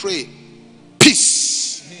 I pray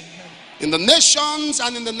peace in the nations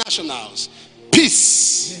and in the nationals.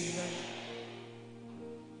 Peace.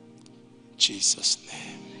 In Jesus'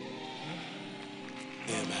 name.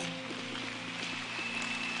 Amen.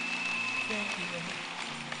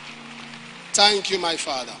 Thank you, my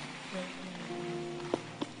Father.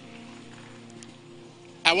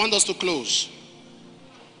 I want us to close.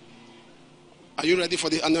 Are you ready for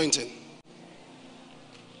the anointing?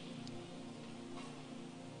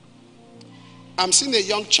 I'm seeing a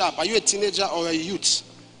young chap. Are you a teenager or a youth?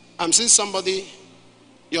 I'm seeing somebody.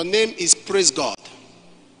 Your name is Praise God.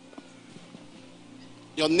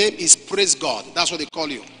 Your name is Praise God. That's what they call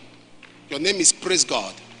you. Your name is Praise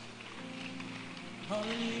God.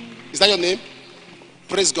 Is that your name?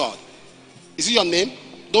 Praise God. Is it your name?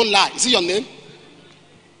 Don't lie. Is it your name?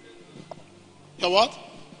 Your what?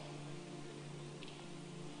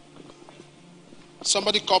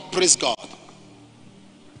 Somebody called Praise God.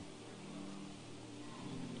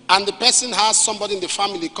 And the person has somebody in the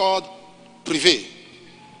family called Privé.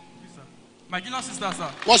 My junior sister,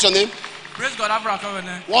 sir. What's your name? Praise God,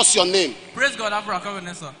 Abraham. What's your name? Praise God,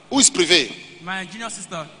 Abraham, sir. Who is Privé? My junior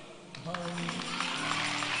sister.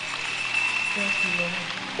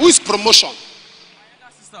 Who is Promotion? My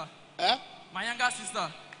younger sister. Eh? My younger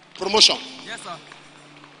sister. Promotion. Yes, sir.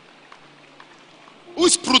 Who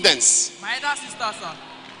is Prudence? My elder sister, sir.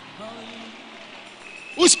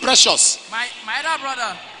 Who is Precious? My elder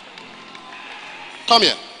brother. Come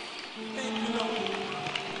here.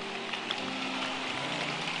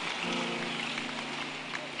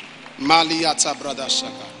 Maliata brother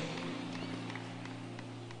Shaka.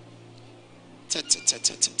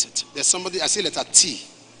 There's somebody, I see letter T.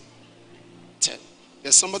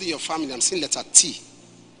 There's somebody in your family, I'm seeing letter T.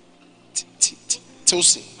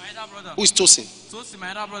 Tosin. My elder brother. Who is Tosin? Tosin, my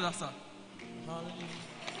elder brother, sir.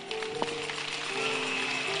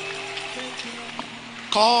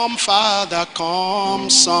 Come, Father, come,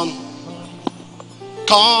 Son.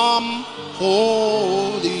 Come,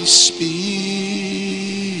 Holy Spirit.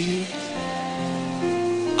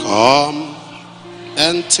 Come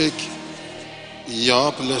and take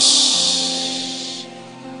your place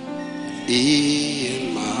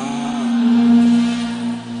in my.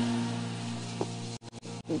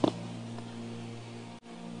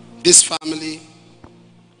 This family,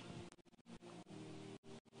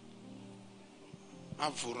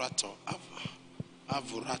 Avurato.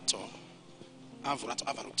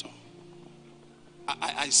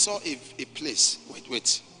 I saw a place.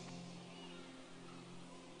 Wait.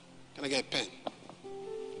 Can I get a pen?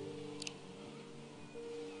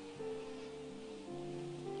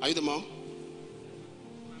 Are you the mom?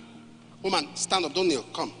 Woman, stand up, don't kneel.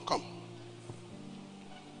 Come.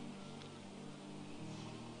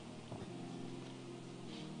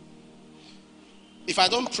 If I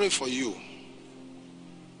don't pray for you,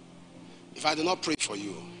 If I do not pray for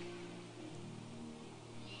you,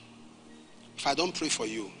 if I don't pray for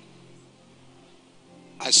you,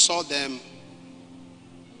 I saw them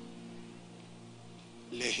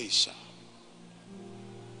lehisha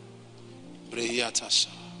brehiatasha.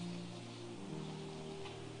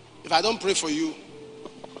 If I don't pray for you,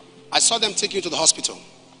 I saw them take you to the hospital.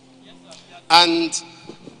 And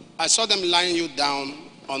I saw them lying you down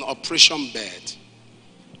on operation bed.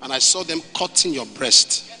 And I saw them cutting your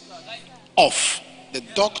breast off. The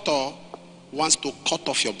doctor wants to cut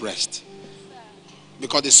off your breast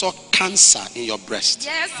because they saw cancer in your breast.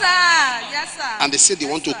 Yes, sir. Yes, sir. And they said they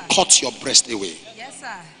want to cut your breast away. Yes,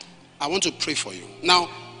 sir. I want to pray for you. Now,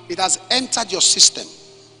 it has entered your system,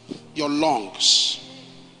 your lungs.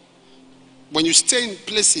 When you stay in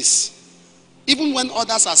places, even when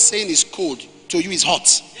others are saying it's cold, to you it's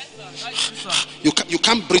hot. You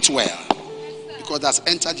can't breathe well because it has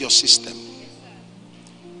entered your system.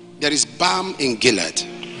 There is balm in Gilead.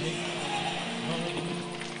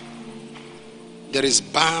 There is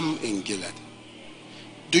balm in Gilead.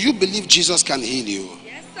 Do you believe Jesus can heal you?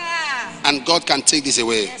 Yes, sir. And God can take this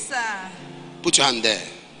away? Yes, sir. Put your hand there.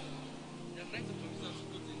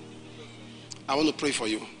 I want to pray for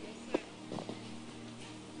you.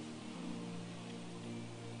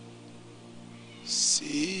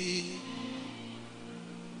 See.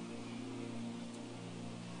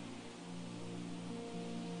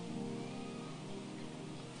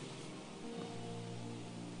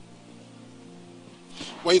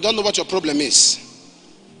 When you don't know what your problem is,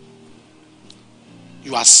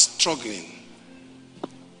 you are struggling.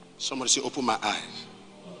 Somebody say, open my eyes.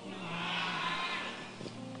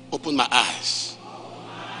 Open my eyes.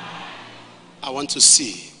 I want to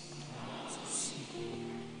see.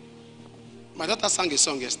 My daughter sang a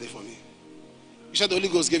song yesterday for me. You said the Holy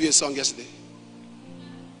Ghost gave you a song yesterday?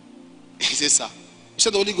 He said, sir. You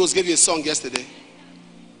said the Holy Ghost gave you a song yesterday?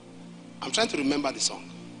 I'm trying to remember the song.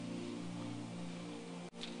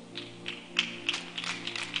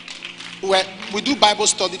 We do Bible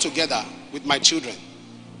study together with my children.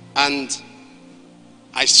 And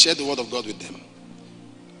I share the word of God with them.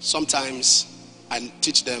 Sometimes I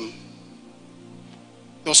teach them.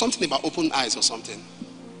 There was something about open eyes or something.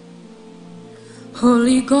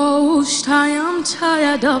 Holy Ghost, I am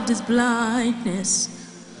tired of this blindness.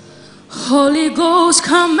 Holy Ghost,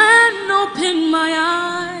 come and open my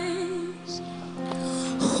eyes.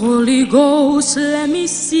 Holy Ghost, let me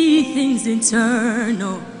see things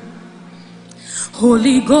eternal.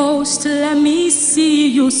 Holy Ghost, let me see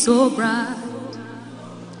you so bright.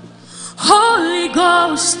 Holy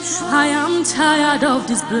Ghost, I am tired of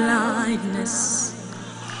this blindness.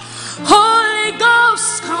 Holy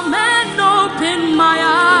Ghost, come and open my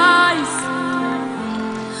eyes.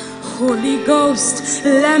 Holy Ghost,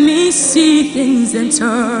 let me see things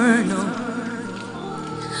eternal.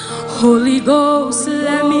 Holy Ghost,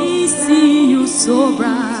 let me see you so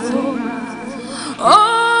bright.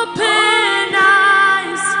 Open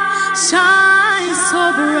eyes, shine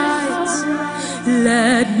so bright.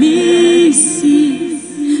 Let me see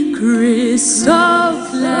crystal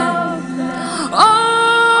clear.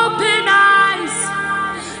 Open eyes,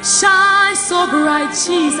 shine so bright,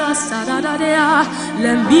 Jesus.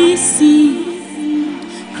 Let me see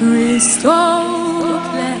crystal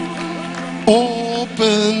clear.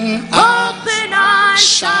 Open eyes,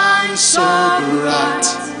 shine so bright.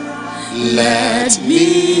 Let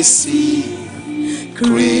me see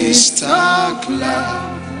crystal clear.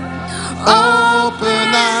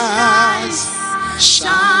 Open eyes,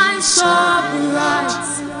 shine so bright.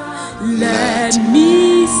 Let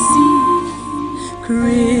me see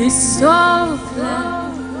crystal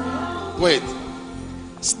clear. Wait,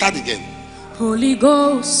 start again. Holy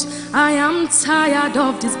Ghost, I am tired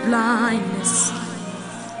of this blindness.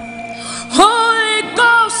 Holy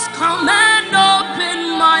Ghost, come and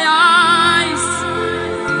open my eyes.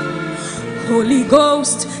 Holy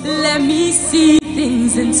Ghost, let me see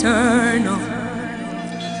things eternal.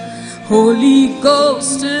 Holy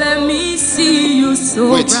Ghost, let me see you so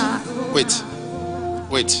bright.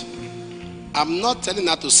 Wait. I'm not telling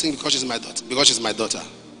her to sing because she's my daughter. Because she's my daughter.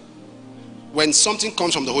 When something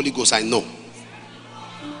comes from the Holy Ghost, I know.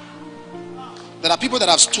 There are people that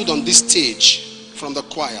have stood on this stage from the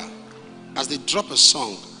choir. As they drop a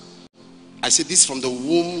song, I say this from the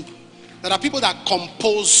womb. There are people that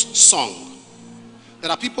compose song. There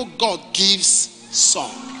are people God gives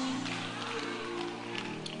song.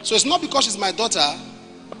 So it's not because she's my daughter.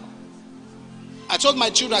 I told my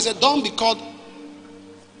children, I said, don't be called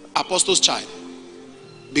apostle's child.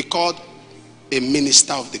 Be called a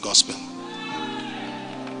minister of the gospel.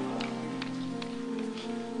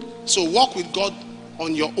 So walk with God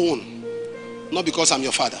on your own. Not because I'm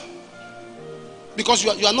your father. Because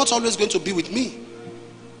you are not always going to be with me.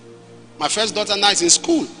 My first daughter now is in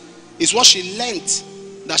school. It's what she learned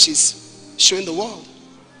that she's showing the world.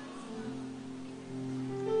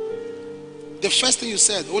 The first thing you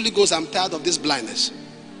said, Holy Ghost, I'm tired of this blindness.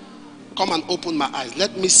 Come and open my eyes.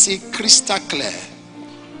 Let me see crystal clear.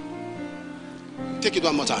 Take it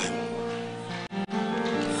one more time.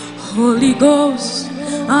 Holy Ghost,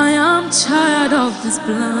 I am tired of this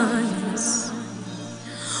blindness.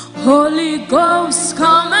 Holy Ghost,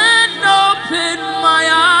 come and open my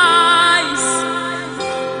eyes.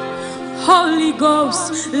 Holy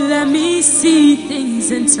Ghost, let me see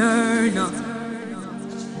things eternal.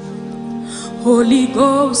 Holy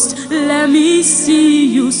Ghost, let me see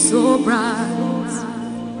you so bright.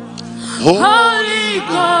 Holy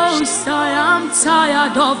Ghost, I am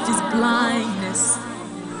tired of this blindness.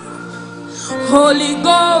 Holy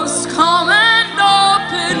Ghost, come and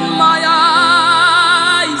open my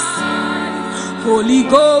eyes. Holy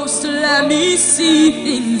Ghost, let me see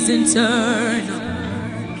things eternal.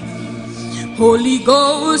 Holy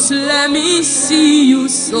Ghost, let me see you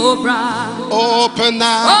so bright. Open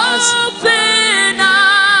eyes. Open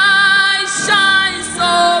eyes, shine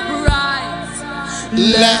so bright.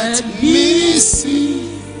 Let me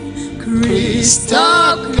see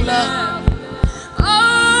crystal clear.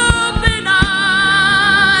 Open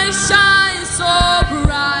eyes, shine so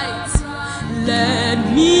bright. Let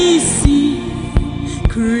me see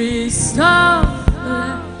crystal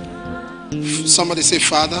clear. Somebody say,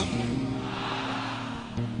 Father,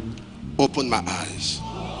 open my eyes.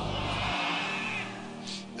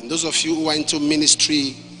 And those of you who are into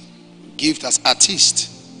ministry, gift as artists,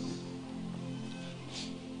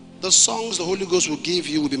 the songs the Holy Ghost will give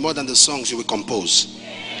you will be more than the songs you will compose.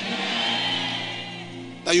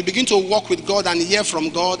 That you begin to walk with God and hear from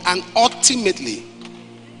God and ultimately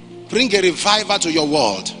bring a revival to your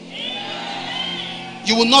world.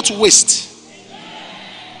 You will not waste.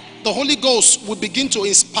 The Holy Ghost will begin to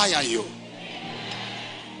inspire you.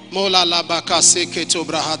 Mola labaka seketo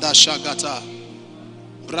brahada shagata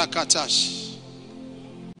brakatash.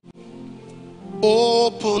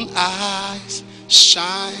 Open eyes,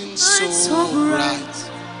 shine so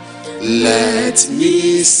bright. Let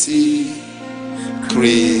me see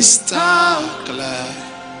crystal clear.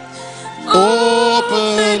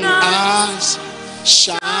 Open eyes,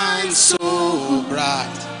 shine so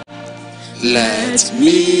bright. Let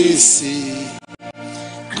me see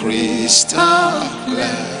crystal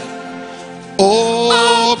clear.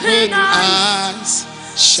 Open eyes,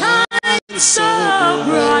 shine so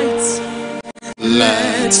bright.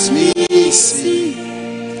 Let me see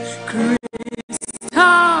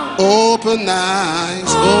Crystal. open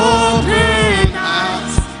eyes, open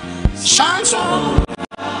eyes, shine so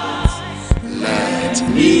bright. Let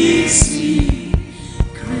me see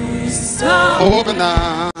Crystal. open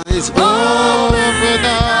eyes, open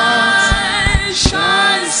eyes,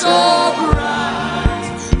 shine so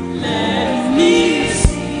bright. Let me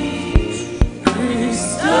see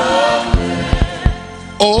crystal.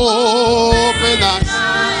 Open eyes,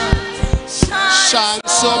 shine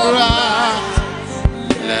so bright.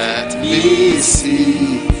 Let me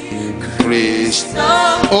see crystal.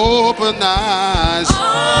 Open eyes,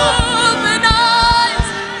 Open eyes,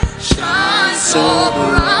 shine so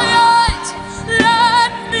bright.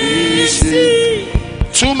 Let me see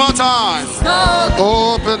two more times. crystal.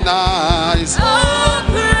 Open eyes,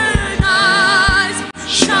 Open eyes,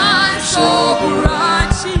 shine so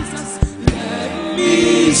bright. Jesus, let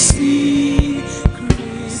me see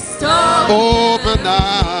crystal. open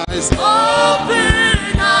eyes,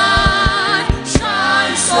 Open eyes,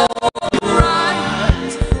 shine so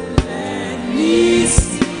bright. Let me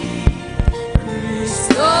see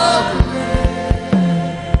crystal.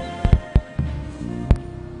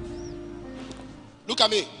 Look at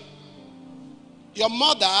me. Your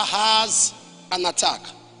mother has an attack.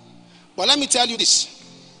 But let me tell you this.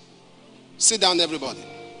 Sit down, everybody.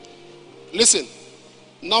 Listen.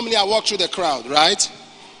 Normally I walk through the crowd, right?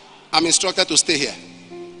 I'm instructed to stay here.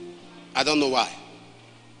 I don't know why.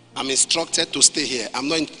 I'm instructed to stay here. I'm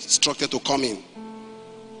not instructed to come in.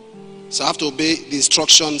 So I have to obey the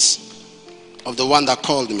instructions of the one that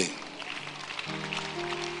called me.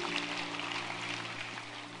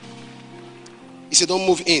 He said, don't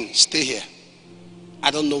move in, stay here.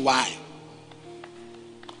 I don't know why.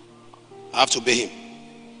 I have to obey him.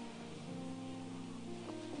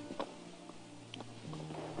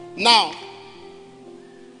 Now,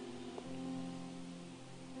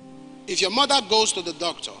 if your mother goes to the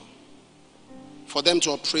doctor for them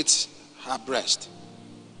to operate her breast,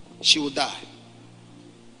 she will die.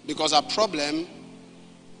 Because her problem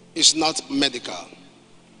It's not medical.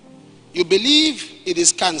 You believe it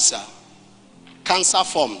is cancer. Cancer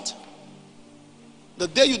formed. The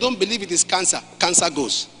day you don't believe it is cancer, cancer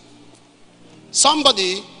goes.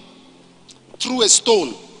 Somebody threw a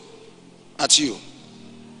stone at you.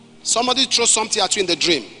 Somebody threw something at you in the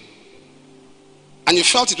dream. And you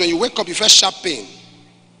felt it when you wake up, you felt sharp pain.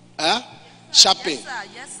 Sharp pain. Yes, sir.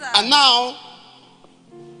 Yes, sir. And now,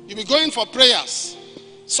 you'll be going for prayers.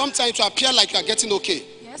 Sometimes it will appear like you are getting okay.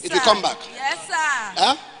 Yes, It will sir. come back. Yes,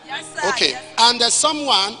 sir. Yes, sir. Okay. Yes, sir. And there's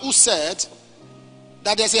someone who said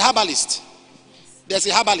that there's a herbalist. There's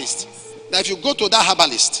a herbalist. That if you go to that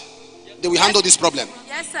herbalist, they will handle this problem.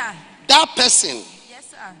 Yes, sir. That person Yes,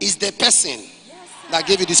 sir. is the person Yes, sir. that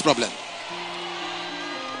gave you this problem.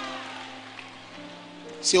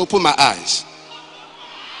 Say, open my eyes.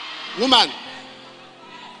 Woman.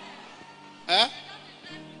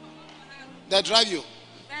 They drive you.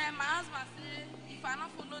 My husband said, if I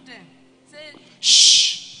don't follow them, say,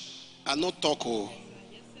 Shh. I no talk.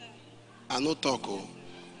 I no talk.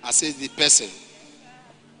 I say the person.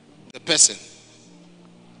 The person.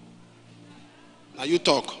 Now you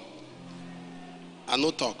talk. I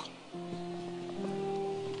no talk.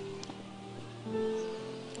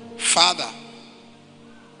 Father.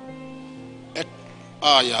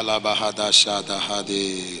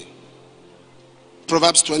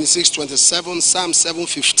 Proverbs 26:27, Psalm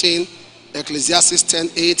 7:15, Ecclesiastes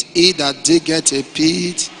 10:8. He that diggeth a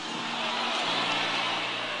pit.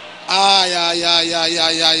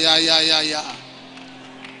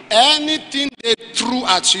 Anything they threw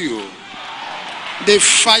at you, they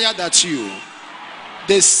fired at you,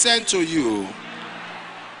 they sent to you.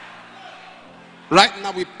 Right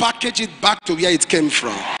now we package it back to where it came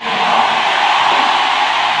from.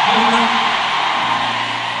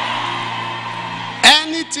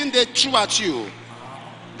 Anything they threw at you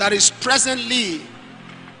that is presently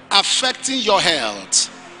affecting your health,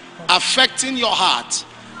 affecting your heart,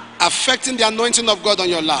 affecting the anointing of God on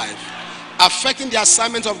your life, affecting the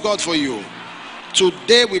assignment of God for you,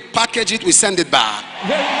 today we package it, we send it back.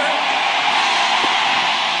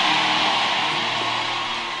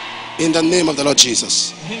 In the name of the Lord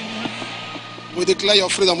Jesus. We declare your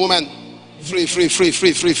freedom, woman. Free, free, free,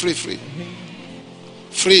 free, free, free, free.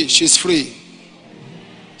 Free, she's free.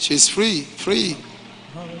 She's free, free.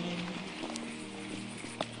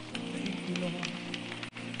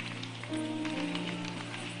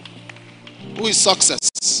 Who is success?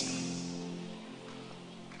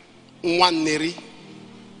 One neri.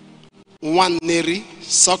 One neri.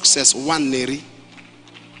 Success, one neri.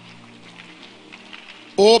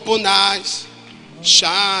 Open eyes,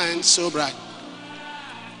 shine so bright.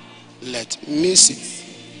 Let me see.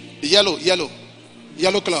 Yellow, yellow,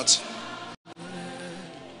 yellow cloth.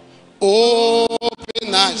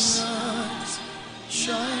 Open eyes,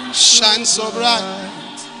 shine so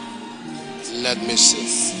bright. Let me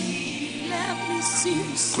see.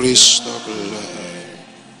 Crystal clear.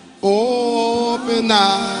 Open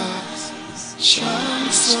eyes,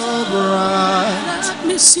 shine so bright. Let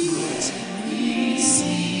me see.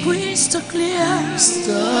 Crystal clear.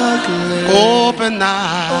 Open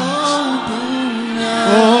eyes.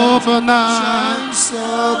 Open eyes.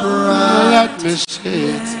 So bright. Let me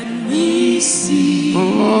see. Let me see.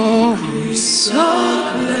 Oh. Crystal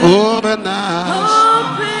clear. Open eyes.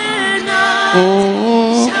 Open eyes.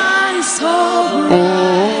 Oh. Shine so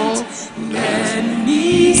bright. Let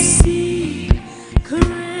me see.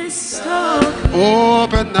 Crystal clear.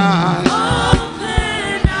 Open eyes.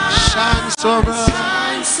 Open eyes. Shine so bright.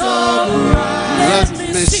 So bright. Let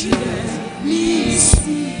me see. Let me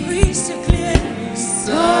see. Crystal clear.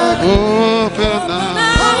 Open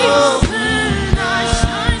eyes. Open eyes.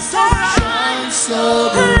 Shine so bright. So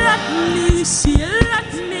bright. Let me see.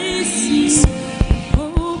 Let me see.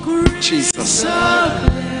 Oh, crystal Jesus. clear.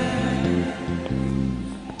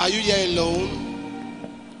 Are you here alone?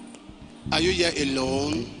 Are you here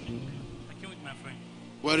alone? I came with my friend.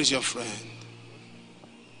 Where is your friend?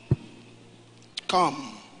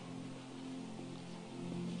 Come.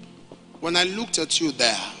 When I looked at you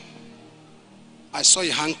there, I saw a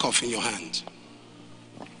handcuff in your hand.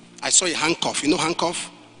 I saw a handcuff. You know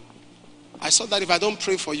handcuff? I saw that if I don't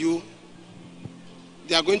pray for you,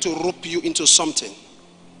 they are going to rope you into something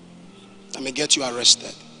that may get you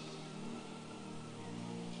arrested.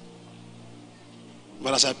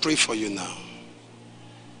 But as I pray for you now,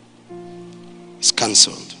 it's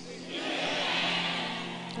cancelled.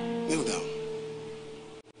 Kneel down.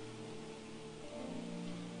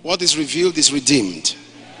 What is revealed is redeemed.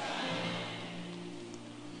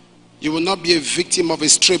 You will not be a victim of a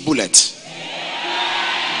stray bullet.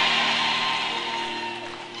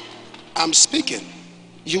 I'm speaking.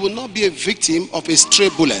 You will not be a victim of a stray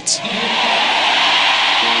bullet.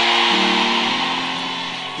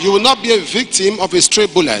 You will not be a victim of a stray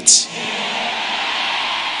bullet.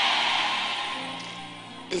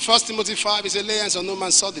 In 1 Timothy 5, it says, lay hands on no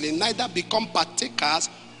man suddenly, neither become partakers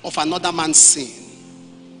of another man's sin.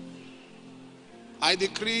 I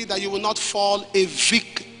decree that you will not fall a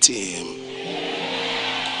victim.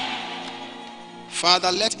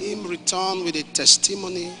 Father, let him return with a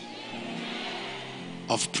testimony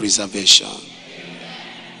of preservation.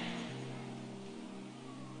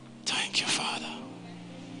 Thank you, Father.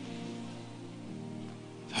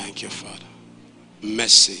 Thank you, Father.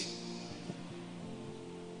 Mercy.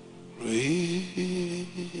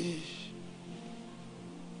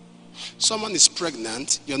 Someone is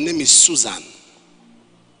pregnant. Your name is Susan.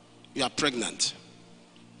 You are pregnant.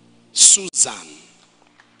 Susan.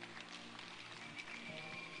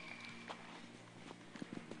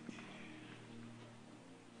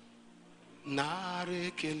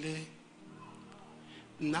 Narekele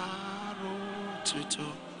Naro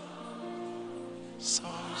Tuto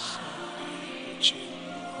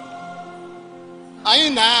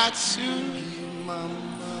Ainatsu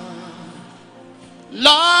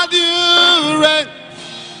Lord, you reign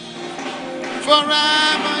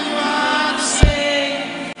forever. You are the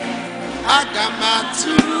same.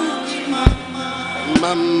 Agamatu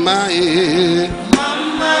Mama,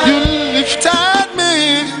 you lifted me.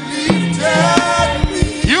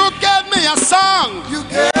 You gave me a song. You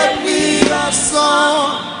gave me a song.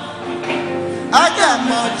 I got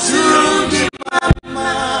my Judy mama.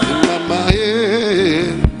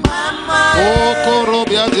 Mama, oh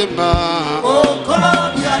Korobia Dima. Oh,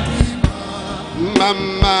 Korobia Dima.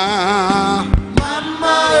 Mama,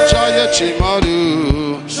 Mama, Joya Chimaru.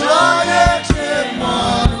 Joya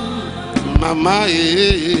Chimaru. Mama,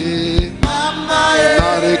 Mama,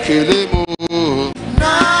 Narekelemo.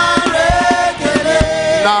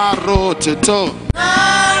 Narotuto.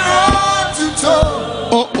 Narotuto.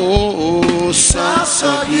 Oh, oh, oh,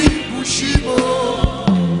 Sasagi Bushibo.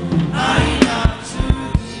 Ainatsu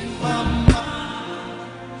Mama.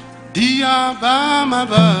 Dia Bama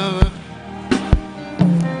Baba.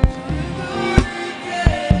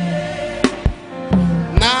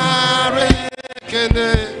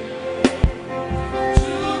 Narekele.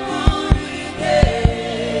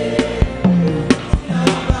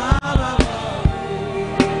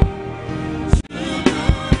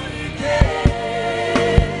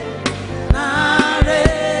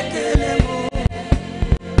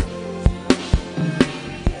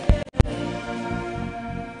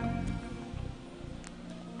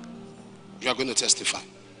 You are going to testify.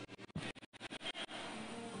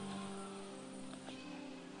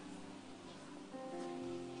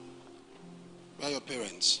 Where are your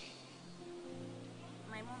parents?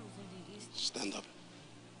 My mom is in the east. Stand up.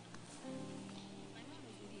 My mom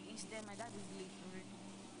is in the east. Then my dad is late already.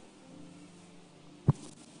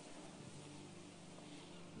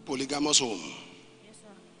 Polygamous home. Yes,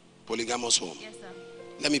 sir. Polygamous home. Yes, sir.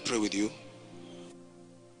 Let me pray with you.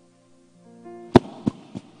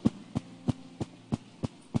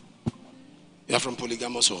 You are from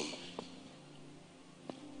polygamous home.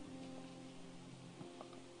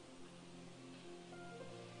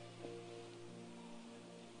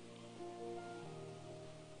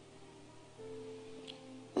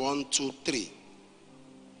 One, two, three.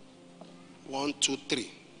 1, 2,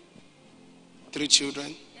 3. 3 children.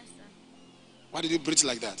 Yes, sir. Why did you breathe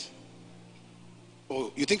like that?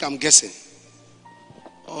 Oh, you think I'm guessing?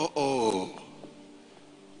 Oh,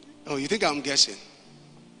 you think I'm guessing?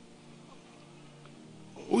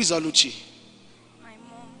 Who is Aluchi? My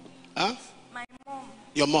mom. Huh? My mom.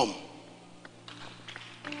 Your mom.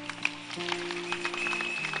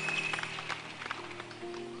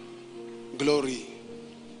 Glory.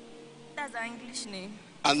 That's our English name.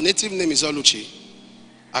 Our native name is Aluchi.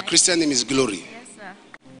 Our Christian name is Glory. Yes, sir.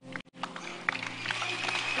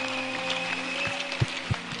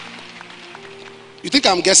 You think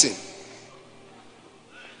I'm guessing?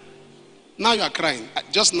 Now you are crying.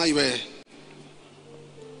 Just now you were.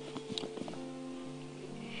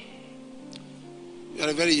 You are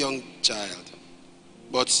a very young child.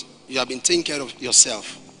 But you have been taking care of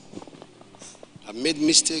yourself. You have made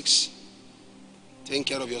mistakes. Take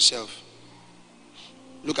care of yourself.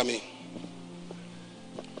 Look at me.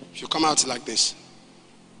 If you come out like this,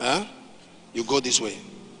 you go this way.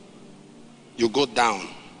 You go down.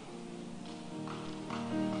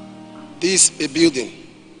 This is a building.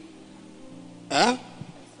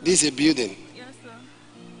 This is a building. Yes, sir.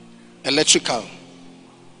 Electrical.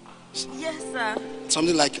 Yes, sir.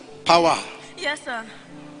 Something like power. Yes, sir.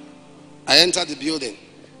 I enter the building.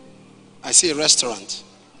 I see a restaurant.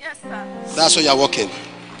 Yes, sir. That's where you're working.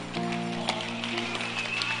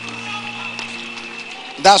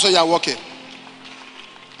 That's where you're working.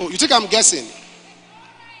 Oh, you think I'm guessing?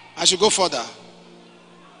 I should go further.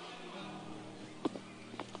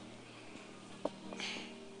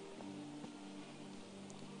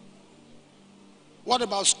 What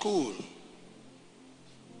about school?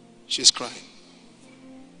 She's crying.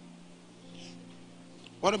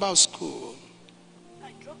 What about school?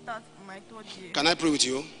 I dropped out in my third year. Can I pray with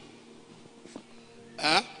you?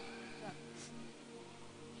 Huh?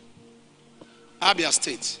 Abia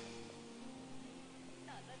State.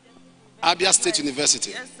 Abia State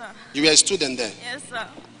University. Yes, sir. You were a student there. Yes, sir.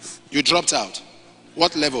 You dropped out.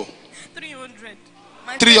 What level? 300.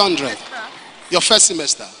 My 300. first semester. Your first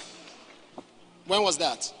semester. When was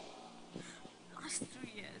that? Last 2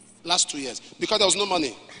 years. Last 2 years. Because there was no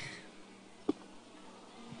money.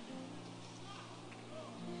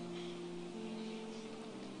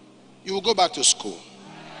 You will go back to school.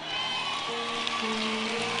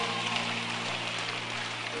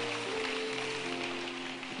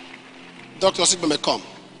 Dr. Sigma, come.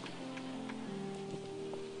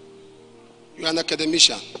 You are an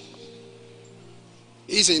academician.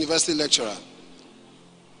 He's a university lecturer.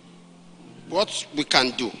 What we can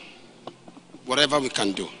do, whatever we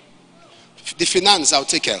can do. The finance, I'll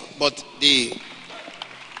take care. But the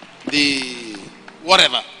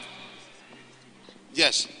whatever.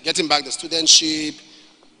 Yes, getting back the studentship,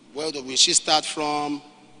 where will she start from?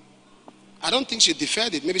 I don't think she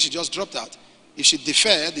deferred it. Maybe she just dropped out. If she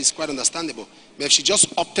deferred, it's quite understandable. But if she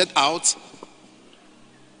just opted out,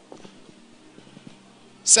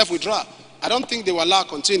 self-withdrawal. I don't think they will allow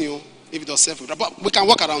continue if it was self-withdrawal. But we can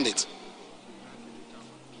work around it.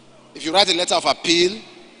 If you write a letter of appeal,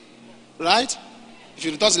 right? If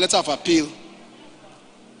you return a letter of appeal,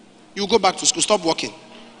 you go back to school, stop working.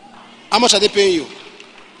 How much are they paying you?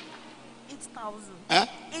 8,000. Huh?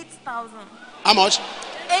 8,000. How much?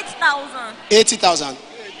 8,000. 80,000.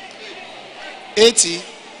 80? 8,000.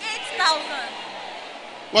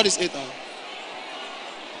 What is 8,000?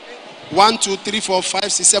 1, 2, 3, 4,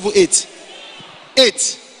 5, 6, 7, 8.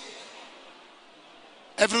 8.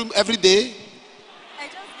 Every day? I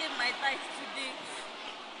just gave my tithe today.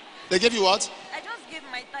 They gave you what? I just gave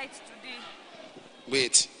my tithe today.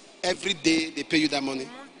 Wait. Every day they pay you that money?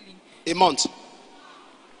 Monthly. A month.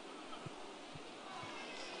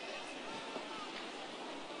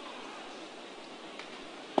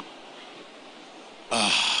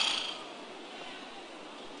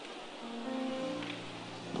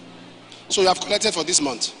 So you have collected for this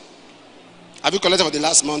month. Have you collected for the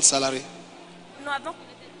last month's salary? No, I've not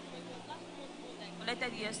collected. I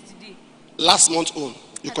collected yesterday. Last month's own.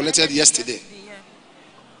 You I collected yesterday. Yeah.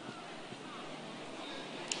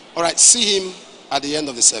 All right, see him at the end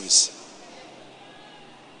of the service.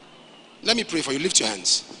 Let me pray for you. Lift your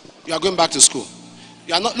hands. You are going back to school.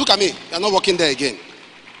 You are not, look at me. You are not working there again.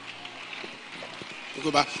 You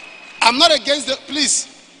go back. I'm not against the, please.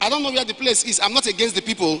 I don't know where the place is. I'm not against the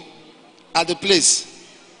people at the place.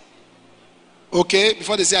 Okay?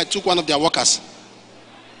 Before they say I took one of their workers.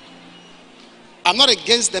 I'm not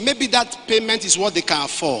against them. Maybe that payment is what they can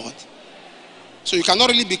afford. So you cannot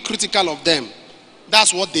really be critical of them.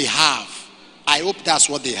 That's what they have. I hope that's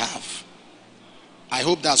what they have. I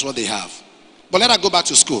hope that's what they have. But let her go back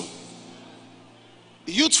to school.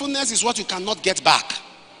 Youthfulness is what you cannot get back.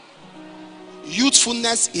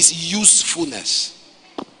 Youthfulness is usefulness.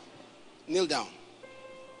 Kneel down.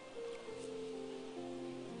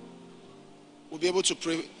 We'll be able to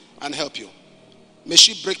pray and help you. May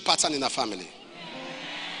she break pattern in her family.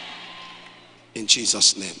 In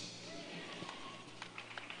Jesus' name.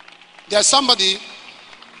 There's somebody,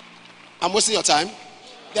 I'm wasting your time.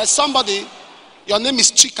 There's somebody, your name is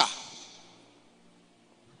Chika.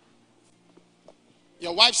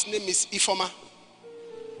 Your wife's name is Ifoma.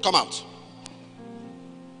 Come out.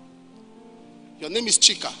 Your name is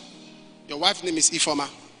Chika. Your wife's name is Ifoma.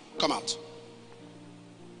 Come out.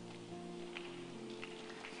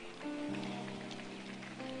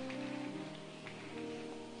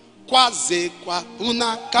 Kwaze kwa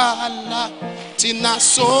unakala tina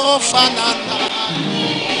sofanana.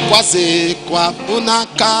 Kwaze kwa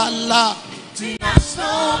unakala Tina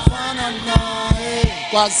sofanana.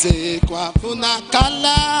 kwaze kwa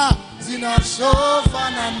unakala Tina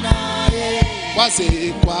sofanana.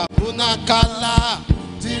 kwaze kwa unakala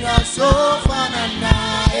Tina sofanana.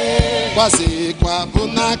 kwaze kwa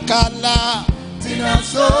unakala. Tina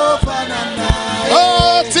sofanana.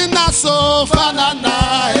 Oh, tina sofanana.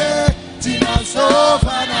 Tina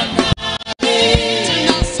sofanana.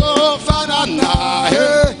 Tina sofanana.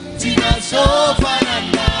 Tina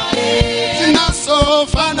sofanana. Tina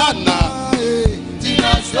sofanana.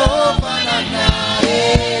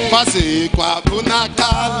 Pasi kwa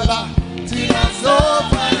bunakala. Tina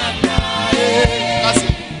sofana nae. Pasi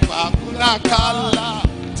kwa bunakala.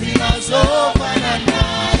 Tina sofana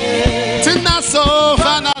nae. Tina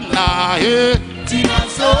sofana nae. Tina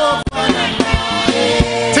sofana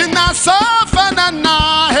nae. Tina sofana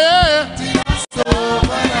nae. Tina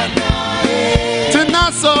sofana nae. Tina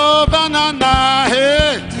sofana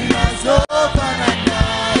nae. Tina sofana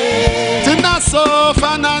nae. Tina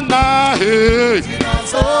sofana nae. Tina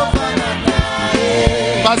sofana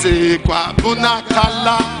nae. Pasi kwa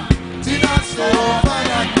bunakala. Tina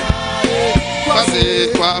sofana nae. Pasi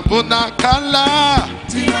kwa bunakala.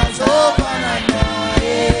 Tina sofana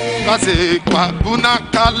nae. Pasi kwa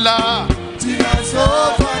bunakala. Tina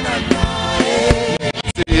sofana nae.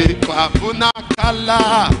 Pasi kwa bunakala.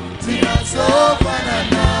 Tina sofana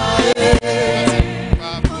nae.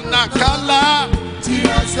 Kwa bunakala.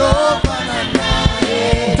 Tina sofana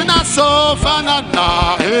nae. Tina sofana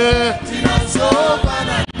nae. Tina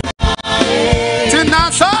sofana nae.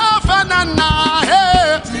 Tina sofana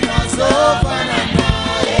nae. Tina sofana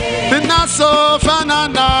nae. Tina sofana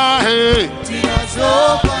nae. Tina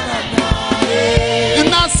sofana nae.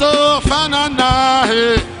 Tina sofana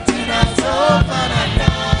nae. Tina sofana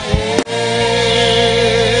nae.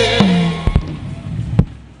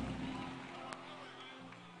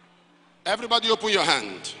 Everybody open your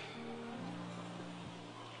hand.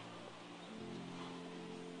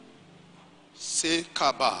 Say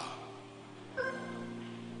Kaba.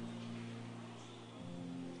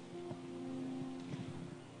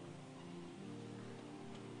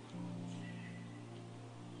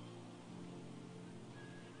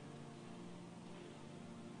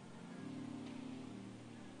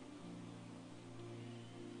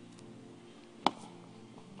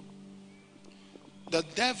 The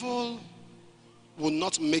devil will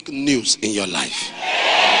not make news in your life.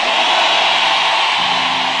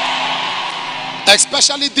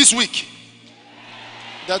 Especially this week.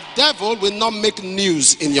 The devil will not make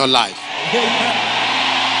news in your life.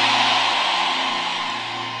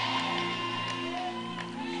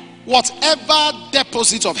 Whatever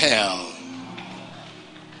deposit of hell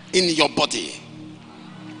in your body,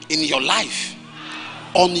 in your life,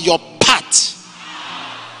 on your path,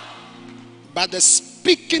 by the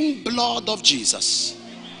speaking blood of Jesus,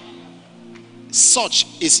 such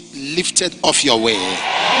is lifted off your way.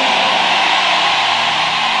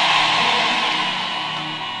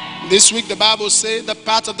 This week the Bible says the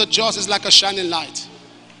path of the just is like a shining light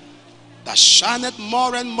that shineth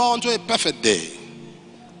more and more unto a perfect day.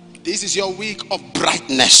 This is your week of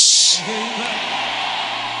brightness,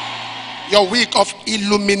 your week of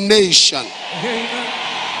illumination.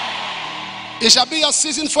 It shall be your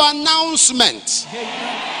season for announcement,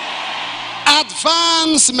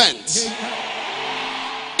 advancement,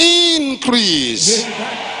 increase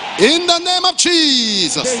in the name of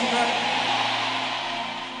Jesus.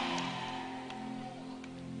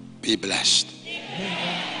 Be blessed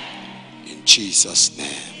in Jesus' name.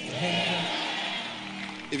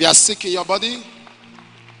 If you are sick in your body,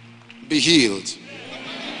 be healed.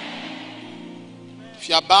 If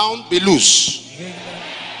you are bound, be loose.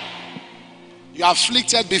 You are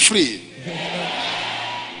afflicted, be free.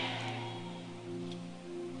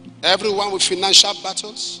 Everyone with financial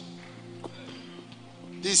battles,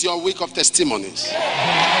 this is your week of testimonies.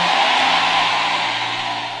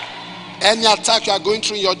 Any attack you are going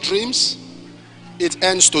through in your dreams, it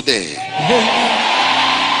ends today.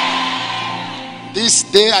 This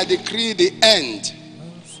day I decree the end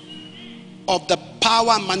of the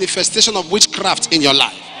power and manifestation of witchcraft in your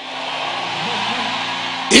life.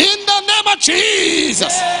 In the name of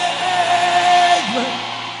Jesus.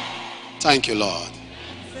 Thank you, Lord.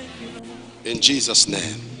 In Jesus'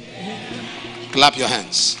 name. Clap your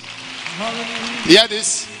hands. Hear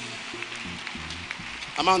this.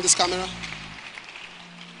 Am I on this camera?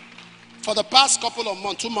 For the past couple of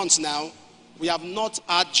months, 2 months now, we have not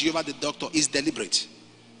had Jehovah the Doctor. It's deliberate.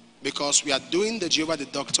 Because we are doing the Jehovah the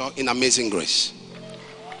Doctor in Amazing Grace.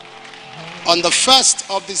 On the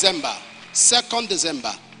 1st of December, 2nd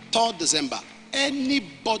December, 3rd December,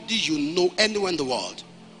 anybody you know anywhere in the world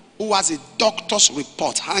who has a doctor's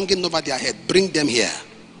report hanging over their head, bring them here.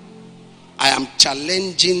 I am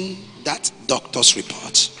challenging that doctor's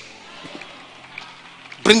report.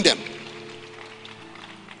 Bring them.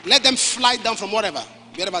 Let them fly down from wherever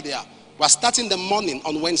they are. We are starting the morning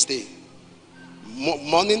on Wednesday.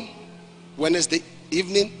 Morning, Wednesday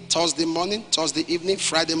evening, Thursday morning, Thursday evening,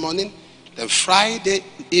 Friday morning. Then Friday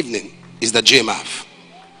evening is the JMAF.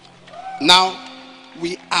 Now,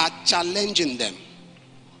 we are challenging them.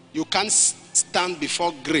 You can't stand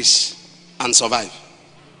before grace and survive.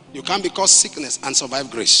 You can't because sickness and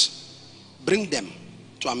survive grace. Bring them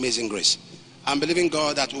to amazing grace. I'm believing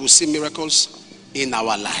God that we will see miracles in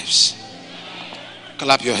our lives.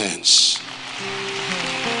 Clap your hands.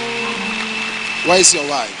 Where is your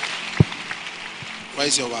wife? Where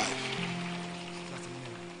is your wife?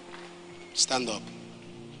 Stand up.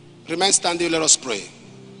 Remain standing. Let us pray.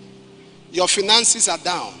 Your finances are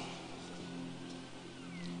down.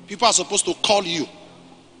 People are supposed to call you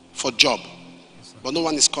for job, but no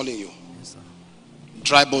one is calling you.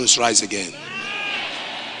 Dry bones rise again.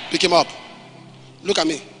 Pick him up. Look at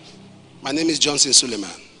me. My name is Johnson Suleiman.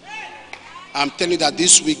 I'm telling you that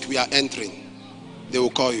this week we are entering. They will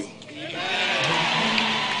call you.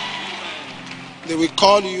 They will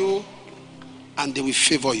call you and they will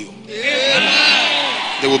favor you.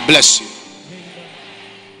 They will bless you.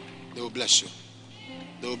 They will bless you.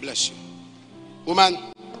 They will bless you. Woman,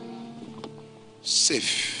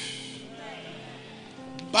 safe.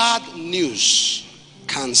 Bad news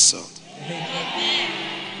cancelled.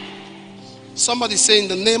 Somebody say in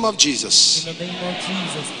the name of Jesus. In the name of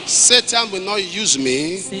Jesus. Satan will not use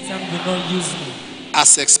me. Satan will not use me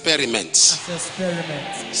as experiments. as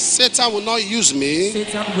experiment. Satan will not use me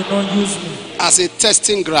Satan will not use me as a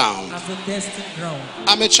testing ground. as a testing ground.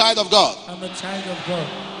 I'm a child of God. I'm a child of God.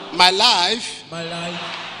 My life My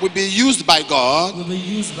life will be used by God will be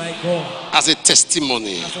used by God as a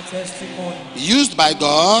testimony. as a testimony. Used by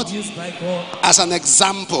God Used by God as an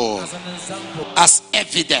example. as an example. As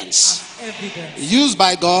evidence. As evidence. Used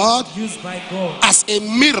by God Used by God as a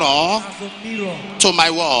mirror as a mirror to my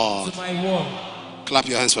world. to my world. Clap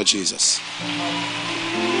your hands for Jesus.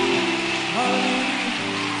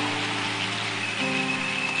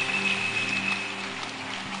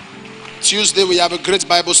 Tuesday we have a great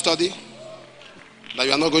Bible study that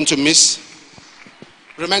you are not going to miss.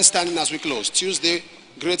 Remain standing as we close. Tuesday,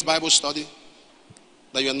 great Bible study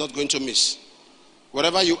that you are not going to miss.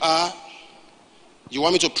 Wherever you are, you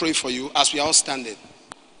want me to pray for you as we are all standing.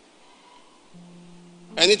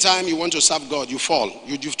 Anytime you want to serve God, you fall.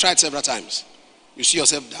 You've tried several times. You see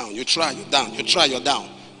yourself down. You try, you're down. You try, you're down.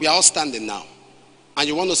 We are all standing now. And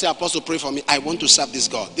you want to say, Apostle, pray for me. I want to serve this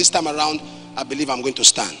God. This time around, I believe I'm going to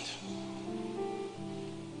stand.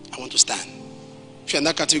 I want to stand. If you're in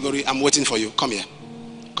that category, I'm waiting for you. Come here.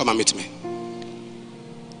 Come and meet me.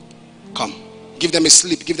 Come. Give them a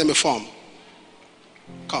slip. Give them a form.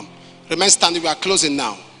 Come. Remain standing. We are closing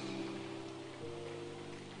now.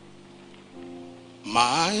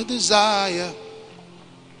 My desire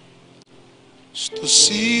is to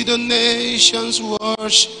see the nations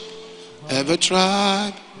worship, every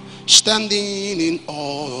tribe standing in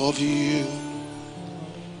awe of you.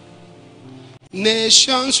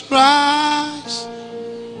 Nations rise,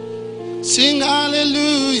 sing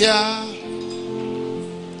hallelujah.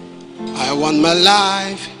 I want my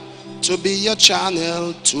life to be a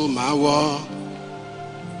channel to my world.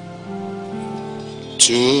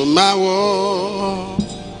 To my world.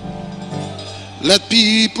 Let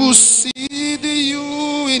people see the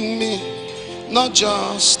you in me, not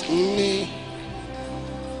just me.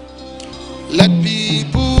 Let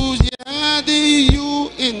people hear the you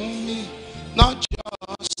in me, not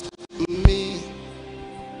just me.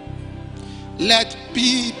 Let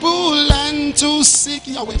people learn to seek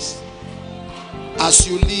your ways as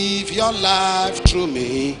you live your life through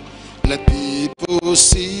me. Let people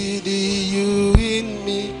see the you in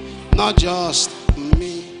me, not just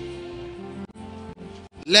me.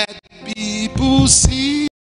 Let